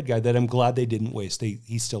me a good bad guy that I'm glad they didn't waste.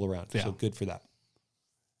 He's still around. Yeah. So good for that.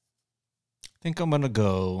 I think I'm going to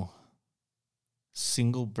go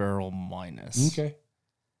Single Barrel minus. Okay.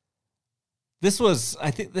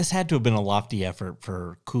 I think this had to have been a lofty effort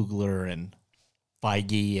for Coogler and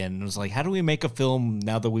Feige, and it was like, how do we make a film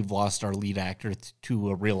now that we've lost our lead actor to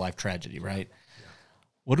a real life tragedy, right? Yeah.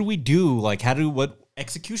 What do we do? Like,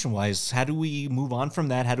 execution wise, how do we move on from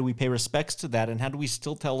that? How do we pay respects to that? And how do we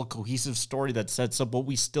still tell a cohesive story that sets up what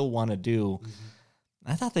we still want to do?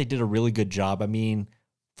 Mm-hmm. I thought they did a really good job. I mean,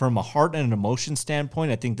 from a heart and an emotion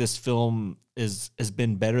standpoint, I think this film has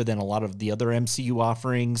been better than a lot of the other MCU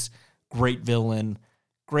offerings. Great villain,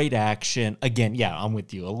 great action. Again, yeah, I'm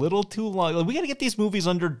with you. A little too long. We got to get these movies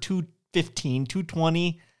under 215,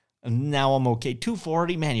 220. And now I'm okay.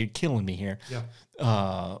 240, man, you're killing me here. Yeah.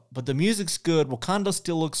 But the music's good. Wakanda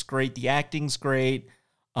still looks great. The acting's great.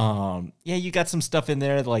 Yeah, you got some stuff in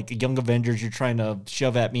there like Young Avengers you're trying to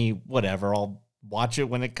shove at me. Whatever. I'll watch it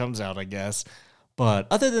when it comes out, I guess. But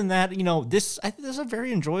other than that, I think this is a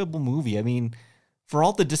very enjoyable movie. I mean, for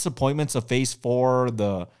all the disappointments of Phase 4,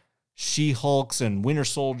 the She-Hulks and Winter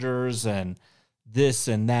Soldiers and this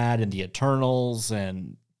and that and the Eternals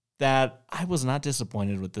and that, I was not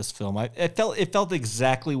disappointed with this film. It felt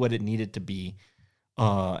exactly what it needed to be.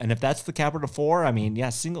 And if that's the Capital 4, I mean,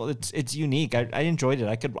 yeah, it's unique. I enjoyed it.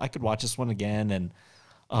 I could watch this one again, and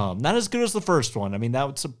not as good as the first one. I mean,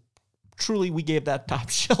 truly, we gave that top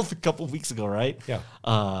shelf a couple of weeks ago, right? Yeah.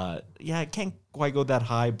 Yeah, I can't quite go that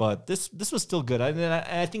high, but this was still good.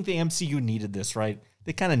 I think the MCU needed this, right?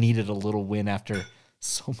 They kind of needed a little win after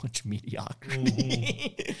so much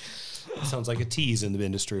mediocrity. It sounds like a tease in the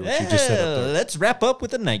industry, what you just said up there. Let's wrap up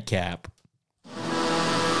with a nightcap.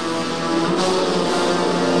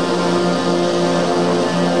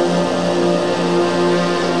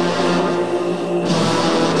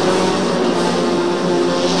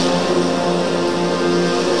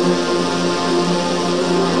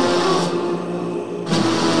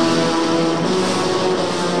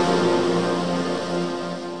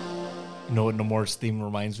 You know what Namor's theme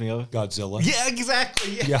reminds me of? Godzilla. Yeah,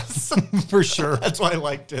 exactly. Yes. Yeah, for sure. That's why I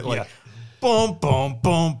liked it. Like, Yeah. boom, boom,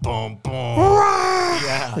 boom, boom, boom.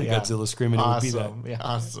 Yeah, Godzilla screaming, awesome. it would be that. Yeah,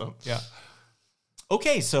 awesome. Yeah.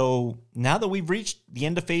 Okay, so now that we've reached the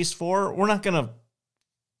end of Phase 4, we're not going to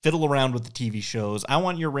fiddle around with the TV shows. I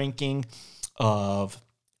want your ranking of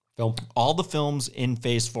all the films in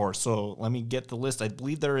Phase 4. So let me get the list. I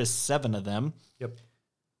believe there is 7 of them. Yep.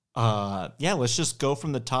 Yeah, let's just go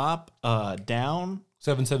from the top down.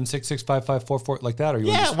 7766554 like that, or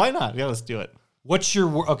Why not? Yeah, let's do it. What's your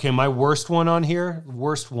my worst one on here?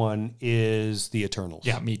 Worst one is the Eternals.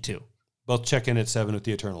 Yeah, me too. Both check in at 7 with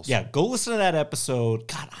the Eternals. Yeah, go listen to that episode.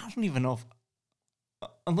 God, I don't even know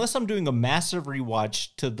unless I'm doing a massive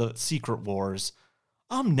rewatch to the Secret Wars,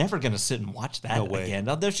 I'm never gonna sit and watch that again.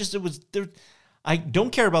 Now, I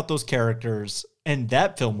don't care about those characters. And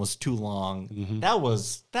that film was too long. Mm-hmm. That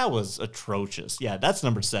was atrocious. Yeah, that's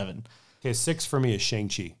number 7. Okay, 6 for me is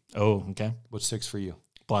Shang-Chi. Oh, okay. What's 6 for you?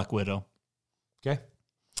 Black Widow. Okay.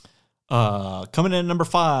 Coming in at number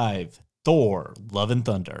 5, Thor, Love and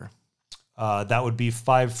Thunder. That would be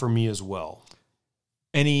 5 for me as well.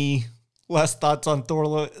 Any last thoughts on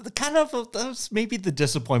Thor? That's maybe the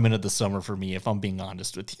disappointment of the summer for me, if I'm being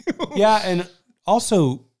honest with you. Yeah, and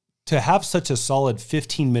also to have such a solid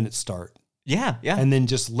 15-minute start. Yeah. And then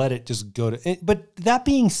just let it just go to... But that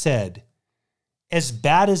being said, as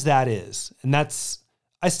bad as that is, and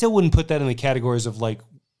I still wouldn't put that in the categories of like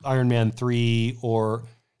Iron Man 3 or...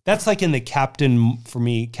 That's like in the Captain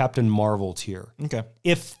Marvel tier. Okay.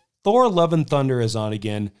 If Thor Love and Thunder is on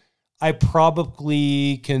again, I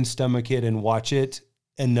probably can stomach it and watch it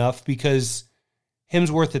enough because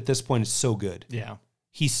Hemsworth at this point is so good. Yeah.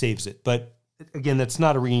 He saves it. But again, that's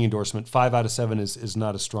not a ringing endorsement. 5 out of 7 is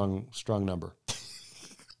not a strong number.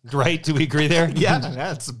 Right? Do we agree there? Yeah.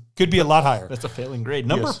 That's could be a lot higher. That's a failing grade.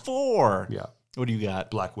 Number 4. Yeah. What do you got?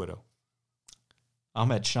 Black Widow.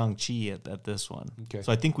 I'm at Shang-Chi at this one. Okay.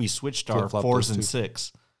 So I think we switched our 4s and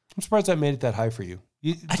 6. I'm surprised that made it that high for you.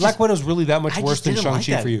 Black Widow's really that much worse than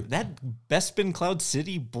Shang-Chi for you. That Bespin Cloud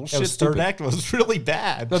City bullshit third act was really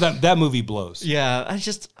bad. No, that movie blows. Yeah,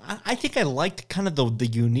 I think I liked kind of the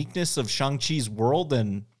uniqueness of Shang-Chi's world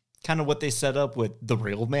and kind of what they set up with the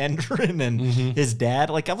real Mandarin and his dad.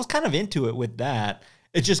 Like, I was kind of into it with that.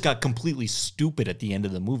 It just got completely stupid at the end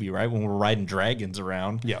of the movie, right? When we're riding dragons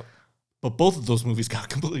around. Yeah. But both of those movies got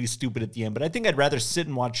completely stupid at the end. But I think I'd rather sit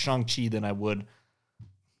and watch Shang-Chi than I would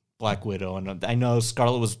Black Widow. And I know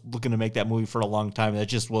Scarlett was looking to make that movie for a long time. That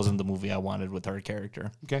just wasn't the movie I wanted with her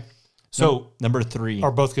character. Okay. So number 3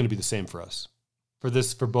 are both going to be the same for us.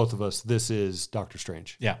 For both of us, this is Doctor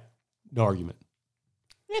Strange. Yeah. No argument.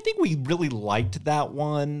 I think we really liked that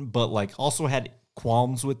one, but like also had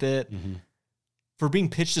qualms with it. for being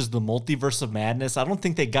pitched as the multiverse of madness, I don't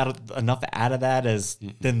think they got enough out of that as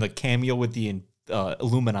than the cameo with the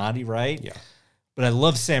Illuminati, right? Yeah. But I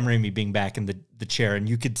love Sam Raimi being back in the chair, and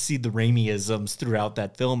you could see the Raimi-isms throughout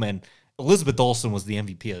that film, and Elizabeth Olsen was the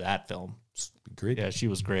MVP of that film. Great. Yeah, she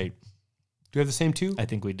was great. Do you have the same two? I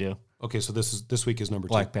think we do. Okay, so this week is number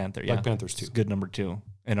Black two. Panther, yeah. Black Panther's It's two. good number 2.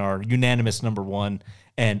 And our unanimous number 1.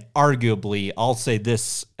 And arguably, I'll say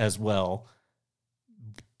this as well,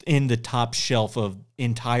 in the top shelf of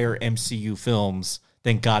entire MCU films,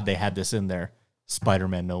 thank God they had this in there,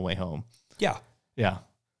 Spider-Man No Way Home. Yeah, Yeah.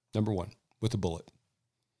 number 1 with a bullet.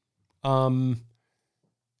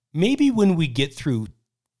 Maybe when we get through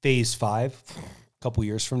Phase 5, a couple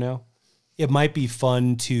years from now, it might be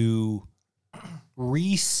fun to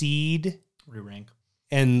reseed Re-rank.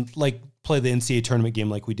 and like play the NCAA tournament game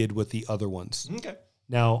like we did with the other ones. Okay.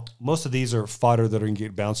 Now, most of these are fodder that are going to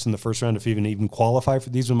get bounced in the first round if even qualify for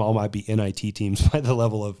these. All might be NIT teams by the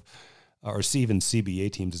level of, or even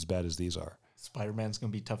CBA teams as bad as these are. Spider-Man's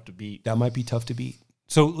going to be tough to beat. That might be tough to beat.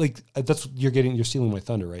 So, like, that's you're stealing my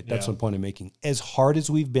thunder, right? That's Yeah. the point I'm making. As hard as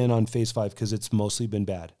we've been on Phase 5, because it's mostly been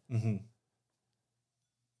bad,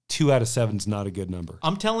 2 out of 7 is not a good number.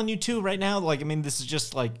 I'm telling you too right now, like, I mean, this is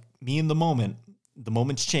just like me in the moment. The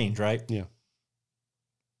moment's change, right? Yeah.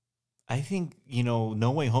 I think,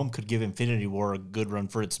 No Way Home could give Infinity War a good run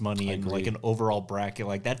for its money I and agree. like an overall bracket.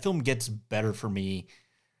 Like that film gets better for me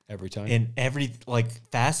Every time. in every like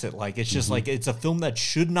facet. Like it's just like it's a film that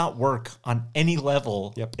should not work on any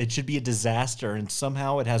level. Yep. It should be a disaster, and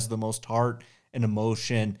somehow it has the most heart and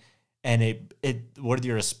emotion. And it whether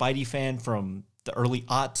you're a Spidey fan from the early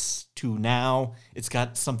aughts to now, it's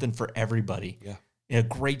got something for everybody. Yeah. A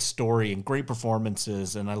great story and great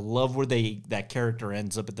performances, and I love where that character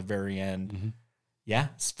ends up at the very end. Yeah,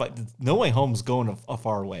 No Way Home's going a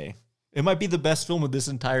far way. It might be the best film of this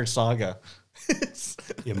entire saga.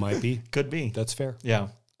 It might be. Could be. That's fair. Yeah.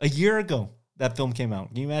 A year ago, that film came out.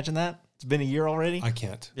 Can you imagine that? It's been a year already? I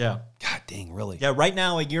can't. Yeah. God dang, really? Yeah, right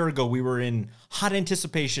now, a year ago, we were in hot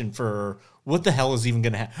anticipation for what the hell is even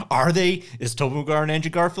going to happen. Is Tobey Maguire and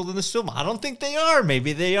Andrew Garfield in this film? I don't think they are.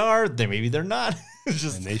 Maybe they are. Maybe they're not. It's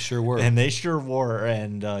just, And they sure were. And they sure were.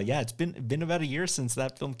 And yeah, it's been about a year since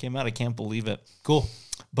that film came out. I can't believe it. Cool.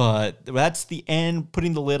 But that's the end,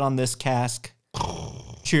 putting the lid on this cask.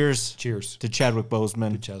 Cheers. Cheers. To Chadwick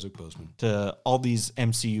Boseman. Chadwick Boseman. To all these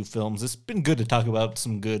MCU films. It's been good to talk about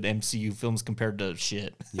some good MCU films compared to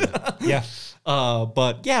shit. Yeah.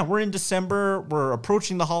 But yeah, we're in December. We're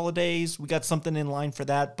approaching the holidays. We got something in line for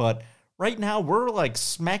that. But right now, we're like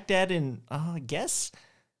smack dab in, I guess,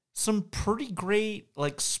 some pretty great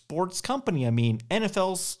like sports company. I mean,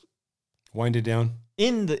 NFL's Wind it down.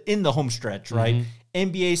 in the home stretch, right?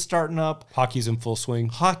 NBA starting up. Hockey's in full swing.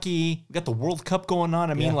 Hockey. We got the World Cup going on.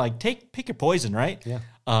 I mean, Yeah. like pick your poison, right?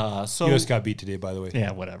 Yeah. So U.S. got beat today, by the way.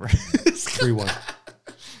 yeah, whatever. 3-1.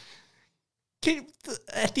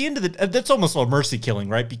 At the end of the, that's almost a mercy killing,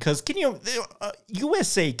 right? Because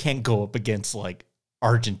USA can't go up against like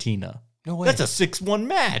Argentina. No way. That's a 6-1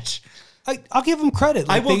 match. I'll give them credit.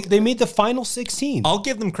 Like, I will- they made the final 16. I'll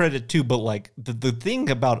give them credit too, but like the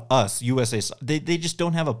thing about us, USA, they just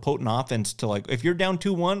don't have a potent offense to like, if you're down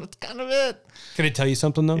 2-1, that's kind of it. Can I tell you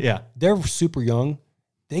something, though? Yeah. They're super young.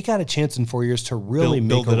 They got a chance in 4 years to really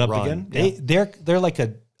Build make it a up run. again? They're like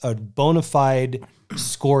a bona fide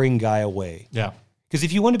scoring guy away. Yeah. Because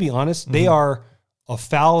if you want to be honest, they are a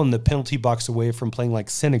foul in the penalty box away from playing like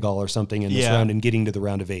Senegal or something in this Yeah. round and getting to the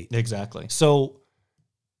round of 8. Exactly. So,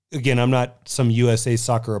 again, I'm not some USA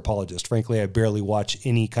soccer apologist. Frankly, I barely watch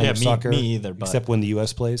any kind of soccer me either, but except when the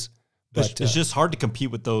US plays. But it's just hard to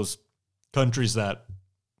compete with those countries that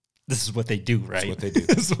this is what they do, right? what they do.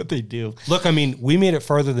 This is what they do. look, I mean, we made it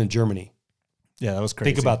farther than Germany. Yeah, that was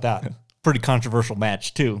crazy. Think about that. Pretty controversial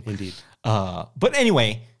match too. Indeed. But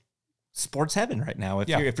anyway, sports heaven right now.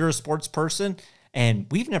 Yeah. If you're a sports person, and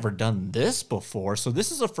we've never done this before, so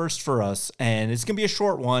this is a first for us, and it's gonna be a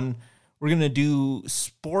short one. We're gonna do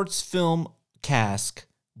sports film cask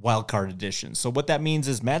wildcard edition. So what that means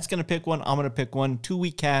is Matt's gonna pick one, I'm gonna pick one,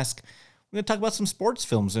 2-week cask. We're gonna talk about some sports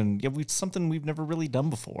films, and something we've never really done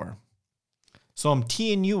before. So I'm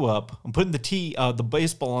teeing you up. I'm putting the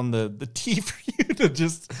baseball on the tee for you to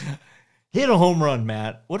just hit a home run,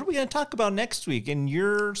 Matt. What are we going to talk about next week in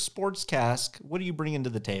your sports cask? What are you bringing to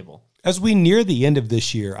the table? As we near the end of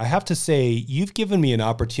this year, I have to say you've given me an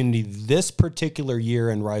opportunity this particular year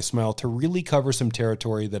in Rye Smile to really cover some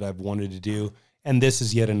territory that I've wanted to do, and this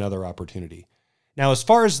is yet another opportunity. Now, as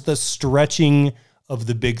far as the stretching of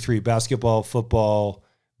the big three, basketball, football,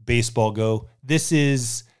 baseball go, this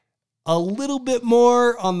is a little bit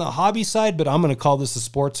more on the hobby side, but I'm going to call this a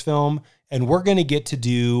sports film, And we're going to get to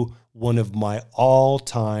do one of my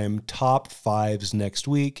all-time top 5s next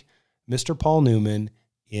week, Mr. Paul Newman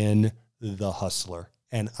in The Hustler.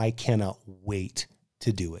 And I cannot wait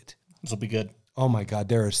to do it. This will be good. Oh my God,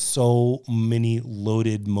 there are so many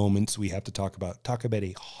loaded moments we have to talk about. Talk about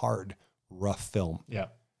a hard, rough film. Yeah.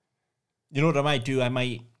 You know what I might do? I'm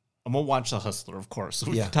going to watch The Hustler, of course, so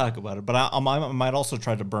we Yeah. can talk about it. But I might also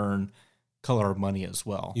try to burn Color of Money as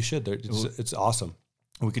well. You should. It's awesome.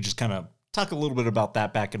 We could just kind of talk a little bit about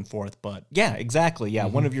that back and forth. But yeah, exactly. Yeah,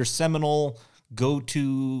 one of your seminal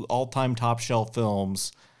go-to all-time top shelf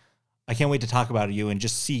films. I can't wait to talk about it, you, and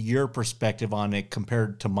just see your perspective on it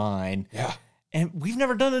compared to mine. Yeah. And we've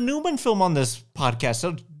never done a Newman film on this podcast,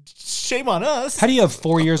 so shame on us. How do you have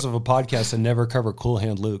 4 years of a podcast and never cover Cool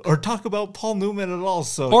Hand Luke? Or talk about Paul Newman at all.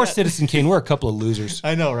 So Or Citizen Kane. We're a couple of losers.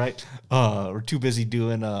 I know, right? We're too busy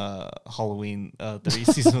doing Halloween 30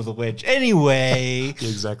 Season of the Witch. Anyway.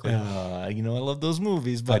 Exactly. I love those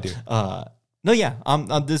movies. But, I do. No, yeah.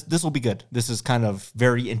 This will be good. This is kind of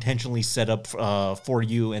very intentionally set up for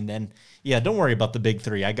you. And then, yeah, don't worry about the big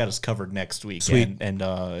three. I got us covered next week. Sweet. And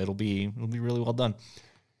it'll be really well done.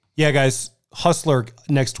 Yeah, guys. Hustler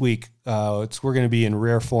next week. We're going to be in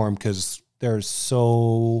rare form because there's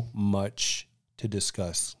so much to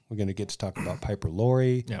discuss. We're going to get to talk about Piper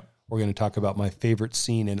Laurie. Yeah. We're going to talk about my favorite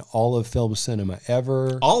scene in all of film cinema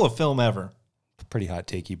ever. All of film ever. Pretty hot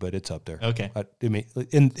takey, but it's up there. Okay.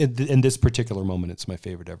 In this particular moment, it's my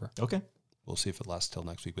favorite ever. Okay. We'll see if it lasts till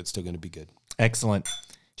next week, but it's still going to be good. Excellent.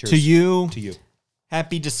 Cheers. To you. To you.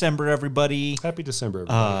 Happy December, everybody. Happy December,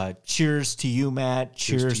 everybody. Cheers to you, Matt.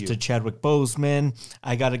 Cheers to you. to Chadwick Boseman.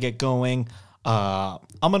 I got to get going. I'm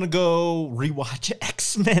going to go rewatch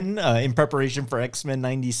X-Men in preparation for X-Men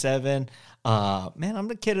 97. Man, I'm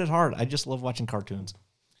a kid at heart. I just love watching cartoons.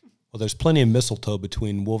 Well, there's plenty of mistletoe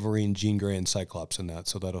between Wolverine, Jean Grey, and Cyclops in that,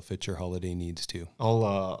 so that'll fit your holiday needs too.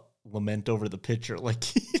 I'll lament over the picture like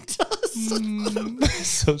he does.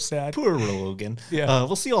 So sad. Poor Logan. Yeah.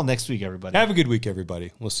 We'll see you all next week, everybody. Have a good week,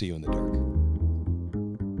 everybody. We'll see you in the dark.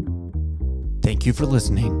 Thank you for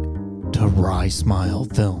listening to Rye Smile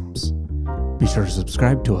Films. Be sure to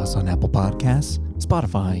subscribe to us on Apple Podcasts,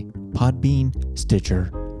 Spotify, Podbean, Stitcher,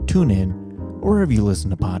 TuneIn, or wherever you listen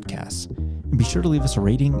to podcasts. And be sure to leave us a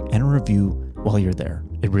rating and a review while you're there.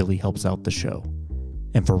 It really helps out the show.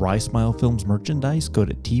 And for Rye Smile Films merchandise, go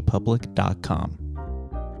to tpublic.com.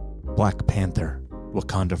 Black Panther,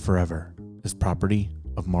 Wakanda Forever is property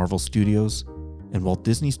of Marvel Studios and Walt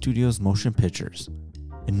Disney Studios Motion Pictures,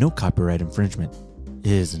 and no copyright infringement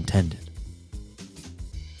is intended.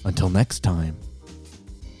 Until next time,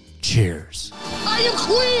 cheers. I am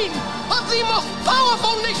queen of the most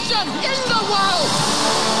powerful nation in the world,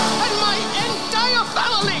 and my entire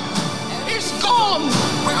family is gone.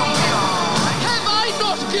 Have I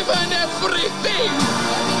not given everything?